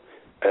I hope,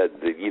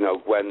 you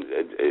know, Gwen,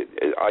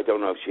 I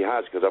don't know if she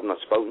has because I've not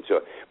spoken to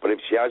her, but if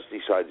she has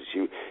decided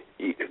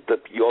that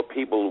your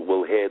people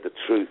will hear the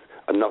truth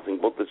and nothing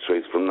but the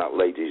truth from that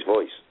lady's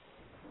voice.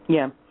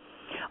 Yeah.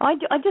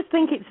 I just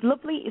think it's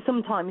lovely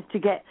sometimes to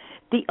get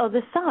the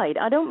other side.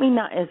 I don't mean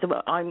that as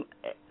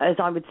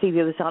I would see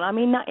the other side. I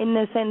mean that in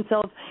the sense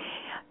of,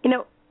 you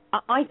know,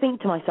 I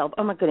think to myself,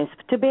 oh my goodness,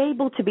 to be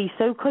able to be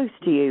so close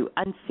to you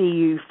and see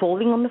you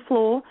falling on the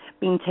floor,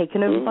 being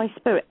taken over by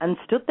spirit, and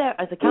stood there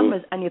as the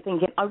cameras, and you're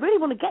thinking, I really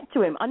want to get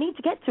to him. I need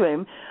to get to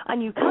him,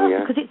 and you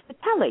can't because it's the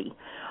telly.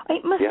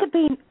 It must have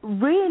been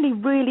really,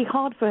 really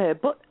hard for her.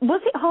 But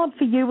was it hard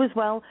for you as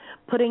well,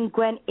 putting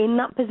Gwen in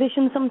that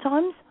position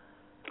sometimes?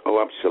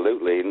 Oh,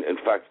 absolutely. In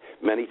fact,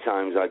 many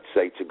times I'd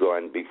say to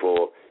Gwen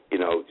before, you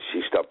know,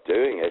 she stopped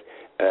doing it,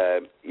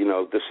 you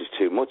know, this is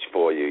too much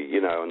for you, you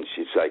know, and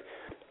she'd say,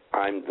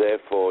 I'm there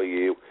for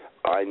you.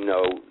 I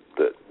know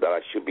that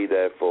I should be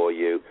there for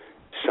you.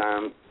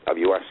 Sam, have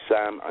you asked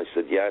Sam? I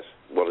said, yes.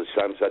 What has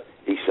Sam said?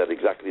 He said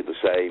exactly the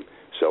same.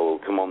 So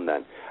come on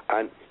then.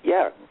 And,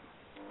 yeah,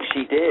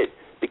 she did,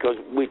 because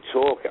we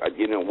talk,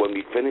 you know, when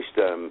we finished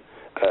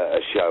a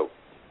show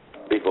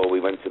before we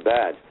went to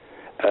bed,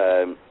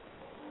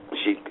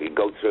 she'd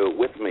go through it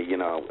with me, you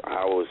know,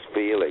 how I was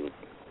feeling,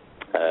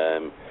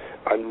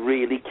 and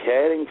really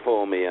caring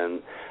for me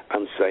and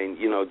saying,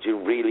 you know, do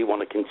you really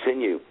want to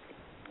continue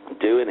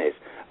doing it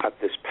at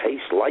this pace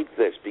like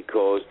this?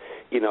 Because,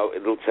 you know,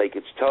 it'll take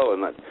its toll.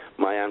 And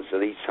my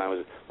answer each time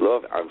was,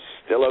 love, I'm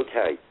still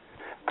okay.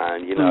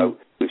 And, you know,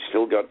 we've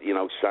still got, you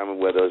know, Sam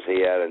with us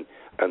here.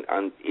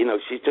 And you know,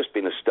 she's just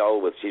been a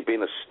stalwart. She's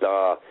been a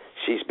star.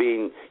 She's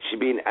been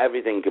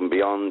everything and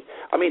beyond.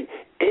 I mean,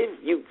 if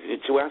you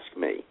to ask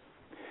me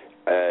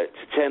to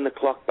turn the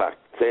clock back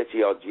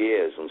 30-odd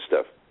years and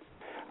stuff,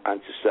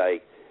 and to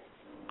say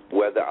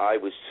whether I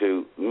was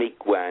to meet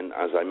Gwen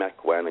as I met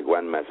Gwen and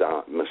Gwen met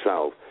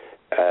myself,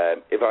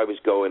 if I was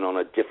going on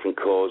a different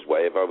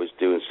causeway, if I was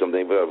doing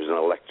something, if I was an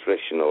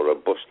electrician or a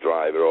bus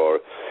driver or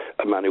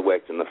a man who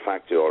worked in the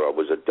factory or I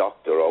was a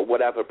doctor or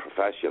whatever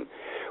profession,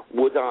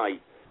 would I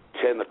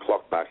turn the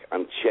clock back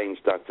and change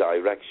that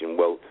direction?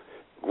 Well,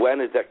 Gwen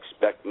would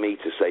expect me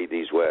to say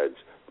these words.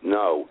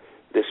 No,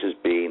 this has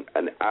been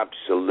an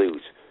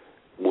absolute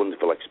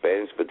wonderful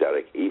experience for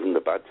Derek, even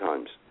the bad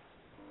times,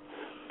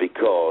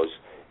 because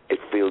it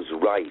feels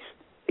right,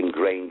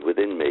 ingrained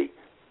within me,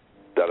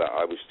 that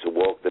I was to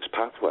walk this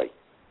pathway,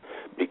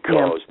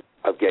 because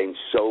I've gained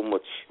so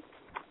much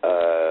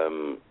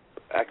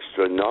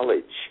extra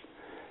knowledge,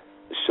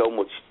 so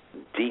much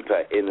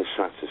deeper inner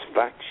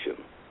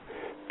satisfaction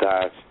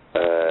that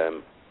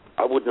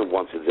I wouldn't have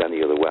wanted it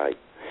any other way.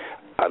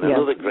 And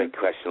another great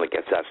question that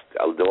gets asked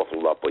an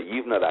awful lot, but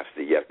you've not asked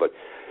it yet, but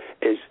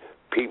is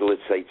people would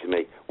say to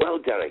me, well,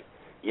 Derek,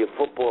 your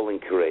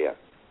footballing career,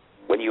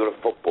 when you were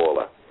a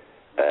footballer,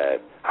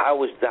 how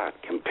was that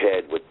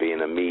compared with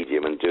being a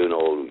medium and doing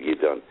all you've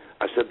done?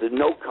 I said, there's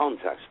no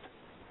contest.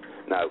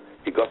 Now,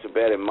 you've got to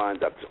bear in mind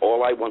that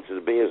all I wanted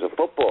to be as a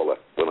footballer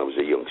when I was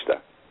a youngster.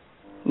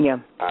 Yeah.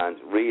 And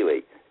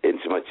really,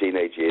 into my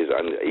teenage years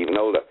and even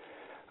older.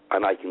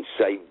 And I can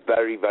say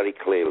very, very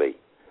clearly,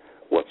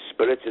 what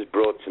Spirit has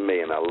brought to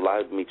me and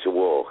allowed me to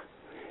walk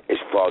is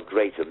far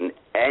greater than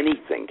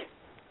anything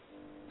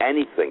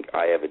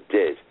I ever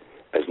did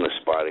as an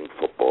aspiring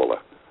footballer.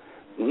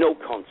 No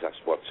contest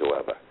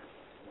whatsoever.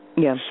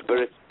 Yeah.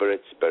 Spirit,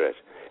 spirit, spirit.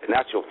 In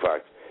actual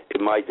fact,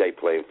 in my day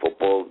playing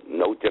football,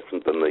 no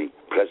different than the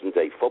present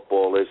day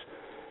footballers,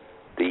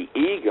 the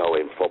ego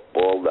in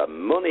football, the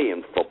money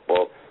in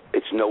football,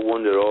 it's no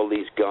wonder all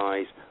these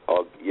guys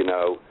are, you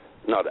know,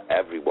 not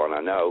everyone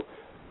I know,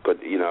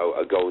 but, you know,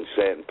 are going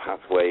certain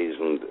pathways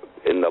and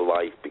in their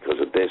life because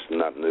of this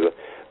and that and the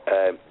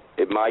other.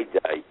 In my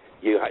day,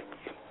 you had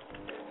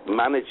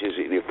managers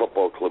in your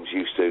football clubs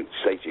used to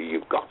say to you,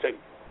 you've got to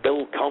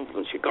build confidence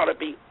confidence. You've got to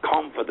be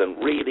confident,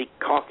 really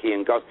cocky,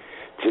 and got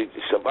to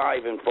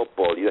survive in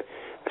football.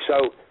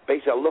 So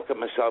basically, I look at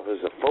myself as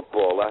a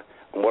footballer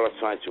and what I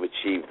tried to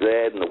achieve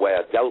there and the way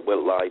I dealt with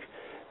life.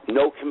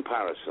 No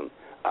comparison.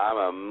 I'm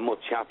a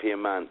much happier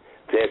man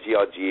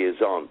 30-odd years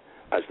on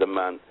as the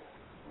man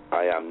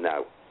I am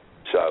now.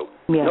 So,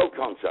 no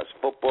contest.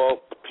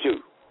 Football,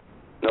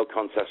 no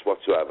contest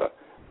whatsoever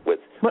with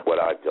what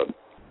I've done.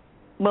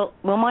 Well,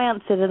 my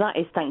answer to that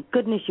is thank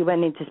goodness you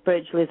went into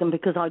spiritualism,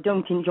 because I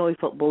don't enjoy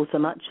football so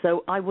much,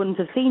 so I wouldn't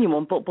have seen you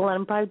on football, and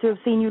I'm proud to have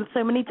seen you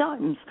so many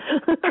times.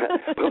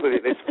 Well,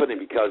 it's funny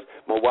because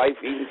my wife,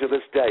 even to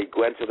this day,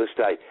 Gwen to this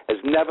day, has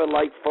never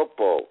liked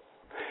football.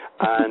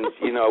 And,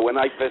 when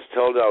I first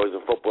told her I was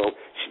a football,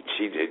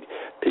 she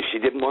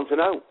didn't want to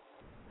know.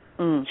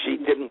 She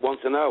didn't want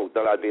to know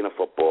that I'd been a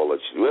footballer.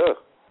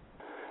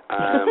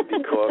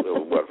 Because,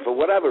 for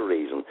whatever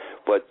reason.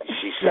 But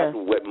she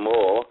settled with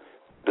more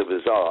the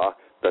bizarre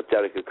that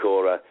Derek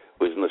ACORAH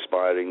was an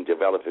aspiring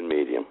developing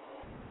medium.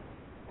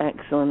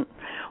 Excellent.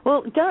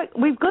 Well, Derek,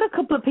 we've got a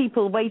couple of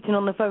people waiting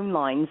on the phone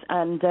lines,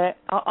 and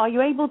are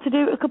you able to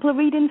do a couple of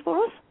readings for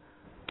us?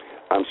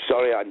 I'm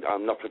sorry,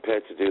 I'm not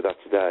prepared to do that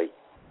today.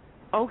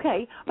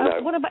 Okay.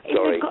 No, what about if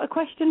sorry. I've got a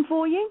question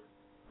for you?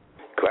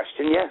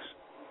 Question, yes.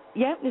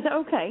 Yeah, is that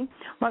okay?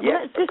 Right, yes,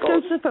 well, let's just go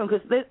to the phone,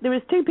 because there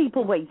is two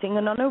people waiting,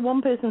 and I know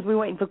one person's been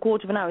waiting for a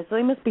quarter of an hour, so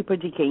they must be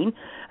pretty keen.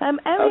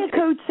 Area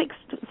code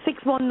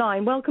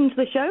 619, welcome to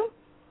the show.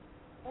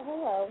 Oh,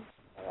 hello.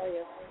 How are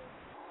you?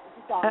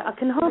 I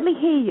can hardly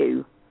hear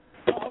you.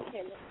 Oh,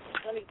 okay,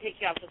 let me take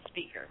you off the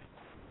speaker.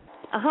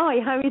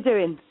 Hi, how are you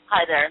doing?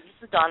 Hi there,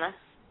 this is Donna.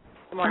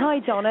 Good morning. Hi,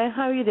 Donna.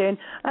 How are you doing?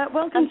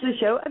 Welcome to the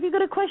show. Have you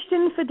got a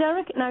question for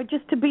Derek? Now,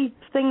 just to be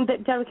saying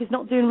that Derek is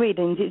not doing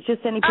readings, it's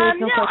just any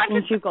personal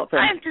questions you've got for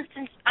him.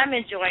 I'm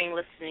enjoying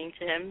listening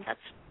to him.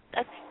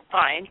 That's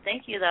fine.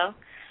 Thank you, though.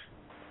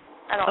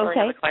 I don't really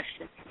have a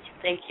question.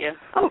 Thank you.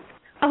 Oh,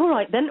 all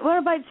right then.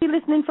 Whereabouts are you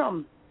listening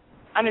from?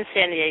 I'm in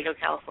San Diego,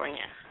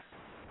 California.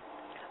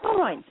 All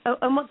right. Oh,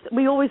 and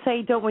we always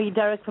say, don't we,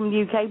 Derek, from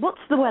the UK, what's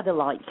the weather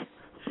like?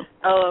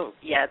 Oh,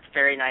 yeah, it's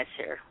very nice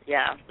here.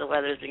 Yeah, the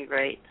weather's been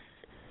great.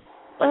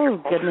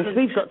 Oh, goodness,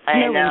 we've got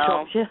snow in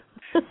Shropshire.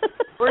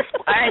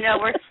 I know,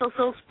 we're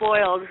so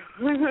spoiled.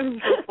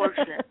 So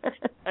fortunate.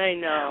 I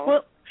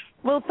know.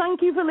 Well,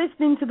 thank you for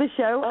listening to the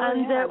show,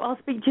 I'll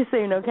speak to you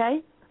soon,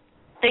 okay?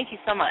 Thank you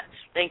so much.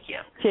 Thank you.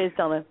 Cheers,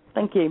 Donna.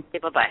 Thank you. Okay,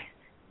 bye-bye.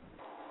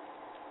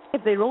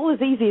 If they're all as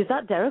easy as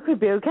that, Derek, we'd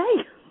be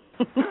okay.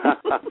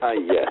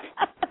 Yes.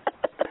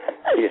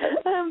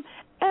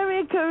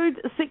 Area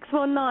code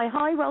 619.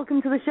 Hi,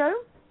 welcome to the show.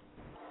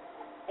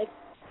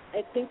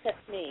 I think that's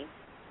me.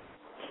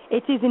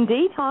 It is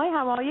indeed. Hi,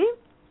 how are you?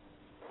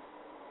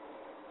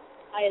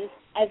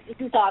 This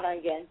is Donna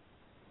again.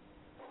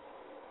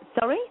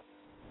 Sorry?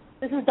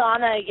 This is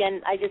Donna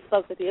again. I just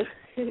spoke with you.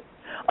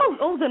 Oh,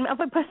 hold on.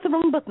 Have I pressed the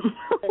wrong button?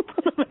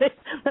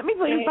 Let me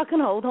put you back on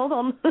hold. Hold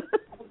on.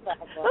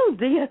 Oh,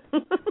 dear.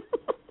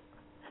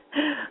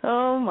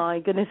 Oh, my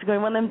goodness. It's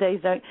going one of them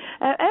days, don't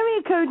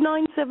Area code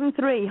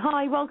 973.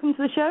 Hi, welcome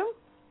to the show.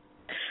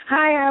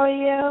 Hi, how are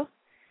you?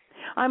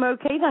 I'm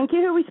okay, thank you.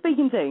 Who are we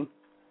speaking to?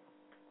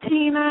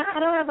 Tina, I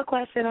don't have a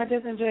question. I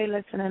just enjoy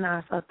listening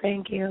also.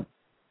 Thank you.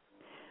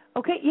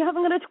 Okay, you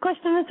haven't got a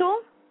question at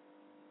all?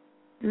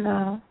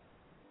 No.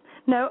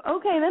 No?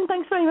 Okay, then.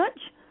 Thanks very much.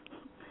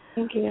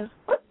 Thank you.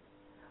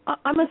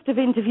 I must have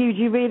interviewed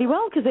you really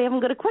well, because they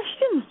haven't got a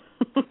question.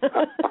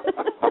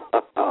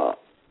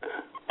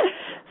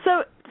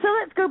 So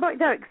let's go back,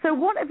 Derek. So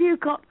what have you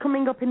got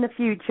coming up in the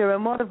future,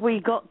 and what have we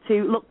got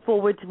to look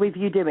forward to with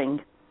you doing?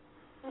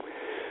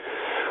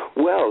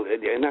 Well,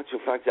 in actual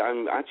fact,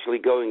 I'm actually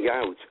going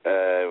out,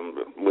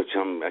 which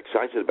I'm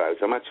excited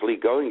about. I'm actually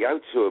going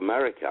out to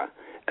America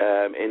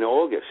in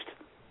August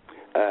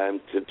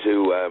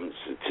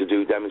to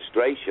do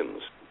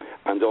demonstrations,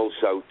 and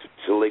also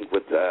to link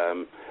with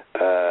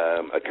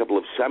a couple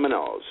of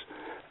seminars,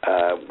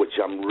 which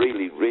I'm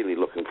really, really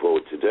looking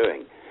forward to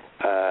doing.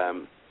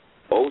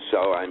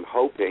 Also, I'm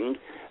hoping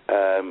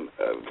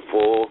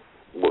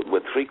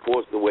we're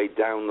three-quarters of the way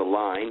down the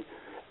line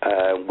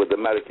with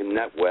American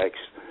networks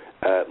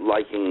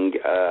liking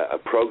a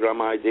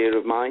program idea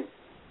of mine,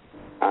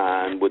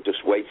 and we're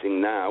just waiting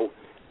now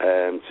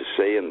to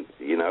see and,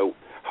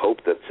 hope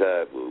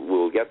that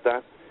we'll get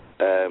that.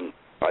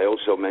 I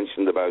also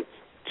mentioned about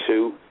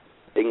 2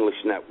 English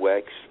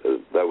networks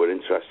that were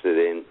interested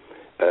in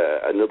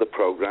another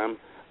program,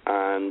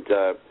 and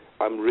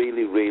I'm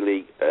really,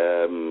 really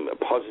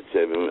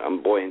positive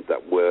and buoyant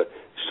that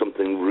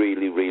something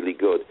really, really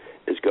good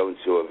is going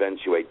to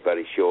eventuate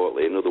very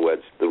shortly. In other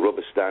words, the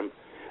rubber stamp,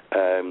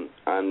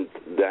 and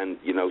then,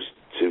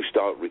 to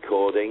start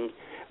recording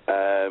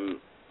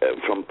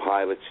from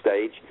pilot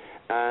stage,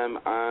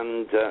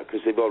 and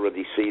because they've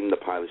already seen the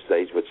pilot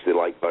stage, which they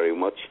like very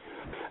much.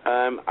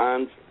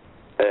 And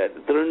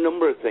there are a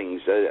number of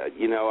things. I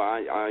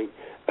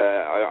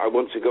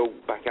want to go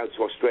back out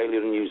to Australia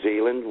and New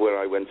Zealand, where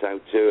I went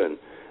out to, and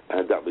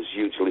that was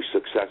hugely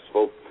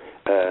successful,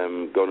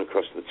 going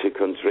across the 2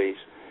 countries.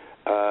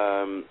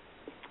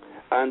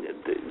 And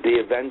the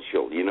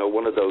eventual,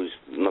 one of those,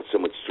 not so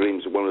much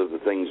dreams, one of the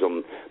things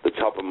on the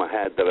top of my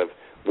head that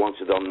I've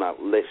wanted on that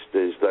list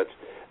is that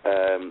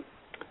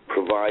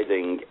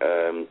providing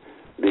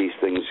these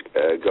things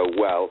go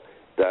well,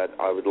 that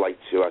I would like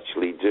to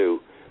actually do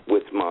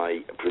with my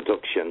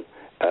production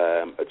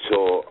a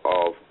tour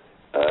of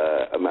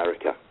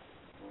America.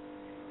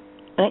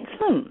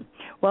 Excellent.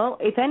 Well,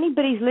 if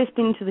anybody's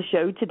listening to the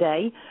show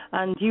today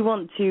and you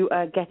want to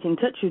get in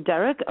touch with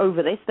Derek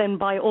over this, then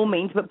by all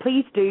means, but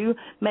please do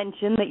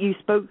mention that you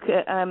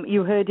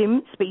you heard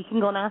him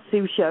speaking on our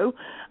Sue show,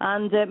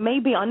 and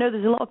maybe, I know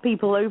there's a lot of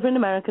people over in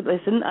America that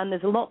listen, and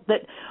there's a lot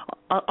that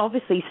are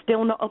obviously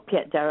still not up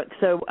yet, Derek,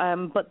 so,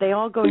 but they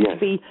are going to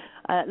be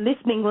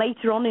listening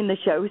later on in the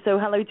show, so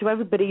hello to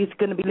everybody who's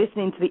going to be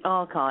listening to the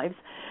archives.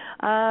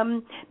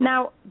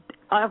 Now,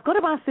 I've got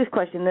to ask this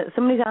question that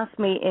somebody's asked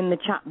me in the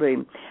chat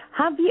room.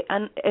 Have you,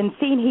 and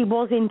seeing he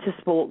was into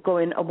sport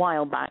going a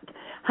while back,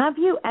 have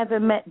you ever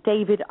met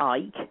David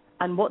Icke,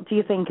 and what do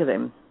you think of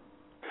him?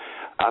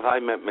 Have I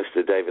met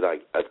Mr. David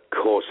Icke? Of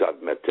course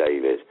I've met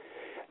David.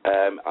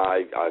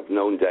 I've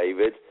known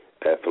David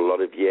for a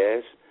lot of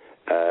years,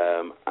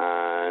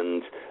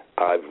 and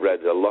I've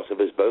read a lot of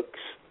his books.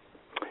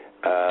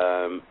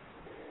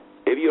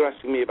 If you're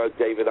asking me about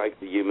David Icke,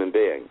 the human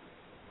being,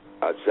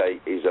 I'd say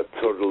he's a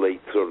thoroughly,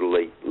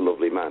 thoroughly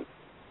lovely man.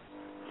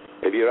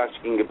 If you're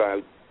asking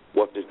about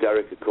what does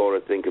Derek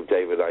ACORAH think of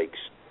David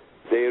Icke's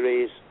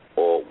theories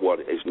or what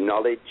his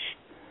knowledge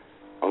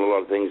on a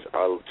lot of things,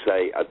 I'll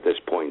say at this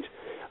point,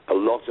 a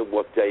lot of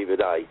what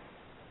David Icke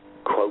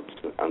quotes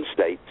and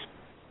states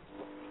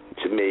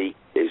to me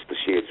is the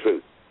sheer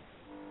truth.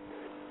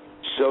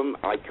 Some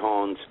I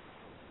can't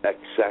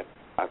accept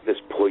at this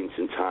point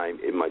in time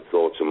in my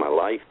thoughts of my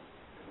life,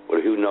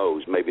 but who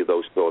knows, maybe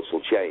those thoughts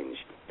will change.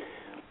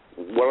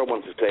 What I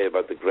want to say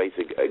about the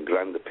greater,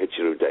 grander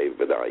picture of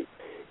David Icke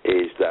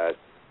is that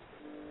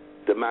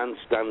the man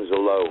stands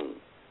alone,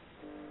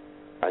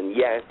 and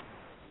yet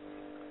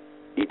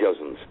he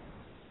doesn't.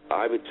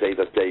 I would say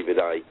that David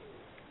Icke,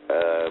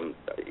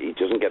 he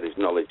doesn't get his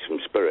knowledge from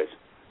spirit,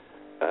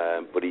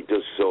 but he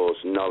does source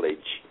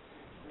knowledge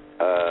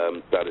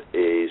that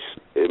is,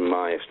 in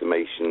my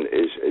estimation,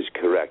 is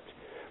correct.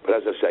 But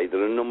as I say,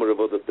 there are a number of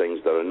other things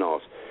that are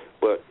not.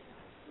 But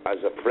as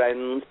a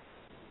friend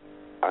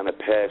and a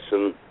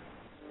person,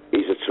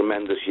 he's a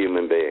tremendous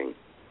human being.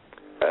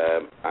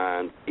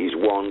 And he's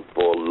one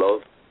for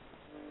love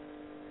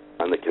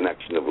and the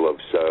connection of love.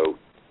 So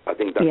I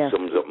think that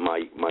sums up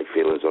my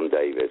feelings on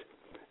David.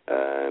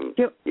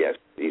 Yes,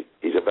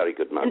 he's a very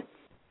good man.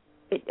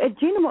 Do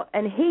you know what?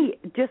 And he,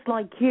 just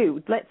like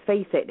you, let's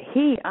face it,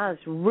 he has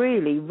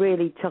really,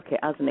 really took it,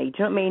 hasn't he?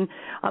 Do you know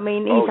what I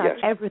mean? He's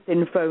had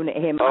everything thrown at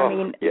him.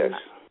 Yes.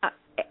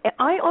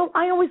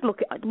 I always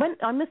look at,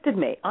 I must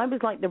admit, I was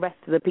like the rest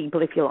of the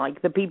people, if you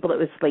like, the people that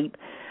were asleep,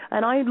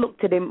 and I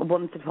looked at him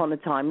once upon a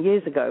time,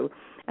 years ago,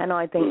 and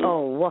I think,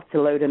 oh, what a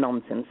load of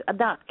nonsense.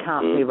 That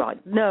can't be right.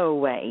 No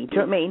way. Do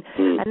you know what I mean?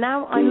 And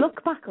now I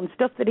look back on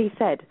stuff that he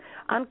said,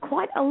 and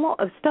quite a lot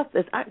of stuff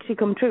that's actually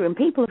come true, and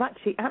people have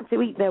actually had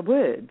to eat their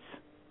words.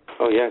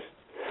 Oh, yes.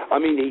 I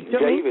mean,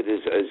 David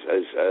is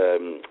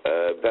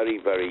very,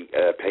 very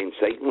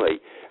painstakingly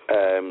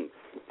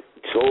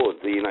toured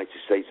the United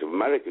States of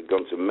America,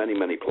 gone to many,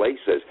 many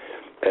places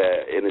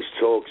in his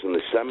talks and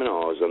his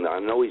seminars, and I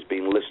know he's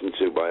been listened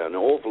to by an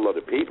awful lot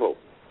of people.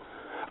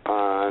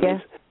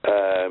 And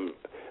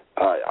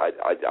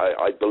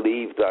I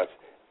believe that,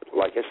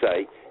 like I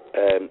say,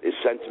 his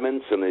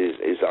sentiments and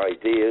his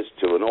ideas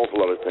to an awful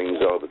lot of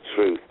things are the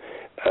truth.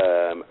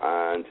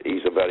 And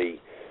he's a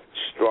very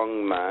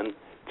strong man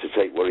to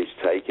take what he's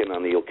taken,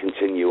 and he'll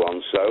continue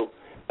on so.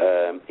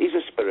 He's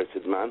a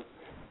spirited man.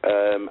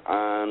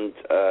 And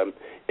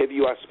if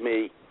you ask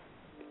me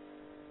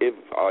if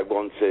I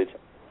wanted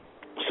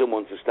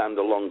someone to stand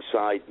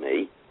alongside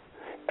me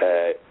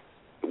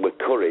with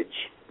courage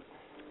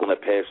and a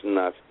person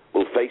that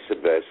will face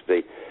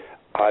adversity,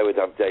 I would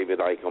have David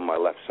Icke on my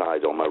left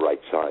side or my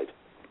right side.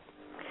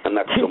 And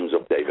that sums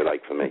up David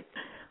Icke for me.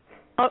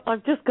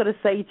 I've just got to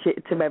say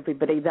to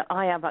everybody that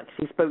I have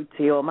actually spoke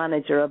to your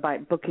manager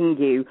about booking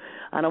you,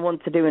 and I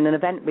want to do an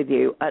event with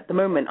you. At the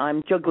moment,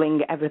 I'm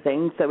juggling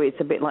everything, so it's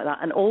a bit like that.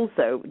 And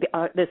also,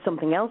 there's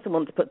something else I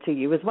want to put to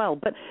you as well.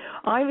 But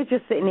I was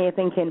just sitting here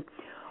thinking,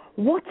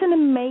 what an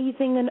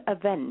amazing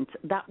event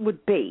that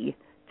would be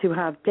to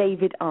have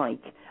David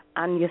Icke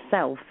and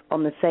yourself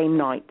on the same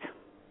night.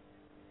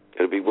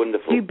 It would be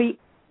wonderful. To be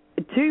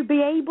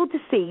able to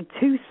see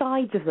two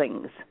sides of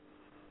things.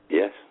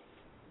 Yes.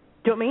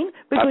 Do you know what I mean?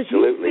 Because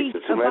absolutely, you speak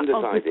it's a tremendous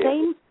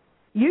idea.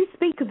 You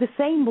speak of the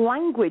same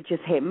language as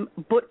him,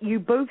 but you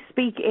both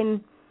speak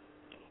in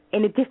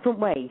a different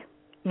way.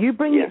 You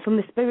bring it from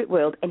the spirit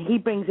world, and he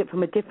brings it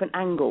from a different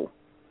angle.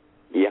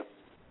 Yeah.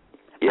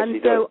 Yes,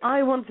 and so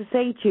I want to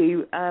say to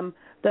you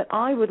that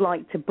I would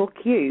like to book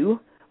you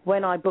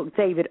when I book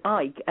David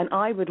Icke, and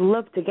I would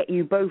love to get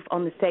you both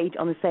on the stage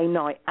on the same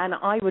night, and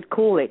I would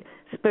call it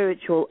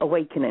Spiritual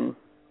Awakening.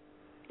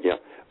 Yeah.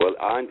 Well,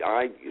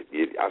 I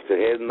after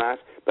hearing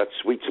that's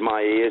sweet to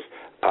my ears.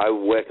 I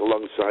work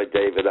alongside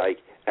David Icke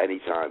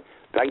anytime.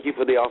 Thank you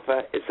for the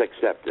offer. It's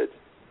accepted.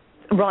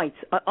 Right.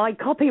 I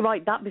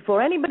copyright that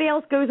before anybody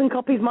else goes and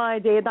copies my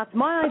idea. That's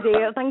my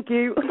idea. Thank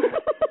you.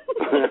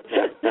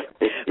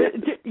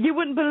 You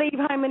wouldn't believe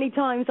how many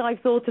times I've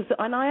thought of,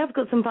 and I have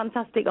got some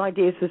fantastic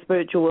ideas for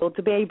Spiritual World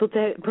to be able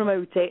to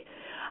promote it.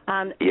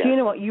 And do you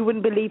know what? You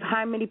wouldn't believe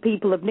how many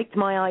people have nicked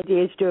my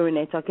ideas during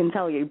it, I can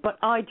tell you. But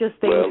I just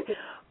think... Well,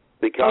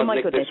 they can't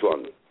nick goodness. this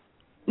one.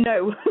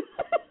 No.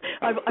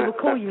 I will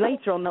call you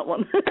later on that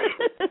one.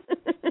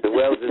 The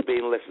world has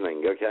been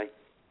listening, okay?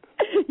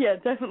 Yeah,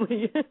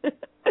 definitely.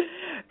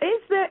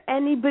 Is there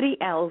anybody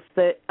else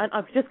that, and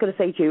I've just got to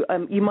say to you,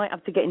 you might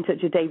have to get in touch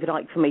with David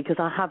Icke for me, because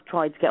I have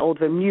tried to get hold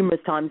of him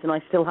numerous times and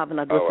I still haven't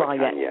had a reply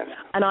yet. Yes.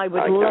 And I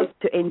would love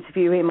to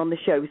interview him on the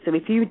show. So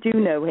if you do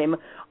know him,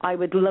 I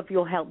would love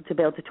your help to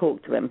be able to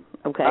talk to him,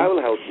 okay? I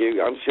will help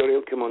you. I'm sure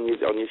he'll come on your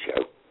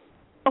show.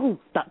 Oh,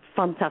 that's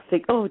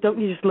fantastic. Oh, don't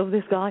you just love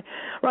this guy?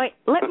 Right,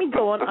 let me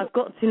go on. I've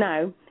got to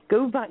now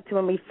go back to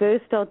when we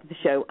first started the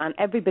show, and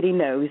everybody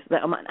knows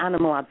that I'm an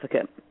animal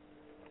advocate.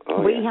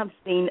 We have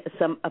seen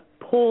some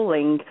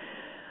appalling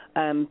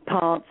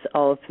parts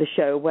of the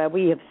show where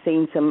we have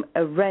seen some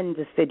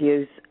horrendous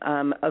videos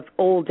of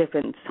all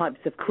different types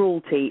of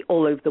cruelty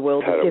all over the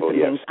world, of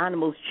different things,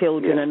 animals,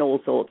 children, and all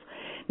sorts.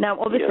 Now,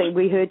 obviously,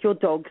 we heard your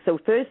dog, so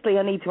firstly,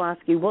 I need to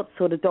ask you, what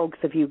sort of dogs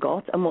have you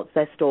got, and what's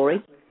their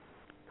story?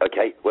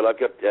 Okay, well, I've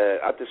got,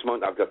 at this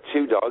moment, I've got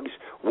 2 dogs.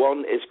 One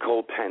is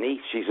called Penny.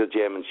 She's a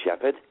German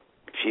Shepherd.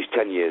 She's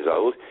 10 years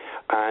old.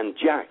 And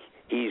Jack,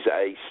 he's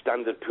a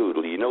standard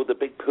poodle. You know the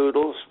big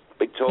poodles,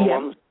 big tall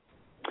ones?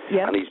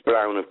 Yeah. And he's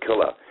brown of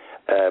colour.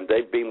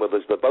 They've been with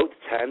us. They're both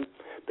 10.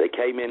 They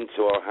came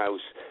into our house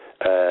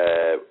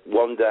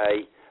one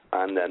day,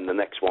 and then the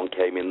next one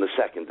came in the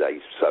second day.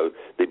 So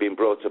they've been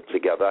brought up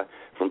together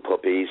from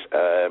puppies.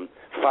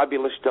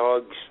 Fabulous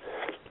dogs,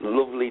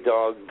 lovely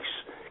dogs,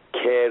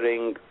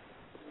 caring,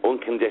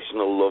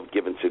 unconditional love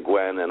given to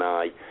Gwen and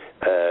I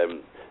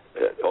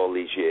all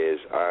these years.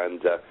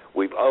 And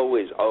we've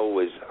always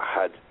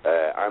had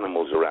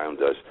animals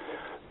around us.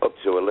 Up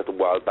to a little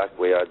while back,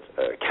 we had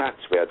cats.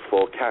 We had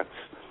 4 cats,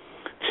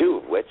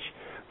 2 of which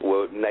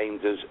were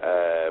named as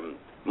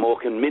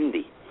Mork and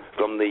Mindy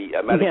from the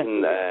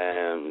American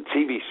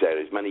TV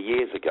series many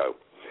years ago.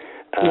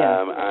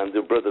 And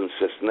the brother and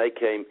sister, and they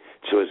came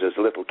to us as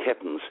little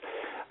kittens.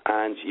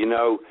 And, you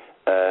know,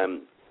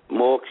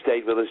 Mork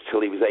stayed with us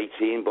till he was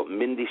 18, but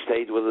Mindy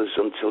stayed with us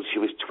until she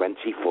was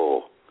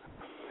 24.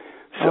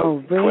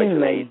 So, quite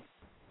an age.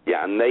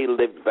 Yeah, and they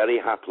lived very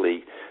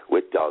happily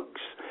with dogs.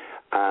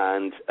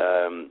 And,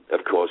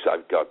 of course,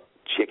 I've got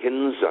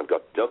chickens, I've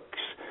got ducks,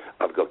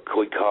 I've got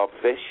koi carp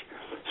fish.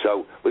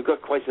 So we've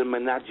got quite a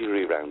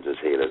menagerie around us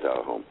here at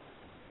our home.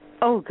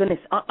 Oh, goodness.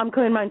 I'm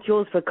coming round to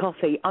yours for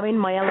coffee. I'm in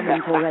my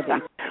element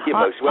already. You're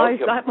most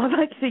welcome. I've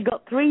actually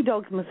got 3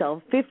 dogs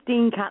myself,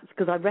 15 cats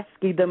because I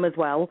rescued them as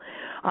well.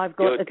 I've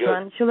got a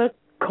tarantula,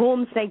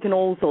 corn snake and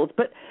all sorts.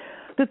 But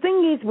the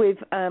thing is with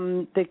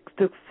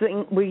the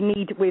thing we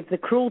need with the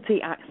cruelty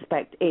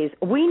aspect is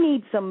we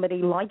need somebody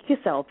like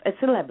yourself, a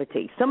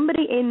celebrity,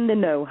 somebody in the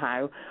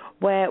know-how,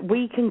 where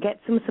we can get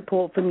some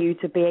support from you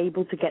to be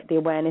able to get the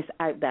awareness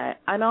out there.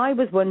 And I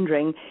was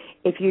wondering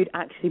if you'd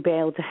actually be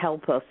able to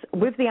help us.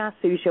 With the Ask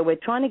Sue show, we're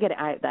trying to get it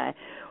out there.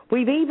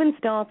 We've even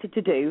started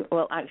to do,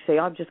 well, actually,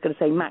 I'm just going to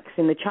say Max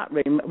in the chat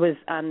room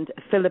and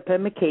Philippa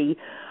McKee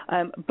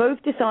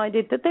both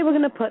decided that they were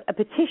going to put a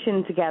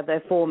petition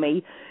together for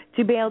me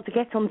to be able to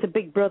get onto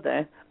Big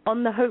Brother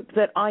on the hope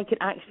that I could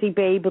actually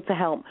be able to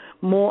help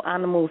more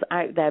animals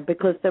out there,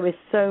 because there is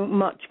so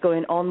much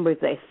going on with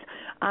this.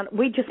 And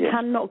we just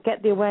cannot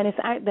get the awareness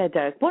out there,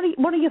 Derek. What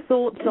are your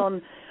thoughts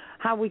on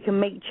how we can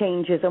make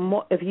changes, and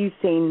what have you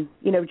seen,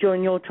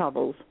 during your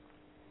travels?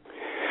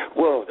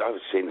 Well, I've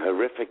seen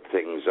horrific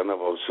things, and I've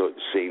also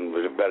seen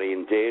very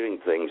endearing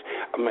things.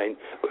 I mean,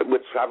 we're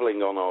travelling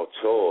on our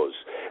tours.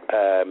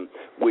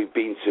 We've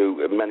been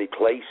to many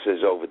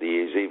places over the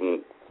years,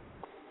 even,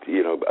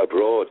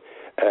 abroad.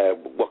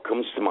 What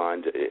comes to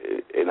mind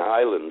in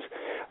Ireland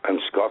and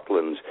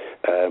Scotland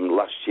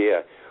last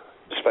year,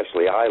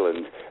 especially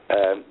Ireland,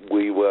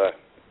 we were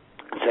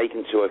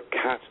taken to a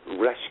cat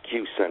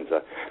rescue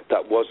centre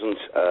that wasn't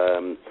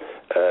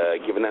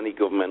given any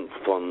government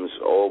funds,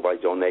 all by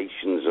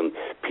donations and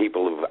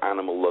people of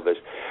animal lovers.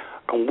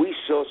 And we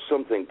saw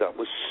something that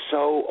was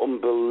so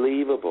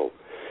unbelievable,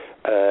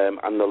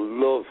 and the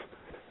love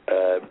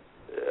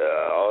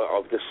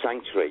of the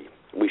sanctuary.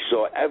 We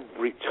saw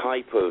every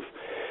type of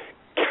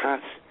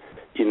cat,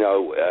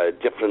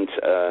 different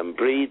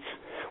breeds.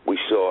 We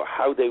saw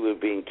how they were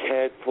being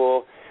cared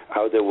for,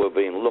 how they were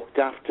being looked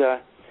after,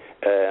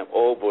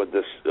 all with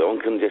this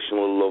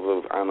unconditional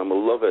love of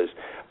animal lovers.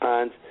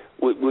 And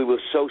we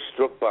were so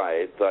struck by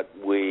it that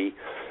we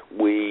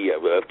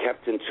have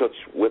kept in touch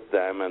with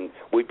them, and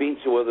we've been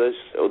to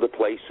other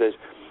places,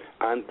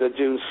 and they're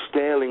doing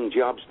sterling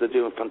jobs. They're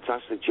doing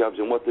fantastic jobs,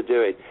 and what they're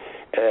doing,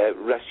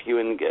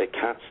 rescuing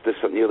cats, this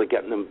and the other,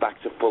 getting them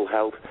back to full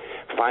health,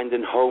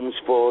 finding homes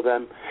for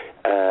them,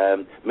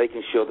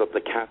 making sure that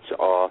the cats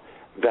are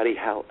very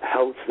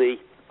healthy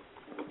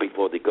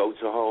before they go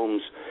to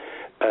homes,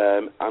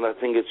 and I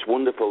think it's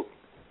wonderful.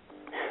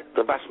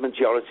 The vast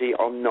majority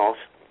are not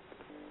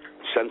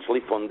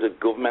centrally funded,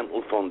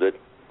 governmental funded,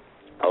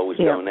 always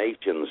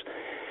donations.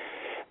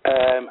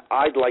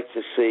 I'd like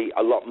to see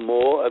a lot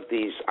more of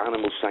these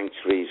animal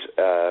sanctuaries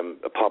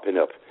popping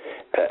up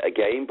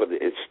again, but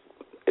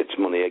it's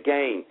money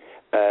again.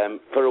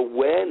 For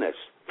awareness,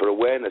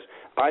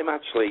 I'm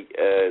actually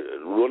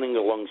running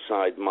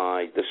alongside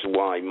this is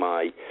why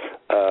my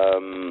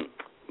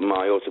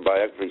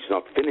autobiography is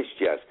not finished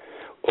yet,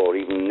 or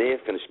even near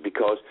finished,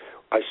 because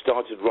I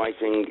started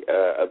writing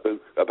a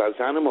book about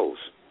animals,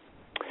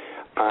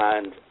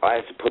 and I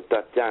had to put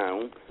that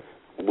down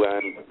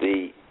when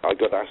I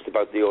got asked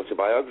about the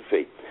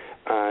autobiography,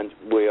 and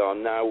we are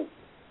now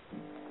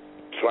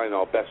trying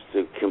our best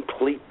to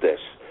complete this.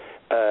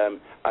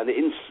 And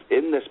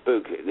in this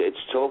book, it's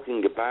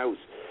talking about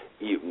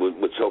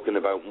we're talking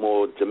about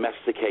more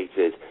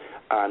domesticated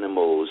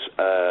animals,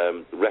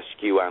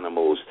 rescue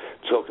animals,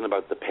 talking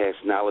about the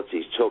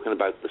personalities, talking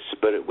about the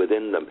spirit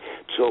within them,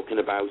 talking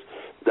about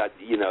that,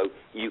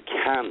 you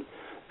can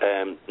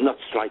not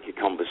strike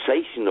a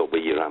conversation over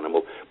your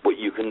animal, but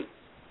you can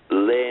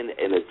learn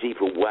in a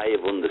deeper way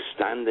of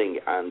understanding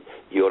and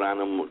your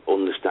animal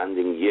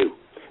understanding you.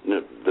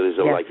 There is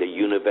like a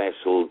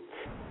universal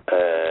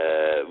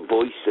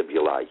voice, if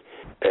you like,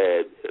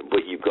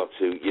 but you've got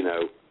to,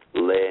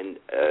 learn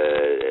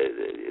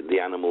the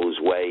animal's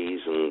ways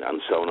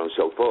and so on and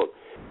so forth.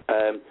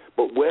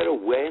 But where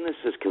awareness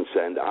is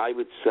concerned, I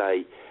would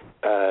say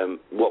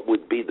what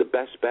would be the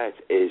best bet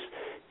is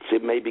to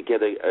maybe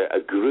get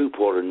a group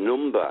or a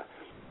number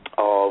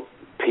of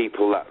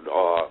people that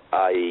are,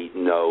 i.e.,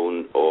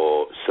 known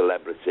or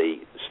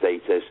celebrity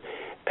status,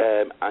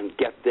 and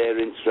get their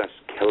interests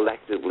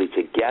collectively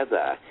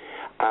together,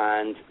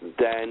 and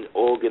then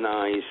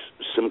organise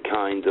some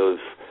kind of.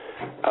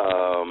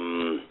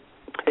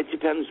 It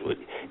depends.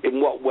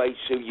 In what way,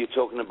 Sue, you're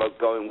talking about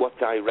going? What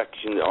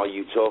direction are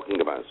you talking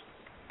about?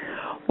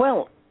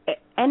 Well,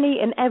 any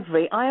and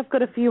every. I have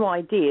got a few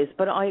ideas,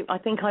 but I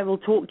think I will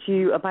talk to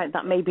you about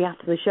that maybe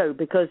after the show,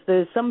 because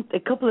there's a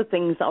couple of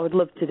things that I would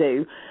love to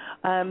do.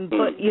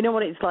 But you know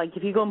what it's like.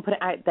 If you go and put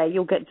it out there,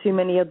 you'll get too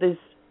many others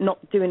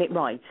not doing it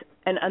right.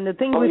 And the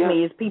thing with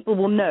me is people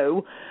will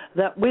know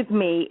that with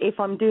me, if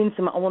I'm doing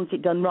something, I want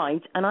it done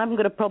right. And I haven't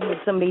got a problem with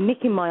somebody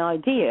nicking my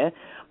idea,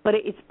 but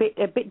it's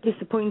a bit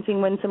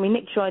disappointing when somebody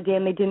nicks your idea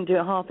and they didn't do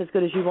it half as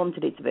good as you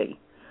wanted it to be.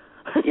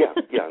 Yeah, I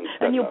understand.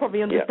 And you'll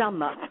probably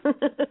understand that.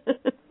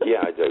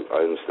 Yeah, I do.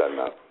 I understand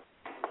that.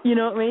 You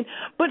know what I mean?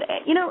 But,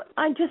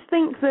 I just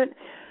think that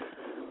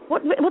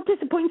what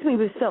disappoints me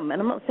with some,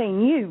 and I'm not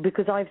saying you,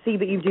 because I see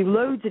that you do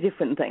loads of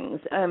different things,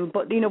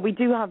 but, we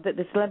do have that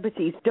the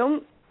celebrities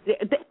don't.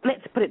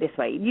 Let's put it this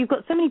way. You've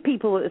got so many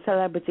people that are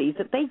celebrities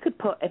that they could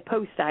put a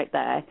post out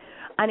there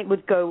and it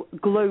would go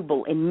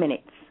global in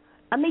minutes.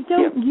 And they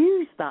don't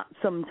use that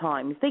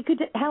sometimes. They could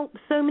help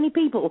so many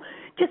people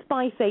just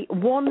by, say,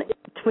 one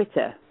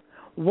Twitter,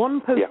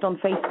 one post on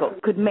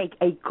Facebook could make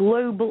a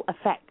global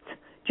effect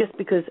just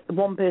because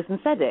one person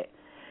said it.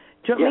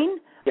 Do you know what I mean?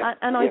 Yeah.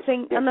 And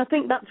I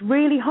think that's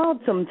really hard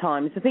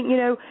sometimes. I think,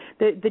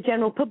 the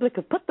general public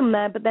have put them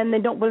there, but then they're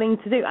not willing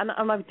to do. And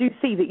I do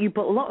see that you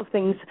put a lot of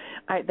things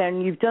out there,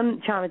 and you've done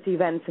charity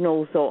events and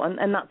all sorts,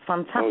 and that's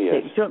fantastic. Do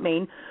you know what I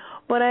mean?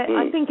 But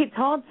I think it's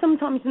hard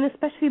sometimes, and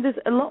especially there's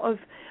a lot of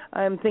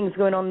things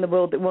going on in the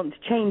world that want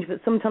to change,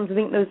 but sometimes I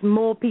think there's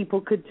more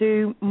people could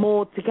do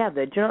more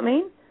together. Do you know what I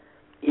mean?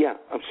 Yeah,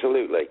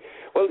 absolutely.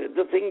 Well,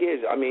 the thing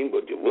is,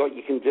 what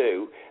you can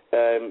do,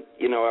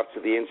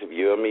 after the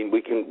interview,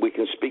 we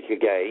can speak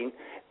again,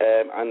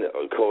 and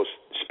of course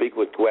speak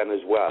with Gwen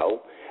as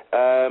well,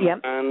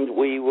 and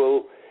we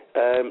will.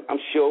 I'm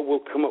sure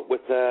we'll come up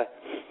with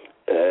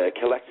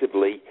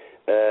collectively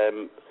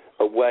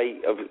a way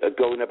of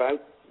going about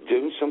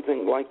doing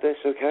something like this.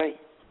 Okay.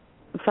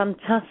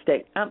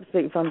 Fantastic,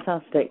 absolutely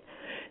fantastic.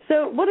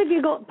 So, what have you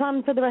got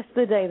planned for the rest of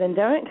the day, then,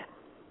 Derek?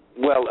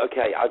 Well,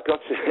 okay, I've got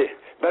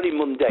very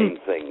mundane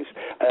things.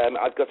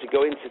 I've got to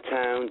go into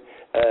town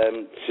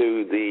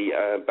to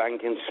the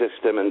banking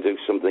system and do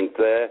something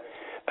there.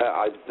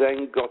 I've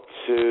then got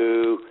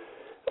to,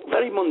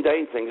 very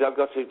mundane things, I've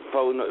got to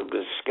phone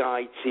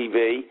Sky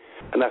TV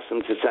and ask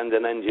them to send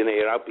an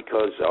engineer out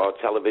because our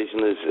television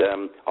is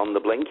on the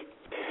blink.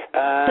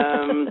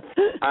 And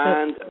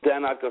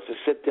then I've got to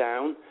sit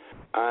down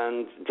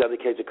and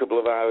dedicate a couple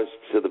of hours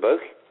to the book.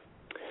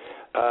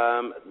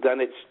 Then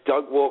it's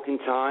dog walking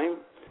time,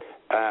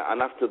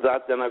 and after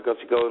that, then I've got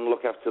to go and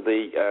look after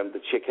the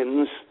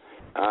chickens.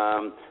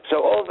 So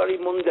all very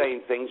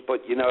mundane things,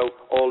 but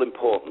all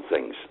important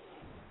things.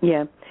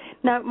 Yeah.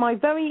 Now,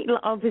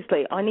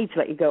 obviously, I need to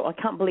let you go. I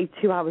can't believe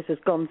 2 hours has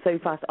gone so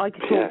fast. I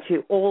could talk to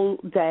you all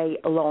day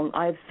long.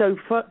 I have so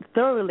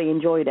thoroughly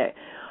enjoyed it.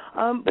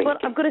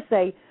 But I've got to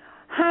say,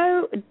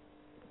 how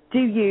do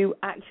you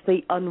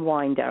actually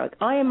unwind, Derek?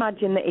 I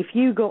imagine that if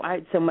you go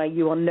out somewhere,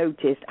 you are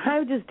noticed.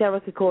 How does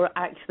Derek ACORAH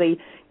actually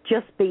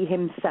just be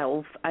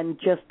himself and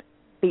just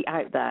be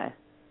out there?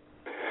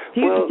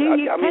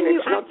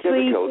 It's not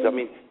difficult. I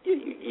mean,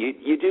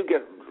 you do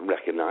get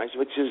recognised,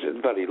 which is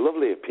very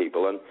lovely of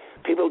people, and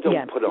people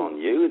don't put on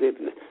you.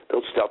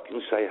 They'll stop you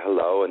and say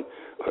hello, and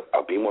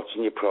I've been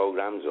watching your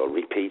programmes or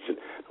repeats, and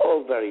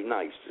all very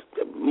nice,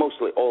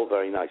 mostly all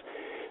very nice.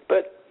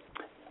 But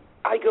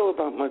I go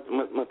about my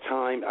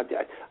time.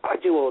 I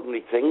do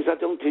ordinary things. I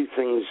don't do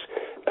things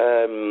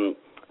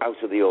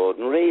out of the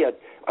ordinary.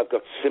 I've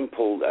got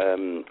simple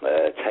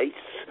tastes.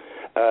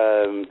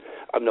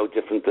 I'm no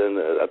different than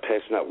a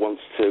person that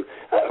wants to,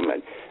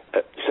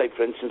 say,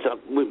 for instance,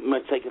 we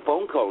might take a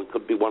phone call. It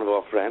could be one of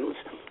our friends,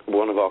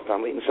 one of our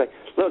family, and say,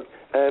 look,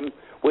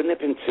 we're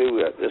nipping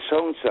to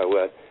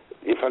so-and-so.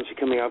 You fancy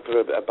coming out for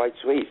a bite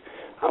to eat?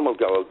 And we'll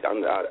go out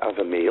and have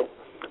a meal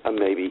and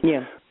maybe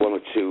one or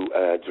two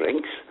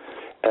drinks.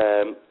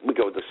 We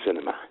go to the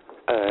cinema.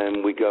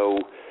 We go,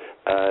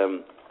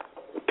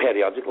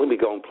 periodically, we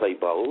go and play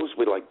bowls.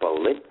 We like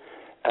bowling.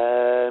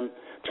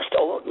 Just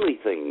ordinary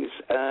things.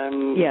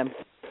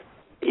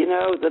 You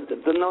know,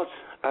 they're not...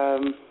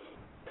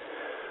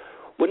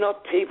 we're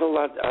not people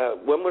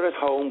that... when we're at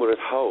home, we're at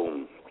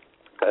home.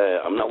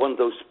 I'm not one of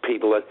those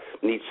people that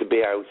needs to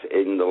be out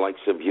in the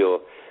likes of your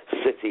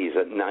cities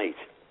at night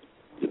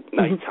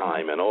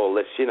time and all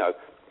this, you know.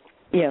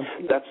 Yeah.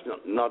 That's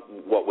not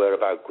what we're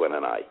about, Gwen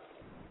and I.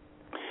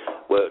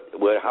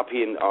 We're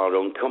happy in our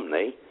own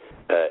company,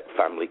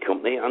 family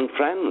company and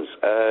friends.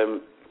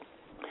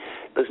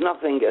 There's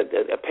nothing,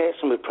 a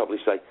person would probably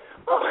say,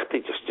 oh, they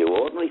just do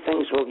ordinary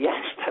things. Well, yes,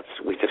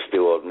 we just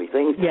do ordinary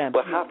things. Yeah.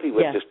 We're happy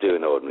with just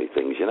doing ordinary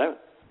things, you know?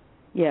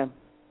 Yeah,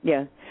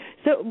 yeah.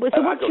 So what's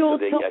your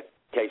to the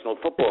occasional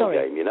football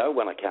game, you know,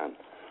 when I can.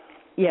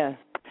 Yeah.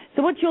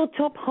 So what's your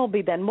top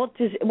hobby then? What's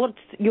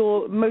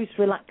your most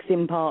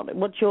relaxing part?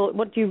 What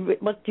do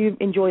you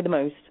enjoy the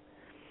most?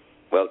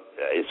 Well,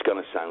 it's going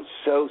to sound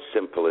so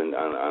simple and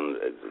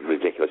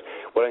ridiculous.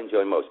 What I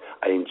enjoy most,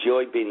 I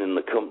enjoy being in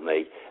the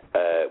company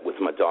with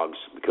my dogs,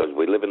 because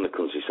we live in the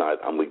countryside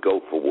and we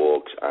go for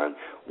walks, and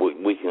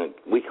we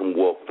can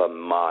walk for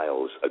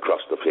miles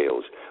across the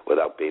fields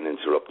without being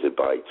interrupted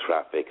by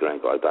traffic or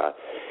anything like that.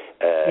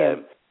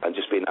 And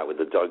just being out with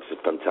the dogs is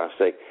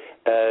fantastic.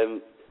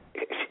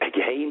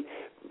 Again,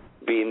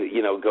 being,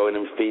 you know, going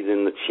and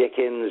feeding the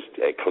chickens,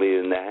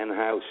 clearing the hen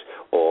house,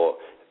 or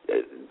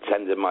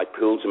tending my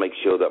pool to make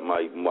sure that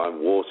my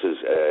water's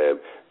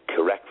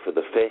correct for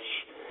the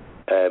fish.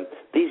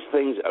 These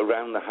things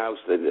around the house,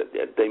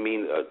 they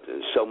mean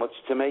so much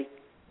to me.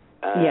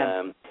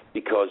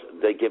 Because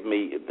they give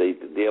me,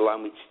 they allow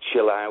me to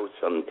chill out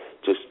and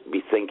just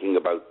be thinking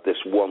about this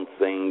one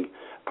thing.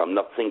 I'm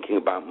not thinking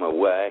about my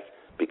work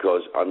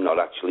because I'm not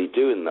actually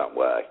doing that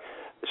work.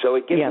 So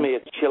it gives me a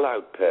chill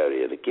out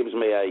period. It gives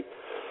me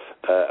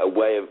a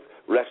way of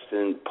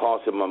resting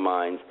part of my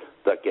mind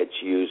that gets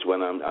used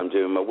when I'm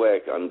doing my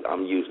work. And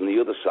I'm using the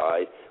other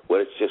side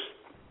where it's just,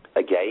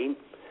 again,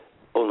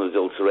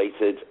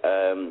 unadulterated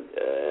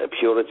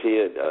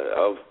purity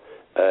of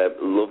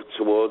love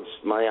towards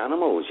my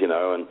animals, you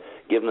know, and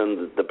giving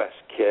them the best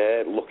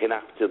care, looking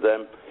after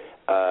them.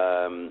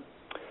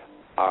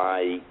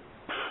 I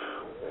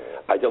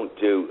don't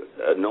do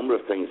a number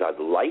of things I'd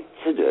like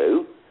to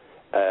do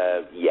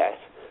yet,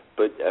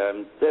 but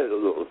there are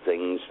little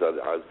things that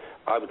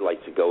I would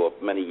like to go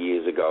up. Many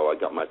years ago, I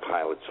got my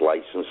pilot's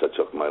license. I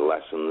took my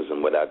lessons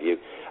and what have you,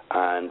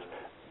 and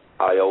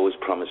I always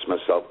promised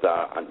myself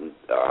that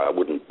I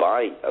wouldn't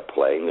buy a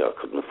plane. I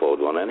couldn't afford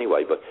one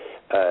anyway, but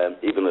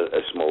even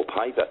a small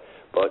Piper.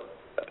 But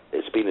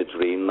it's been a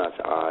dream that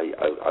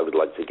I would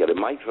like to get a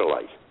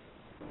microlight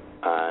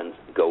and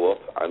go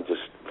up and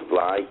just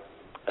fly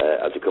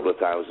at a couple of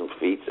thousand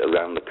feet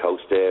around the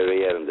coast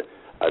area, and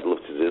I'd love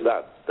to do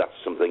that. That's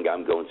something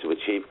I'm going to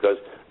achieve because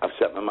I've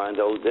set my mind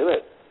I'll do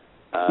it.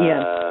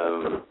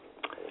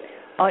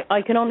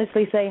 I can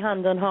honestly say,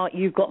 hand on heart,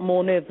 you've got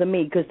more nerve than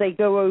me, because they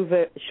go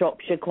over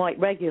Shropshire quite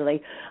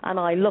regularly, and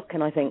I look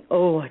and I think,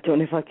 oh, I don't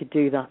know if I could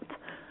do that.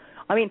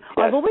 I mean,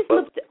 I've always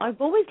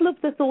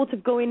loved the thought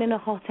of going in a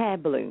hot air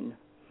balloon,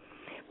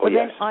 but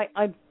then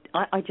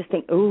I just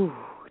think, oh,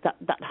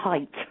 that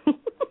height.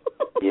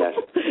 Yes.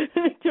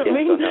 Do you know what I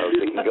mean? I know.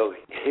 They can go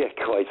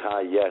quite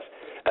high. Yes.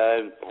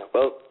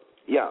 Well,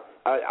 yeah.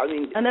 I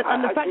mean, and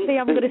the fact they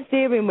haven't got a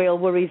steering wheel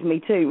worries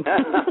me too.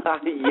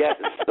 Yes,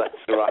 that's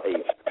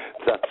right.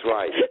 That's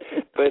right.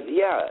 But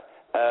yeah,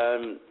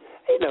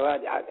 you know,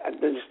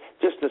 there's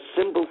just the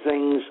simple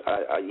things.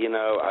 You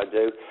know, I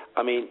do.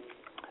 I mean,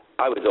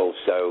 I would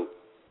also,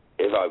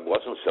 if I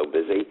wasn't so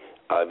busy,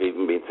 I've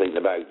even been thinking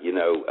about, you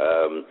know,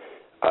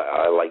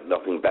 I like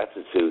nothing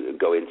better to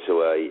go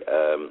into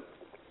a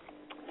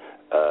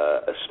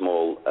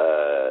small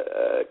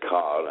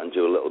car and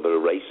do a little bit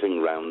of racing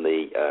around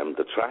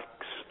the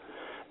tracks.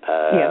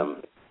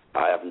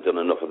 I haven't done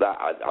enough of that.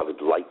 I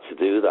would like to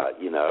do that,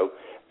 you know.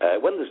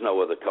 When there's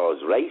no other cars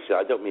racing,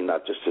 I don't mean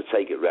that just to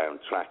take it round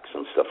tracks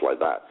and stuff like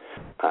that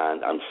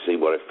and see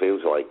what it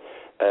feels like.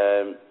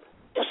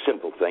 Just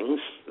simple things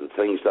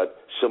that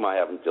some I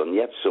haven't done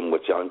yet, some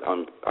which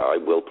I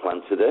will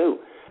plan to do.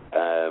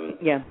 And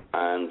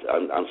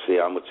see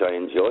how much I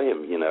enjoy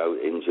them,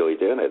 enjoy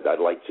doing it. I'd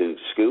like to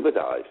scuba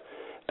dive.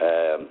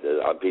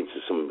 I've been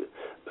to some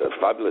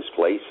fabulous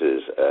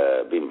places,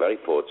 been very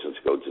fortunate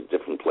to go to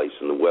different places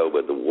in the world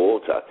where the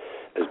water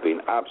has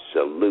been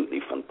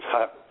absolutely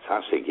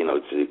fantastic,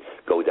 to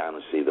go down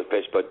and see the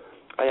fish, but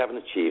I haven't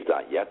achieved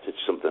that yet.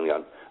 It's something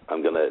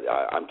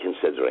I'm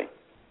considering.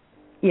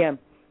 Yeah.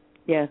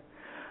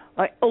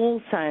 It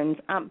all sounds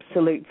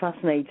absolute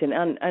fascinating.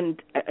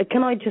 And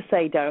can I just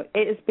say, Derek,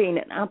 it has been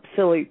an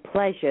absolute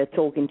pleasure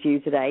talking to you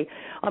today.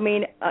 I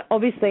mean,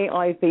 obviously,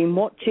 I've been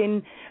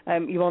watching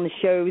you on the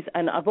shows,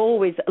 and I've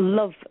always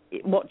loved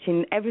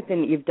watching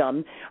everything that you've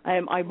done.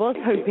 I was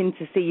hoping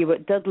to see you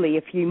at Dudley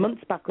a few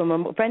months back when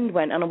my friend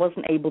went, and I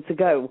wasn't able to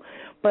go.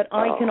 But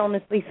I can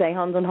honestly say,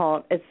 hand on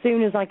heart, as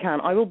soon as I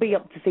can, I will be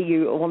up to see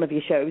you at one of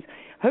your shows.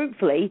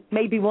 Hopefully,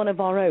 maybe one of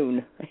our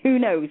own. Who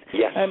knows?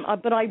 Yes.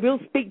 But I will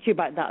speak to you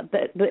about that.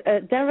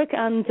 Derek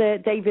and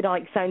David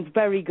Icke sounds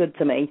very good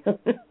to me.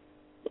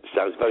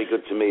 Sounds very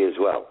good to me as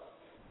well.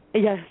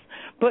 Yes.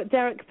 But,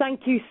 Derek,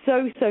 thank you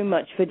so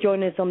much for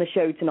joining us on the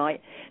show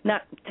tonight.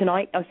 Now,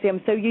 tonight, I see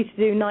I'm so used to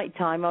doing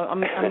nighttime.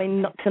 I'm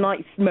in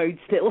tonight's mode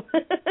still.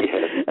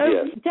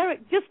 Yes.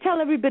 Derek, just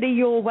tell everybody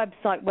your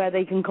website where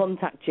they can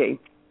contact you.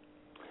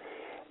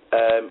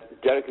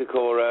 Derek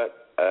ACORAH,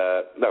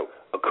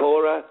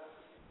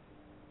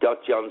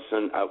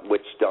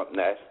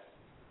 ACORAH.Johnson@witch.net.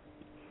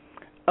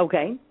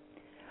 Okay.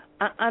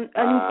 And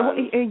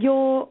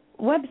your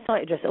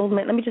website address,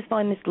 let me just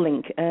find this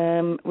link.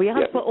 We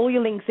have put all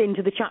your links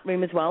into the chat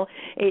room as well.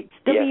 It's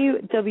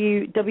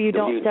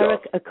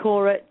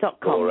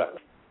www.derecacorah.com.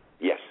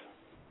 Yes.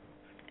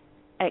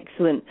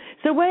 Excellent.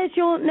 So where's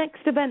your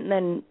next event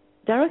then,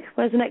 Derek?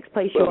 Where's the next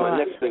place you're at? My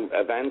next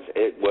event,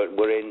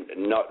 we're in,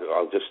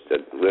 I'll just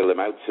reel them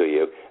out to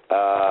you.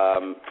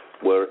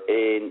 We're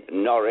in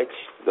Norwich,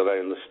 that I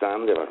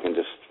understand, if I can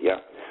just,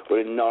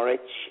 We're in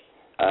Norwich,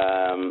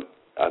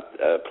 at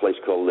a place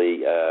called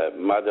the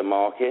Madder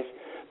Market.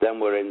 Then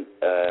we're in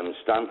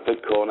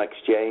Stanford Corn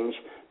Exchange.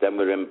 Then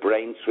we're in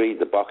Braintree,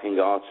 the Bocking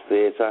Arts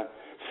Theatre,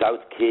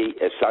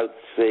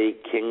 Southsea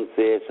King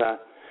Theatre,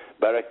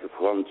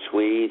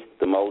 Berwick-upon-Tweed,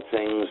 the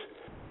Maltings,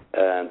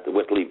 the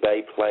Whitley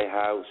Bay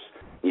Playhouse,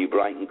 New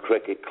Brighton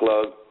Cricket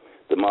Club,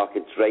 the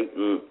Market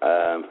Drayton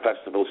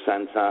Festival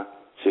Centre,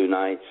 2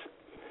 nights,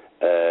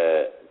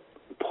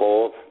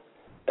 Port,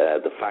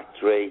 the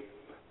Factory,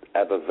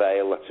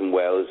 Ebervale, that's in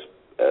Wales,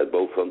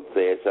 Beaufront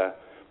Theatre,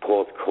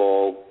 Port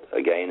Call,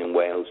 again in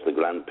Wales, the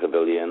Grand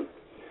Pavilion,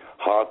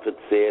 Hartford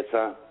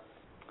Theatre,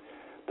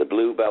 the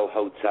Bluebell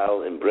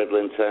Hotel in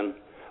Bridlington,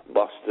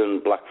 Boston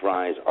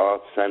Blackfriars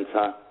Arts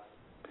Centre,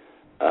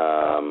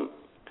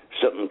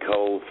 Sutton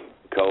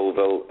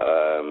Colville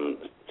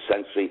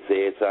Century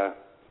Theatre,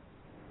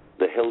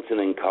 the Hilton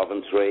in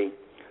Coventry,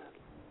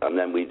 and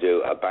then we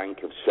do a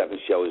bank of 7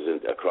 shows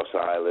across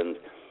Ireland,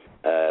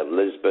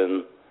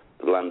 Lisbon,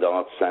 the Land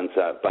Arts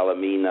Centre,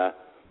 Ballymena,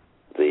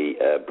 the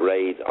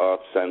Braid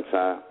Arts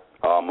Centre,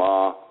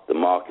 Armagh, the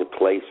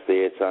Marketplace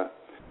Theatre,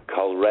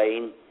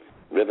 Coleraine,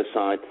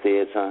 Riverside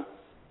Theatre,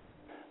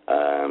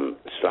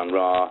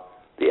 Stranraer,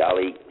 the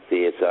Alley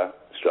Theatre,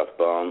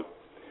 Strathbarn,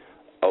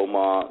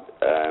 Omagh,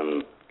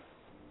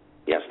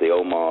 the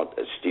Omagh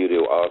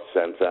Studio Arts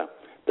Centre,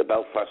 the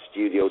Belfast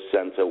Studio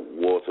Centre,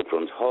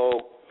 Waterfront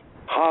Hall,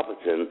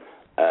 Harberton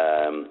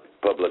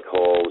Public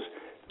Halls,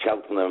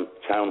 Cheltenham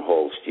Town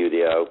Hall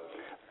Studio,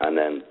 and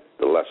then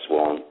the last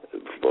one,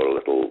 for a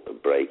little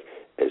break,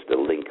 is the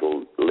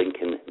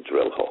Lincoln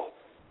Drill Hall.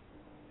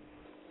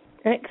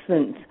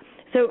 Excellent.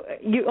 So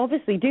you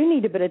obviously do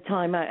need a bit of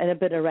time out and a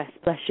bit of rest,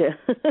 bless you.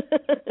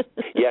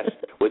 Yes,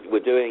 we're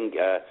doing,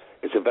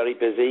 it's a very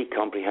busy,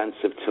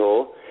 comprehensive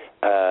tour,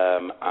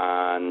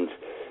 and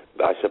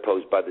I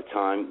suppose by the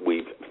time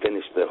we've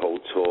finished the whole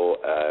tour,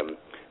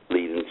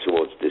 leading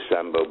towards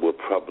December, we're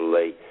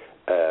probably,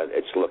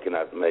 it's looking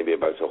at maybe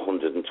about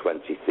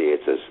 120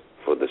 theatres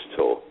for this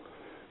tour,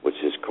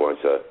 which is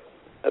quite a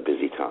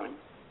busy time.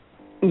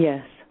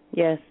 Yes.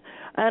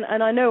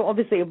 And I know,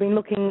 obviously, I've been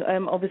looking,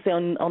 obviously,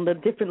 on the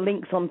different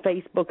links on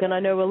Facebook, and I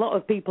know a lot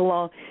of people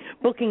are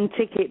booking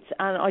tickets,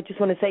 and I just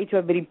want to say to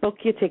everybody,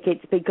 book your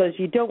tickets, because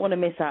you don't want to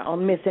miss out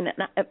on missing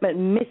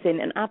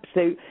an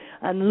absolute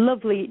and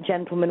lovely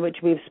gentleman,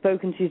 which we've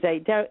spoken to today.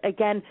 Derek,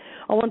 again,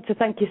 I want to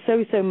thank you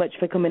so much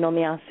for coming on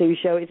the Ask Sue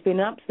show. It's been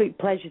an absolute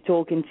pleasure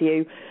talking to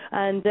you,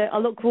 and I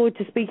look forward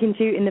to speaking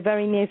to you in the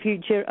very near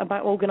future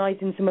about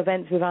organising some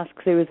events with Ask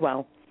Sue as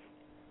well.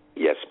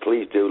 Yes,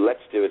 please do.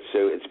 Let's do it,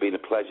 Sue. It's been a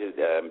pleasure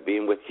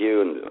being with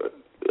you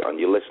and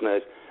your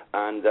listeners.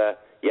 And,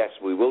 yes,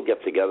 we will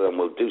get together and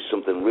we'll do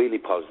something really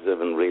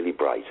positive and really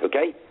bright,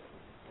 okay?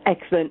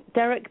 Excellent.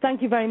 Derek,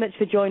 thank you very much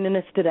for joining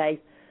us today.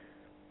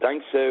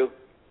 Thanks, Sue.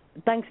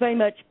 Thanks very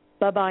much.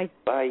 Bye-bye.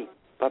 Bye.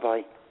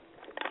 Bye-bye.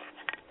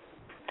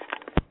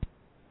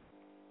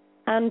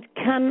 And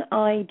can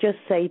I just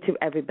say to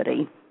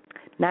everybody,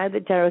 now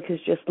that Derek has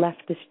just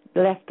left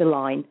the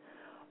line,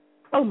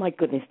 Oh, my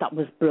goodness, that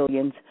was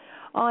brilliant.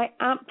 I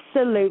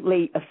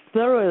absolutely,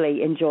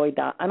 thoroughly enjoyed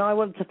that, and I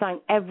want to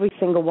thank every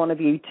single one of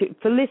you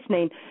for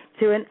listening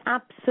to an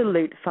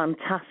absolute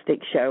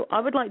fantastic show. I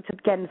would like to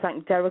again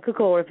thank Derek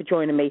ACORAH for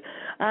joining me,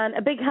 and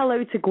a big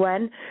hello to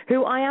Gwen,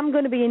 who I am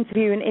going to be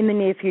interviewing in the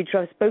near future.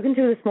 I've spoken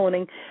to her this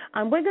morning,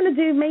 and we're going to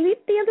do maybe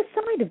the other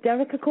side of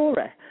Derek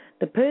ACORAH,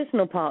 the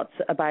personal parts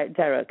about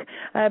Derek,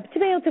 to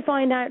be able to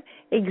find out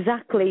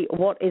exactly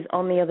what is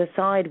on the other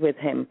side with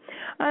him.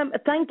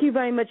 Thank you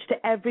very much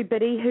to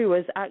everybody who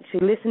has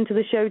actually listened to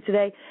the show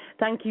today.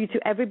 Thank you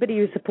to everybody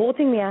who's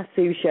supporting the Ask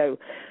Sue show.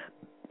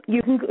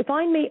 You can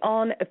find me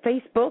on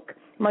Facebook.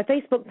 My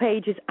Facebook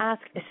page is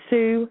Ask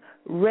Sue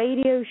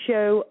Radio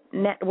Show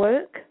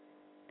Network.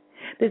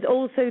 There's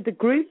also the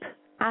group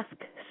Ask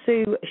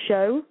Sue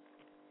Show.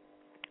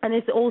 And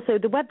there's also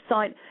the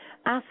website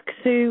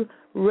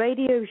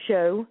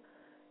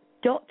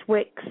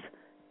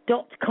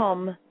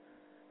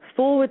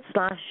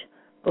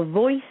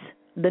AskSueRadioShow.wix.com/voice,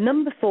 the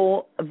number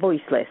 4,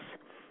 voiceless.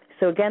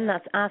 So again,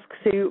 that's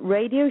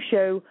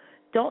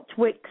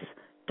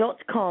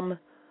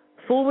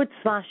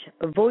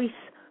AskSueRadioShow.wix.com/voice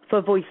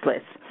for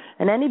voiceless.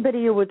 And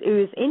anybody who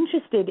is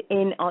interested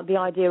in the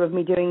idea of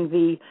me doing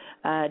the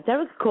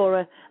Derek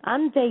ACORAH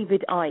and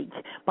David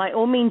Icke, by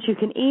all means, you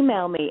can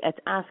email me at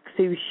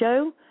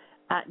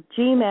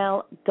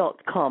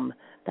AskSueShow@gmail.com.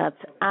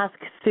 That's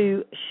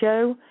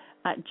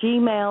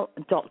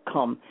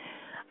AskSueShow@gmail.com.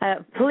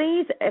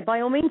 Please,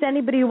 by all means,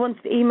 anybody who wants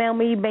to email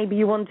me, maybe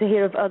you want to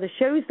hear of other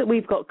shows that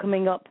we've got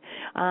coming up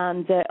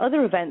and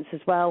other events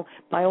as well,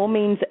 by all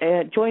means,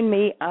 join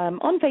me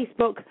on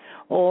Facebook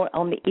or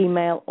on the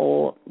email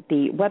or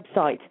the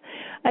website.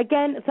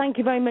 Again, thank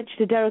you very much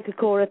to Derek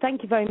ACORAH.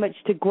 Thank you very much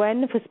to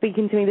Gwen for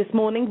speaking to me this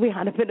morning. We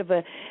had a bit of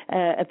a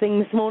thing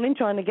this morning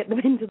trying to get them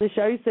into the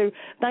show, so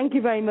thank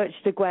you very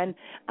much to Gwen.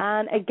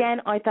 And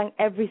again, I thank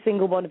every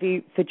single one of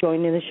you for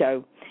joining the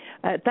show.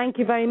 Thank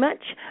you very much.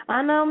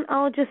 And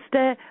I'll just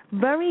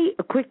very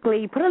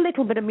quickly put a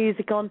little bit of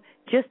music on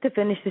just to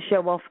finish the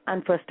show off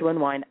and for us to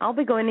unwind. I'll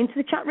be going into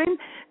the chat room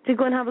to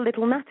go and have a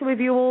little natter with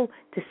you all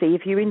to see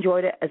if you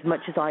enjoyed it as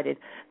much as I did.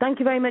 Thank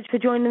you very much for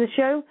joining the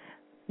show.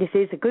 This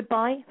is a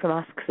goodbye from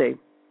Ask Sue.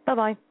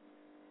 Bye-bye.